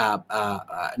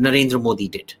Narendra Modi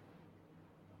did.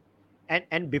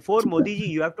 And before Modi ji,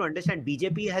 you have to understand,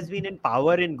 BJP has been in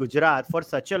power in Gujarat for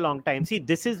such a long time. See,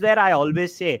 this is where I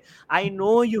always say, I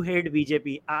know you hate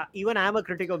BJP. Even I am a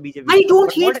critic of BJP. I don't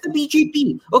hate the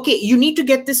BJP. Okay, you need to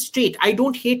get this straight. I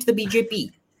don't hate the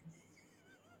BJP.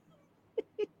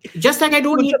 Just like I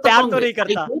don't hate the Congress.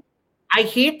 I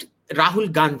hate Rahul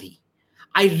Gandhi.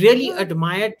 I really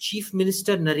admire Chief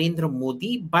Minister Narendra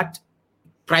Modi, but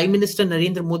Prime Minister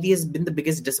Narendra Modi has been the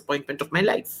biggest disappointment of my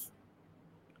life.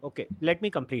 Okay, let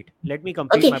me complete my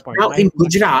point. Now, in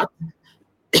Gujarat,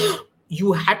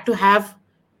 you had to have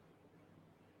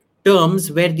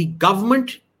terms where the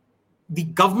government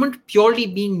purely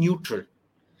being neutral,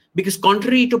 because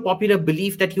contrary to popular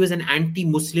belief that he was an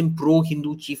anti-Muslim,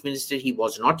 pro-Hindu chief minister, he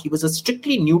was not. He was a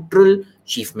strictly neutral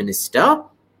chief minister,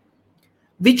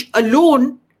 which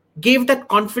alone gave that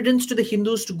confidence to the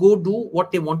Hindus to go do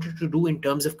what they wanted to do in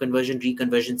terms of conversion,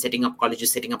 reconversion, setting up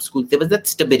colleges, setting up schools. There was that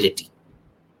stability.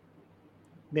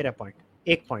 Mera point.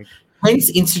 Ek point. Hence,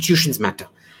 institutions matter.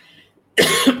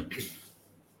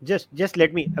 Just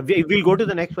let me, we'll go to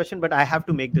the next question, but I have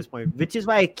to make this point, which is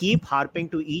why I keep harping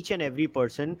to each and every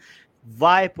person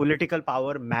why political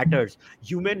power matters.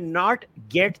 You may not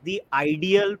get the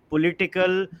ideal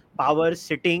political power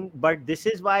sitting, but this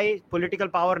is why political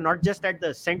power, not just at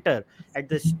the center, at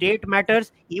the state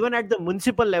matters, even at the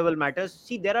municipal level matters.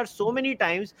 See, there are so many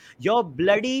times your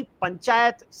bloody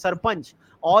panchayat sarpanch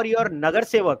or your nagar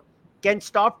sevak can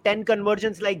stop 10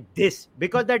 conversions like this,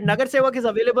 because that nagar sevak is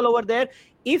available over there.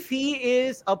 If he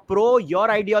is a pro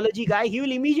your ideology guy, he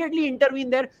will immediately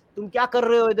intervene there. Tum kya kar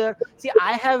rahe ho idhar? See,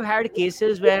 I have had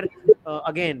cases where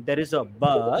again, there is a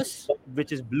bus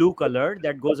which is blue colored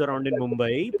that goes around in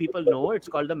Mumbai. People know it's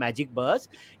called the magic bus.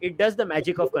 It does the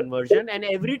magic of conversion, and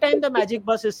every time the magic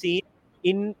bus is seen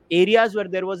in areas where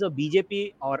there was a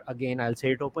BJP, or again, I'll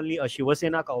say it openly, a Shiva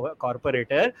Sena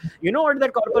corporator, you know what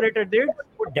that corporator did?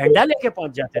 वो डंडा लेके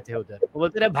पहुंच जाते थे उधर. वो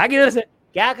बोलते रहे, भाग इधर से,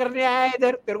 क्या करने आया है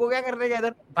इधर, तेरे को क्या करने का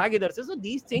इधर, भाग इधर से. So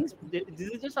these things, this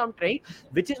is just I'm trying,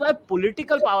 which is why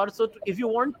political power. So if you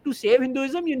want to save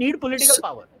Hinduism, you need political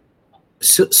power.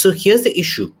 So here's the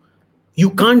issue. You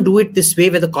can't do it this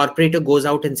way where the corporator goes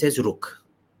out and says, Ruk.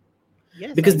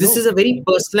 Yes, because this is a very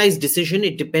personalized decision.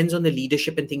 It depends on the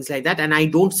leadership and things like that. And I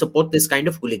don't support this kind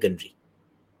of hooliganry.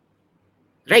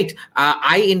 Right.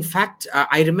 In fact,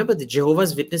 I remember the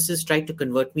Jehovah's Witnesses tried to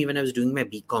convert me when I was doing my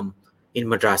BCom in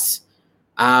Madras.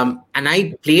 And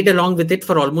I played along with it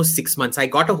for almost 6 months. I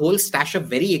got a whole stash of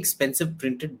very expensive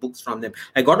printed books from them.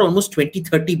 I got almost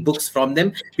 20-30 books from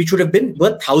them, which would have been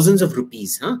worth thousands of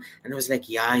rupees. And I was like,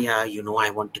 yeah, I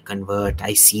want to convert.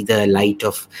 I see the light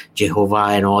of Jehovah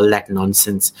and all that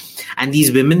nonsense. And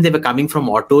these women, they were coming from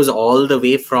autos all the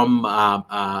way from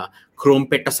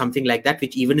Chrompet or something like that,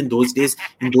 which even in those days,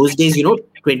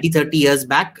 20, 30 years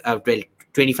back,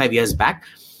 25 years back,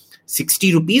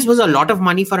 60 rupees was a lot of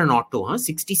money for an auto.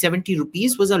 60, 70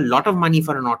 rupees was a lot of money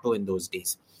for an auto in those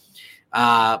days.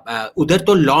 Udhar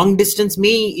to long distance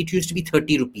mein it used to be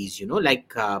 30 rupees,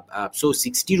 like so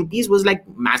 60 rupees was like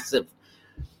massive.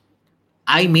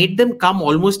 I made them come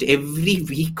almost every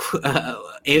week,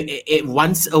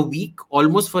 once a week,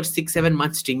 almost for 6-7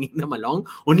 months, stringing them along,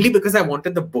 only because I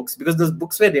wanted the books, because those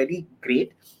books were really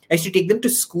great. I used to take them to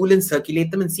school and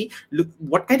circulate them and see, look,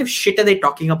 what kind of shit are they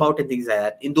talking about and things like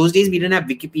that. In those days, we didn't have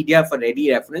Wikipedia for ready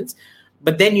reference.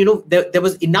 But then, there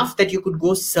was enough that you could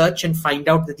go search and find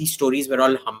out that these stories were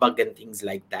all humbug and things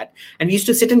like that. And we used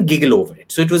to sit and giggle over it.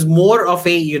 So it was more of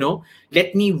a,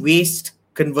 let me waste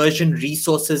conversion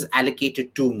resources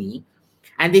allocated to me.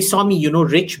 And they saw me,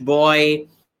 rich boy,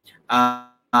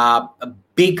 a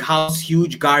big house,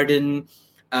 huge garden,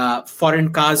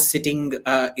 foreign cars sitting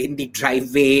in the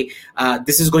driveway.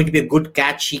 This is going to be a good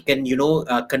catch. He can,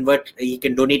 he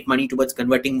can donate money towards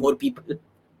converting more people.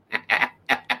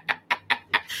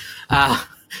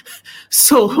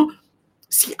 So,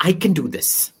 see, I can do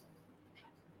this.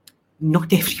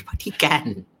 Not everybody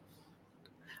can.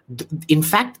 In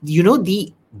fact,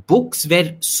 the books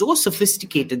were so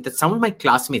sophisticated that some of my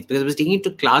classmates, because I was taking it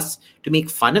to class to make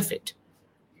fun of it,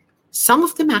 some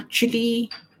of them actually,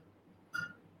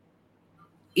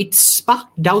 it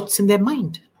sparked doubts in their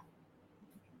mind.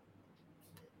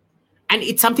 And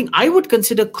it's something I would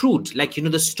consider crude, like,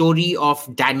 the story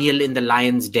of Daniel in the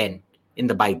lion's den in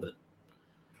the Bible.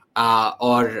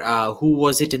 Or who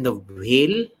was it in the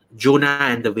whale? Jonah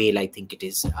and the whale, I think it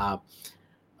is.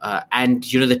 And,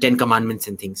 the 10 Commandments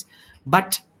and things.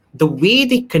 But the way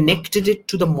they connected it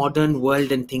to the modern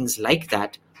world and things like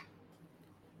that,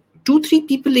 2-3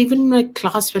 people, even in my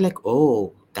class, were like,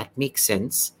 oh, that makes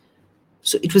sense.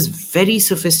 So it was very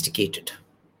sophisticated.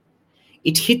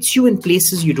 It hits you in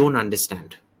places you don't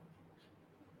understand.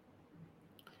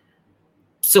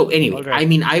 So anyway, right. I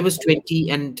mean, I was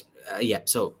 20 and yeah.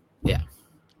 So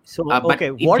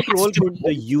okay, what role could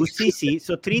the UCC?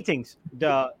 So 3 things: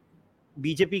 the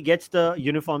BJP gets the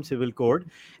Uniform Civil Code,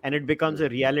 and it becomes a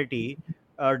reality.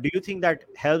 Do you think that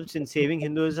helps in saving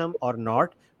Hinduism or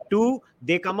not? 2,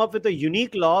 they come up with a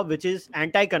unique law which is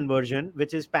anti-conversion,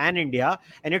 which is pan-India,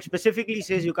 and it specifically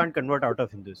says you can't convert out of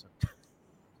Hinduism.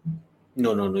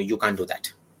 No, you can't do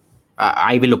that.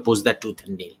 I will oppose that tooth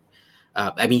and nail.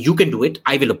 I mean, you can do it.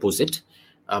 I will oppose it.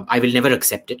 I will never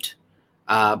accept it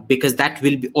because that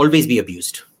will always be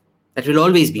abused. That will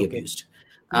always be abused.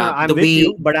 No, I'm with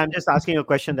you, but I'm just asking a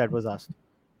question that was asked.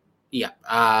 Yeah.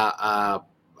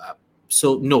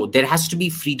 So, no, there has to be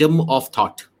freedom of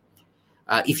thought.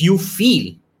 If you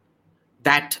feel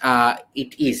that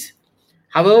it is.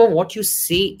 However, what you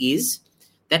say is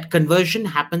that conversion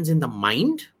happens in the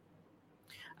mind,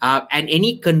 and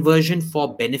any conversion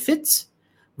for benefits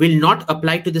will not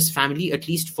apply to this family, at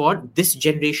least for this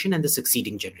generation and the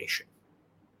succeeding generation.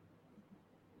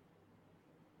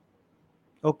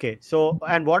 Okay. So,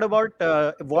 and what about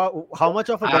how much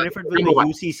of a benefit will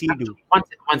the UCC do?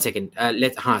 One second.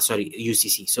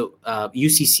 UCC. So,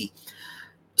 UCC.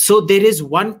 So there is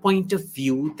one point of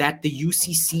view that the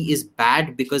UCC is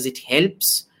bad because it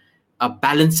helps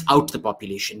balance out the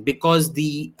population, because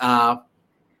the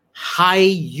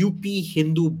high UP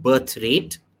Hindu birth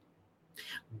rate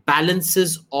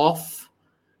balances off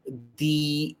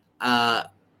the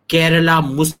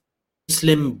Kerala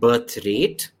Muslim birth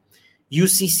rate.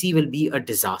 UCC will be a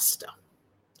disaster.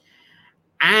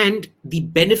 And the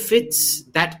benefits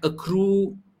that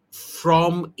accrue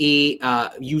from a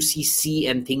UCC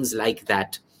and things like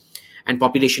that, and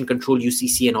population control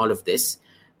UCC and all of this,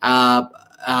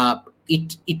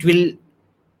 it will,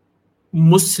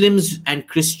 Muslims and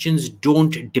Christians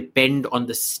don't depend on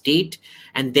the state,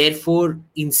 and therefore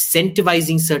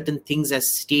incentivizing certain things as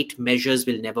state measures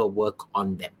will never work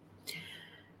on them.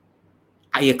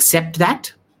 I accept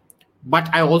that, but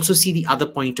I also see the other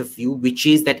point of view, which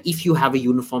is that if you have a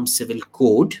uniform civil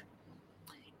code,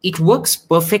 it works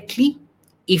perfectly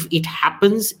if it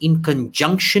happens in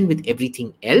conjunction with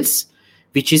everything else,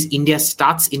 which is India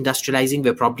starts industrializing.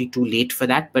 We're probably too late for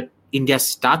that, but India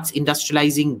starts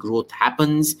industrializing, growth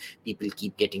happens, people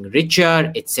keep getting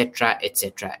richer, etc.,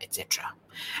 etc., etc.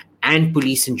 And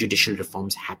police and judicial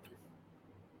reforms happen.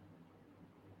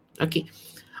 Okay.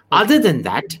 Other than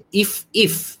that, if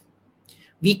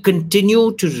we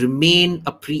continue to remain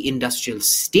a pre-industrial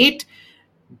state,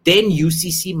 then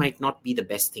UCC might not be the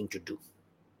best thing to do.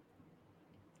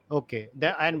 Okay.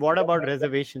 And what about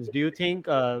reservations? Do you think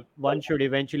one should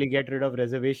eventually get rid of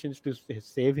reservations to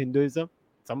save Hinduism?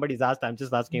 Somebody's asked. I'm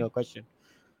just asking a question.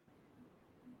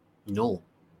 No.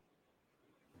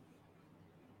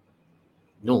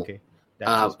 Okay.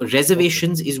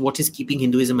 Reservations is what is keeping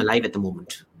Hinduism alive at the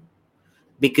moment,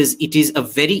 because it is a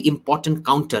very important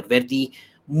counter where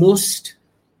most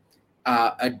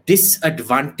a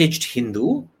disadvantaged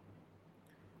Hindu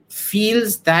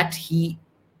feels that he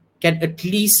can at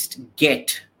least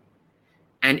get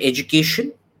an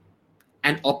education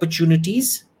and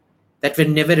opportunities that were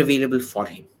never available for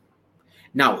him.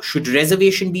 Now, should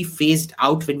reservation be phased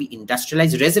out when we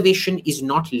industrialize? Reservation is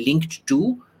not linked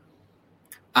to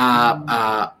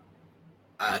uh,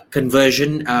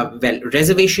 conversion.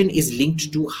 Reservation is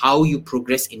linked to how you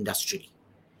progress industrially.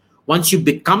 Once you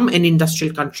become an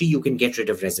industrial country, you can get rid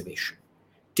of reservation.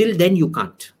 Till then, you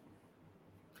can't.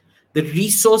 The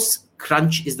resource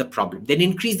crunch is the problem. Then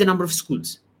increase the number of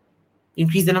schools,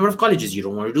 increase the number of colleges. You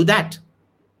don't want to do that.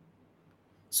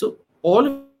 So all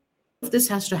of this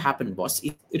has to happen, boss.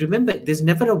 Remember, there's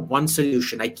never a one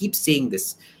solution. I keep saying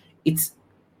this. It's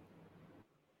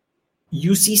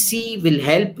UCC will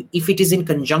help if it is in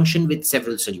conjunction with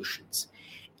several solutions.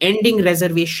 Ending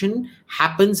reservation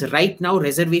happens right now.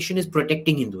 Reservation is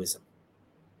protecting Hinduism.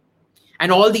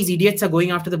 And all these idiots are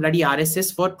going after the bloody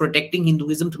RSS for protecting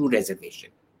Hinduism through reservation.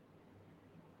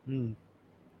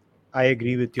 I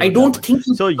agree with you. I don't think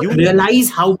you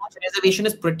realize how much reservation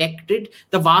has protected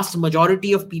the vast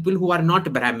majority of people who are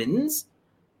not Brahmins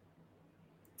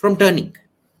from turning.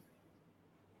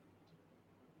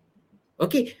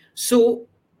 Okay, so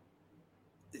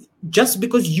just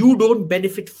because you don't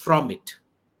benefit from it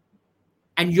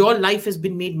and your life has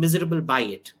been made miserable by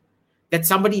it, that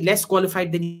somebody less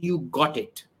qualified than you got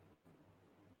it,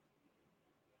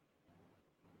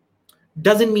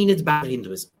 doesn't mean it's bad for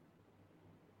Hinduism.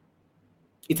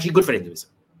 It's actually good for Hinduism.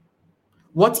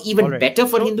 What's even better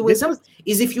for Hinduism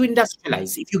is if you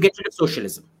industrialize, if you get rid of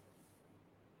socialism.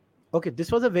 Okay,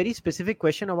 this was a very specific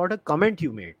question about a comment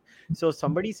you made. So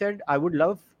somebody said, I would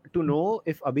love to know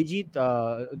if Abhijit,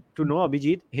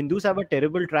 Hindus have a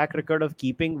terrible track record of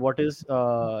keeping what is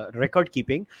record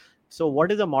keeping. So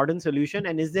what is a modern solution?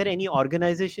 And is there any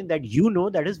organization that you know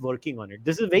that is working on it?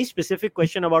 This is a very specific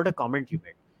question about a comment you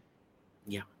made.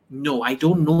 Yeah. No, I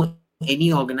don't know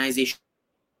any organization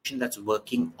that's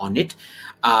working on it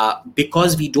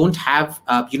because we don't have,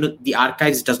 the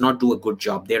archives does not do a good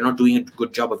job. They're not doing a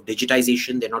good job of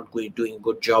digitization. They're not doing a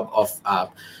good job of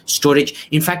storage.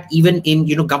 In fact, even in,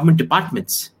 government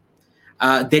departments,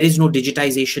 there is no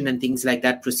digitization and things like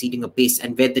that proceeding apace.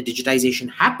 And where the digitization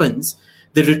happens,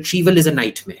 the retrieval is a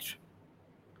nightmare.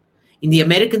 In the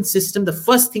American system, the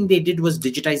first thing they did was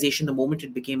digitization the moment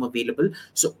it became available.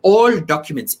 So all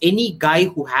documents, any guy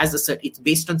who has it's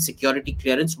based on security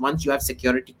clearance. Once you have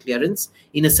security clearance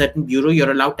in a certain bureau, you're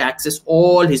allowed to access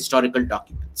all historical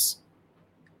documents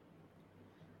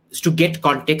to get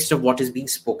context of what is being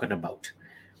spoken about.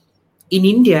 In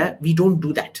India, we don't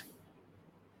do that.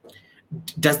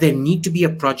 Does there need to be a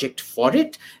project for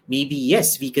it? Maybe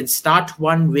yes, we can start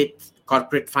one with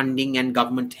corporate funding and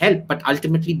government help, but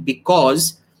ultimately,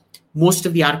 because most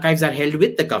of the archives are held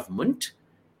with the government,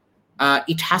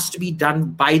 it has to be done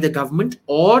by the government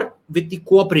or with the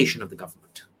cooperation of the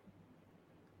government.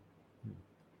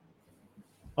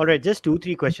 All right, just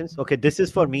 2-3 questions. Okay, this is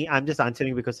for me. I'm just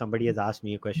answering because somebody has asked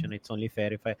me a question. It's only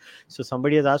fair if so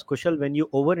somebody has asked, Kushal, when you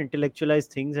over intellectualize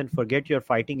things and forget your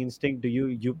fighting instinct, do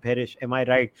you perish? Am I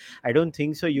right? I don't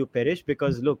think so. You perish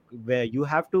because look, where you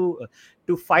have to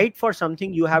fight for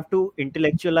something, you have to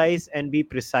intellectualize and be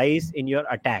precise in your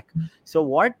attack. So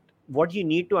what you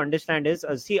need to understand is,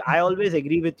 see, I always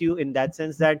agree with you in that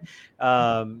sense that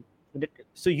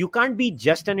so you can't be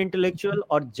just an intellectual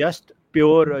or just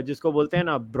pure, jisko bolte hain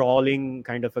na, brawling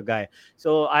kind of a guy.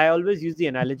 So I always use the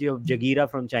analogy of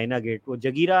Jagira from China Gate.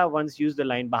 Jagira once used the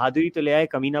line, bahaduri to le aaye,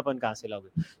 kaminapan kahan se laoge?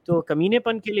 So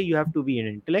kaminepan ke liye you have to be an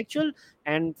intellectual,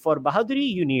 and for bahaduri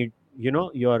you need,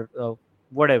 your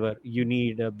whatever you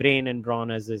need, brain and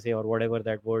brawn, as they say, or whatever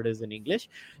that word is in English.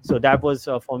 So that was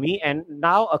for me. And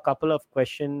now a couple of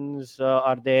questions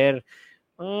are there.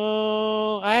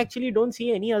 I actually don't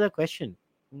see any other question.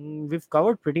 We've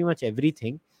covered pretty much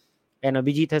everything, and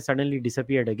Abhijit has suddenly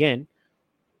disappeared again.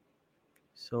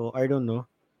 So I don't know.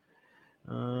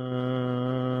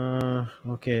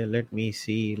 Okay, let me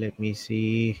see.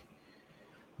 Okay,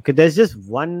 there's just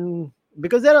one,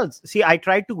 because there are, see, I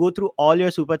tried to go through all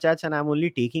your super chats and I'm only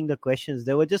taking the questions.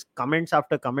 There were just comments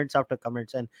after comments after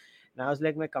comments, and I was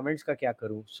like, my comments ka kya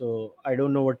karu? So I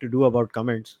don't know what to do about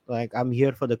comments. Like, I'm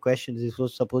here for the questions. This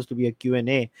was supposed to be a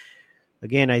Q&A.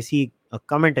 Again, I see a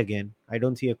comment again. I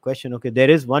don't see a question. Okay, there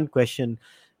is one question.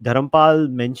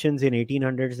 Dharampal mentions in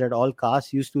 1800s that all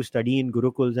castes used to study in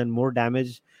gurukuls, and more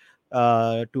damage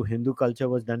to Hindu culture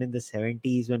was done in the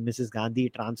 70s when Mrs. Gandhi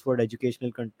transferred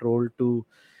educational control to...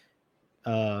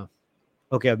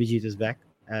 okay, Abhijit is back.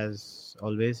 As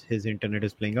always, his internet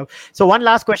is playing up. So one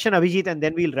last question, Abhijit, and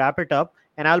then we'll wrap it up.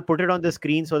 and I'll put it on the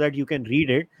screen so that you can read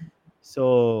it.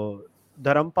 So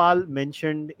Dharampal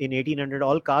mentioned in 1800,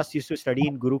 all castes used to study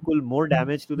in Gurukul. More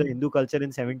damage to the Hindu culture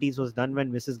in 70s was done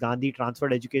when Mrs. Gandhi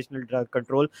transferred educational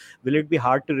control. Will it be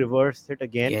hard to reverse it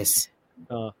again? Yes.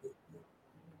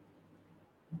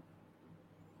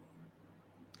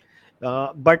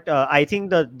 But I think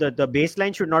the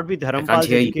baseline should not be I can't Dharampal's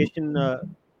hear you. education.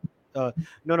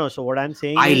 No. So what I'm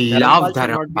saying I is love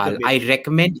Dharampal should not be the Dharampal. base. I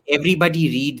recommend everybody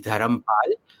read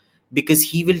Dharampal because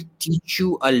he will teach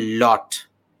you a lot.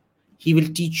 He will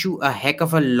teach you a heck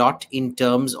of a lot in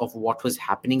terms of what was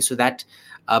happening. So that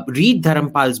read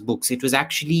Dharampal's books. It was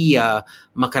actually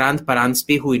Makarand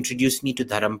Paranspe who introduced me to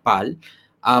Dharampal.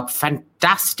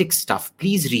 Fantastic stuff.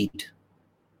 Please read.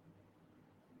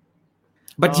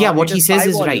 But yeah, what It he is says 5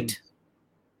 is volumes.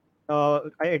 right.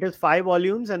 It is 5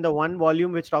 volumes, and the one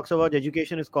volume which talks about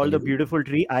education is called The Beautiful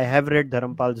Tree. I have read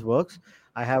Dharampal's works.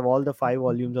 I have all the 5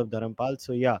 volumes of Dharampal.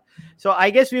 So yeah. So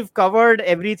I guess we've covered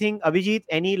everything. Abhijit,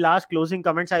 any last closing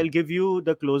comments? I'll give you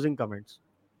the closing comments.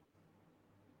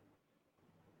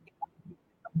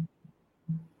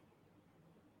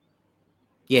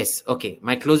 Yes, okay.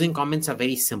 My closing comments are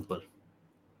very simple.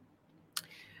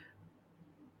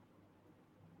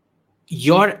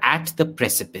 You're at the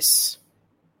precipice.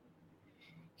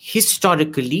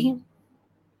 Historically,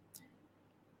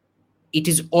 it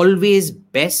is always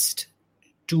best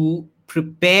to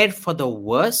prepare for the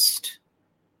worst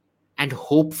and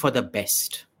hope for the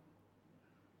best.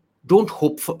 Don't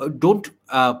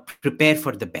prepare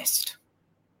for the best.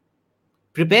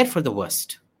 Prepare for the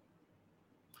worst.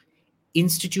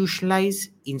 Institutionalize.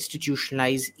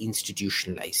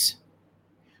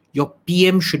 Your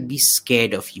PM should be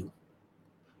scared of you.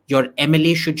 Your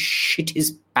MLA should shit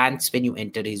his pants when you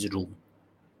enter his room.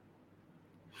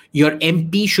 Your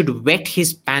MP should wet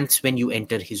his pants when you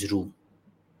enter his room.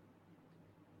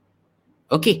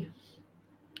 Okay.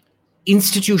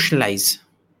 Institutionalize,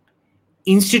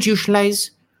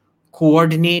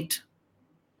 coordinate,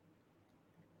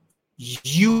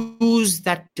 use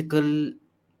that critical,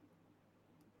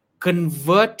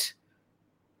 convert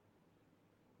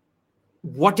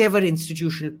whatever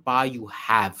institutional power you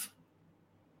have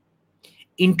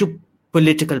into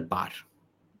political power.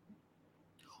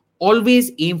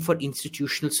 Always aim for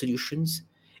institutional solutions.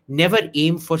 Never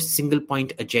aim for single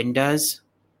point agendas.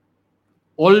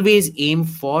 Always aim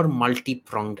for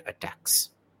multi-pronged attacks.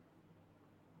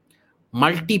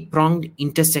 Multi-pronged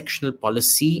intersectional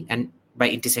policy, and by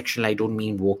intersectional I don't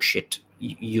mean woke shit.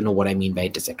 You know what I mean by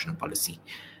intersectional policy.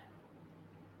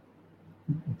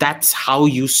 That's how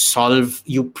you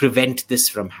prevent this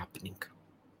from happening.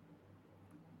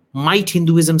 Might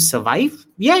Hinduism survive?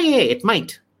 Yeah, it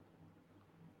might.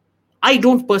 I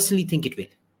don't personally think it will.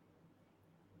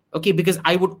 Okay, because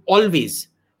I would always,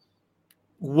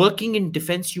 working in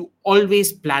defense, you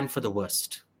always plan for the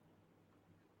worst.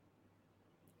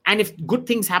 And if good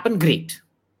things happen, great.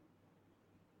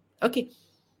 Okay.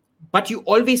 But you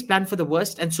always plan for the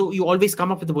worst, and so you always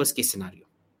come up with the worst case scenario.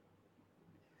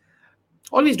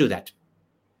 Always do that.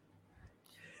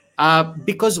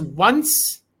 Because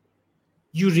once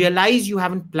you realize you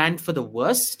haven't planned for the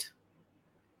worst,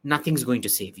 nothing's going to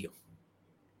save you.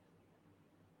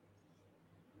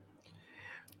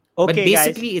 Okay, but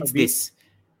basically, guys, it's this.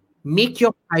 Make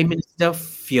your prime minister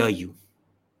fear you.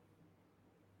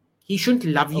 He shouldn't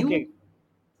love you. Okay.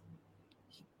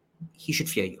 He should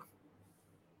fear you.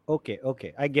 Okay,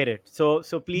 I get it. So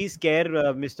please scare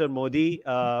Mr. Modi,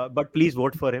 but please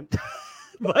vote for him.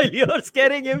 While you're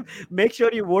scaring him, make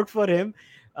sure you vote for him.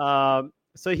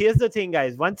 So here's the thing,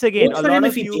 guys. Once again, a lot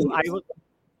of you,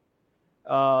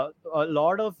 a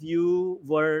lot of you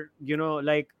were,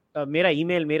 like, mera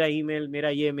email, mera ye,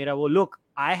 mera wo. Look,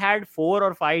 I had 4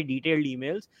 or 5 detailed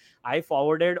emails. I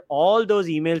forwarded all those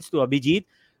emails to Abhijit.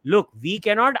 Look, we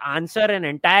cannot answer an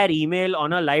entire email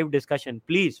on a live discussion.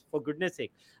 Please, for goodness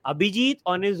sake. Abhijit,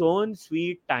 on his own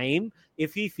sweet time,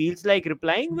 if he feels like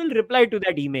replying, will reply to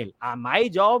that email. My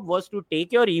job was to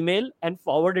take your email and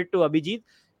forward it to Abhijit.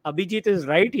 Abhijit is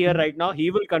right here, right now. He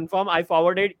will confirm. I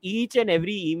forwarded each and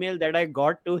every email that I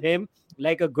got to him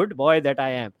like a good boy that I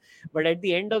am. But at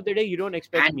the end of the day, you don't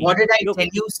expect and me. What did I tell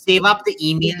you? Save up the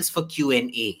emails for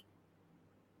Q&A.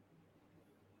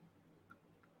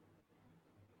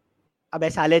 अब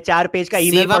साले 4 page का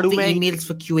email Save up the emails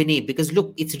for Q&A, because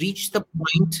look, it's reached the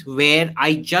point where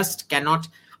I just cannot.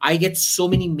 I get so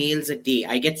many mails a day.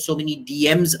 I get so many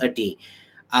DMs a day.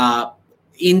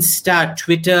 Insta,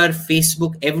 Twitter,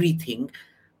 Facebook, everything.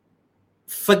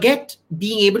 Forget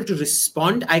being able to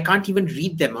respond. I can't even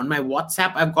read them. On my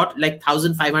WhatsApp, I've got like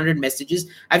 1,500 messages.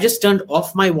 I've just turned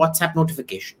off my WhatsApp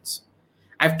notifications.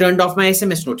 I've turned off my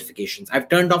SMS notifications. I've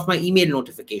turned off my email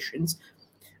notifications.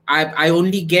 I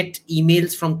only get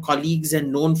emails from colleagues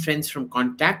and known friends from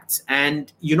contacts.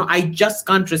 And, I just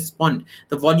can't respond.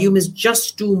 The volume is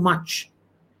just too much.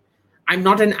 I'm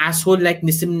not an asshole like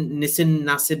Nissim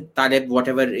Nasib Taleb,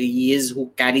 whatever he is,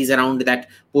 who carries around that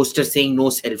poster saying no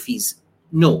selfies.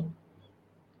 No.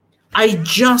 I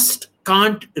just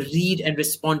can't read and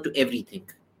respond to everything.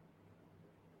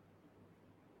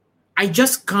 I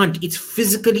just can't. It's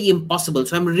physically impossible.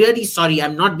 So I'm really sorry.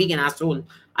 I'm not being an asshole.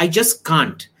 I just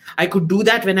can't. I could do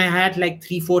that when I had like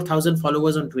 3,000-4,000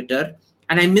 followers on Twitter.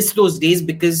 And I miss those days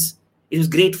because it was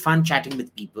great fun chatting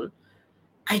with people.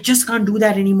 I just can't do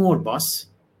that anymore, boss.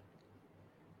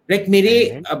 Like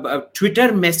mere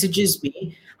Twitter messages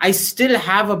me. I still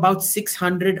have about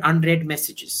 600 unread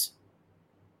messages.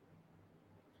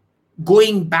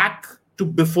 Going back to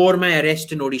before my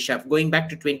arrest in Odisha, going back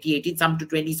to 2018, some to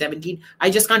 2017, I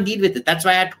just can't deal with it. That's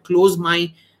why I had to close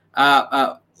my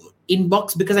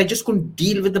inbox, because I just couldn't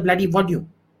deal with the bloody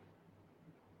volume.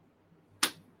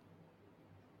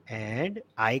 And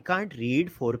I can't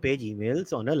read 4-page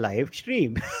emails on a live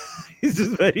stream. This is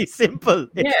very simple.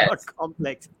 It's not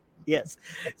complex. Yes.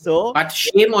 So, but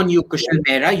shame on you, Kushal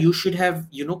Mehra. You should have,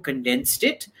 condensed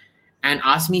it and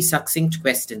ask me succinct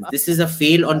questions. This is a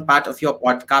fail on part of your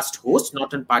podcast host,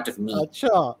 not on part of me.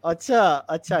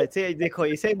 अच्छा इसे देखो,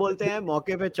 इसे बोलते हैं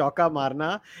मौके पे चौका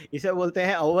मारना, इसे बोलते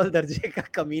हैं अव्वल दर्जे का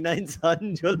कमीना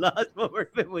इंसान जो लास्ट मोमेंट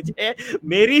पे मुझे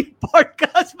मेरी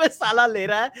पॉडकास्ट पे साला ले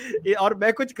रहा है और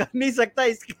मैं कुछ कर नहीं सकता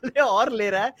इसके लिए और ले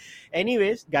रहा है.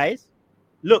 Anyways, guys,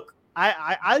 look,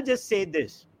 I'll just say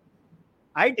this.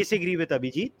 I disagree with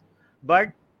Abhijit,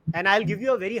 and I'll give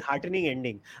you a very heartening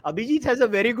ending. Abhijit has a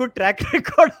very good track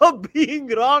record of being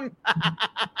wrong.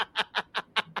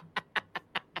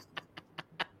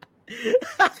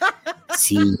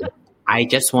 See, I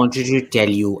just wanted to tell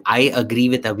you, I agree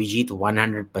with Abhijit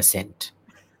 100%.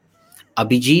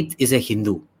 Abhijit is a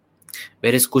Hindu,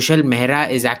 whereas Kushal Mehra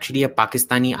is actually a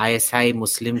Pakistani ISI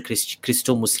Muslim,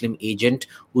 Christo-Muslim agent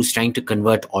who's trying to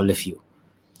convert all of you.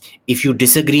 If you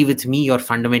disagree with me, you're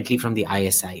fundamentally from the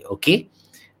ISI, okay?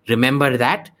 Remember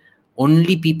that.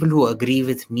 Only people who agree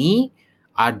with me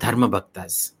are Dharma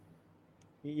Bhaktas.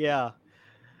 Yeah.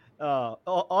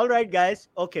 All right, guys.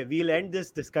 Okay, we'll end this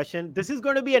discussion. This is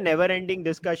going to be a never-ending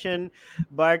discussion,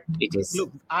 but it is.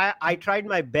 Look, I tried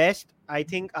my best. I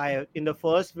think in the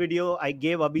first video, I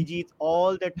gave Abhijit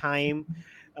all the time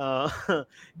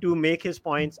to make his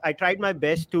points. I tried my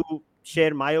best to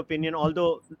share my opinion,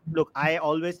 although look, I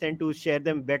always tend to share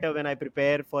them better when I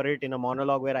prepare for it in a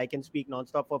monologue where I can speak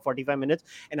nonstop for 45 minutes,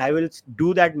 and I will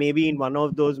do that maybe in one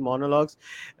of those monologues.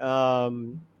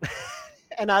 And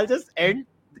I'll just end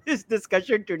this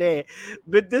discussion today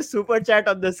with this super chat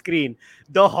on the screen.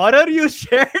 The horror you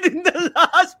shared in the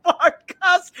last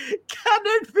podcast, can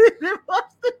it be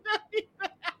reversed in any way?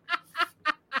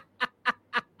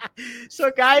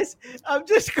 So guys, I'm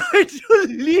just going to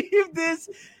leave this.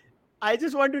 I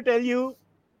just want to tell you,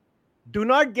 do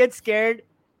not get scared.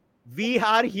 We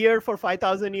are here for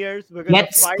 5,000 years.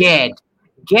 Get scared.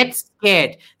 Get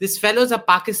scared. This fellow's a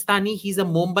Pakistani. He's a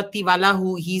Mombatti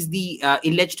wala he's the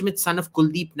illegitimate son of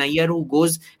Kuldeep Nayyar, who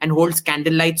goes and holds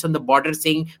candlelights on the border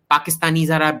saying Pakistanis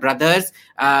are our brothers.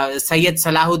 Sayyid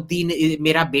Salahuddin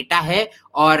mera beta hai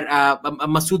or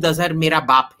Masood Azhar mera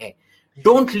baap hai.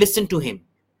 Don't listen to him.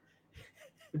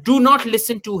 Do not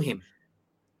listen to him.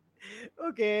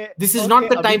 Okay. This is not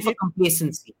the time for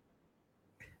complacency.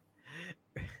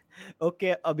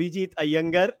 Okay, Abhijit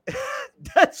Iyengar.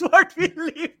 That's what we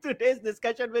leave today's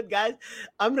discussion with, guys.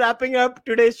 I'm wrapping up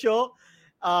today's show.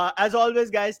 As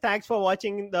always, guys, thanks for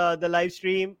watching the live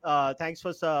stream. Thanks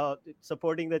for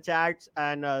supporting the chats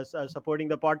and supporting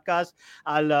the podcast.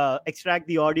 I'll extract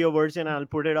the audio version and I'll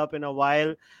put it up in a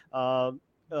while.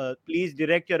 Please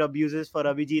direct your abuses for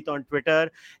Abhijit on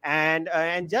Twitter.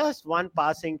 And just one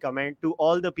passing comment to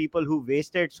all the people who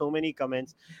wasted so many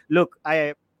comments. Look,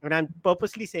 and I'm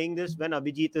purposely saying this when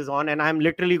Abhijit is on, and I'm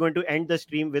literally going to end the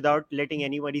stream without letting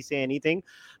anybody say anything.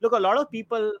 Look, a lot of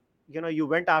people, you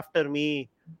went after me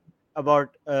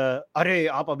about, Are,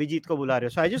 aap Abhijit ko bula rahe ho.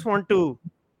 So I just want to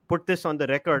put this on the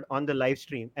record on the live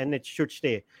stream, and it should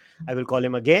stay. I will call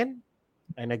him again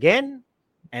and again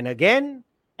and again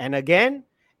and again.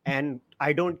 And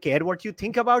I don't care what you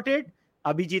think about it.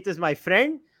 Abhijit is my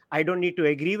friend. I don't need to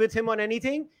agree with him on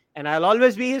anything, and I'll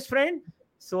always be his friend.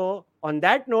 So on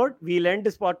that note, we'll end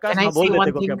this podcast. Can I say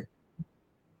one thing?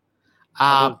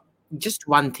 Just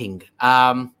one thing.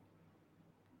 I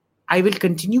will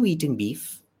continue eating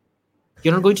beef.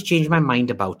 You're not going to change my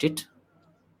mind about it.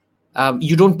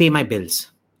 You don't pay my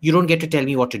bills. You don't get to tell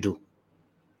me what to do.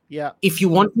 Yeah. If you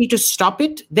want me to stop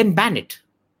it, then ban it.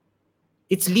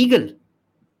 It's legal.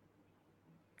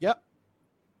 Yeah.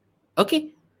 Okay?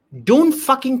 Don't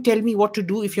fucking tell me what to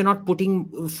do if you're not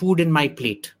putting food in my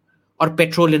plate or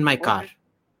petrol in my car. Okay.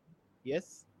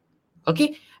 Yes.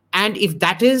 Okay? And if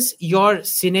that is your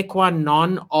sine qua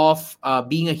non of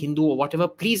being a Hindu or whatever,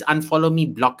 please unfollow me,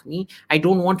 block me. I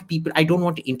don't want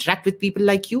to interact with people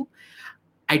like you.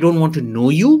 I don't want to know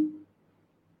you.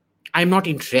 I'm not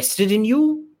interested in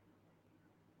you.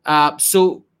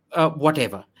 So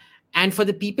whatever. And for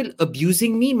the people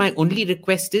abusing me, my only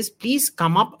request is please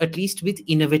come up at least with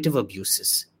innovative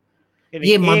abuses. Correct.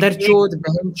 ये mother chod,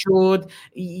 बहन chod,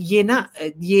 ये ना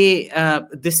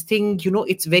this thing,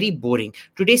 it's very boring.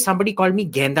 Today somebody called me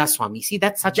Genda Swami. See,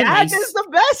 that's such a That is nice, the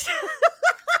best.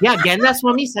 yeah, Genda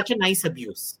Swami is such a nice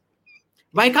abuse.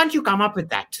 Why can't you come up with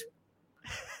that?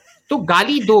 तो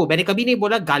गाली दो, मैंने कभी नहीं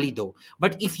बोला गाली दो.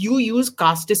 But if you use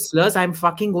casteist slurs, I'm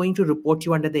fucking going to report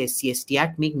you under the SC/ST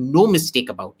Act. Make no mistake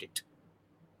about it.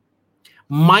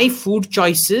 My food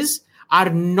choices are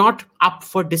not up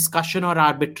for discussion or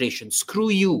arbitration. Screw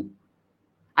you.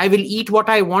 I will eat what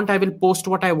I want. I will post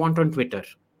what I want on Twitter.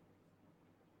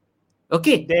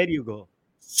 Okay? There you go.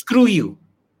 Screw you.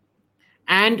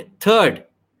 And third,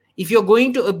 if you're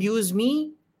going to abuse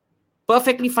me,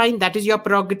 perfectly fine. That is your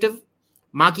prerogative.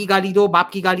 Maa ki gali do,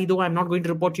 baap ki gali do. I'm not going to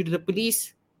report you to the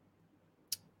police.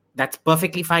 That's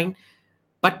perfectly fine.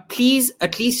 But please,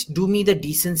 at least do me the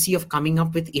decency of coming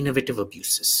up with innovative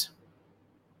abuses.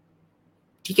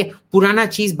 ठीक है, पुराना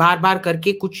चीज बार बार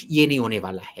करके कुछ ये नहीं होने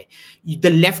वाला है. The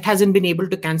left hasn't been able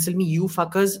to cancel me. You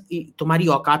fuckers, तुम्हारी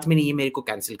औकात में नहीं है मेरे को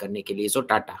कैंसिल करने के लिए. सो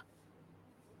Tata.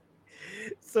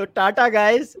 So Tata,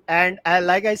 guys, and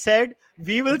like I said,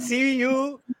 we will see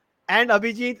you and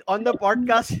Abhijit on the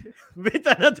podcast with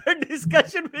another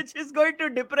discussion which is going to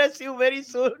depress you very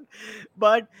soon,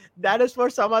 but that is for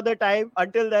some other time.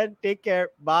 Until then, take care.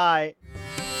 Bye.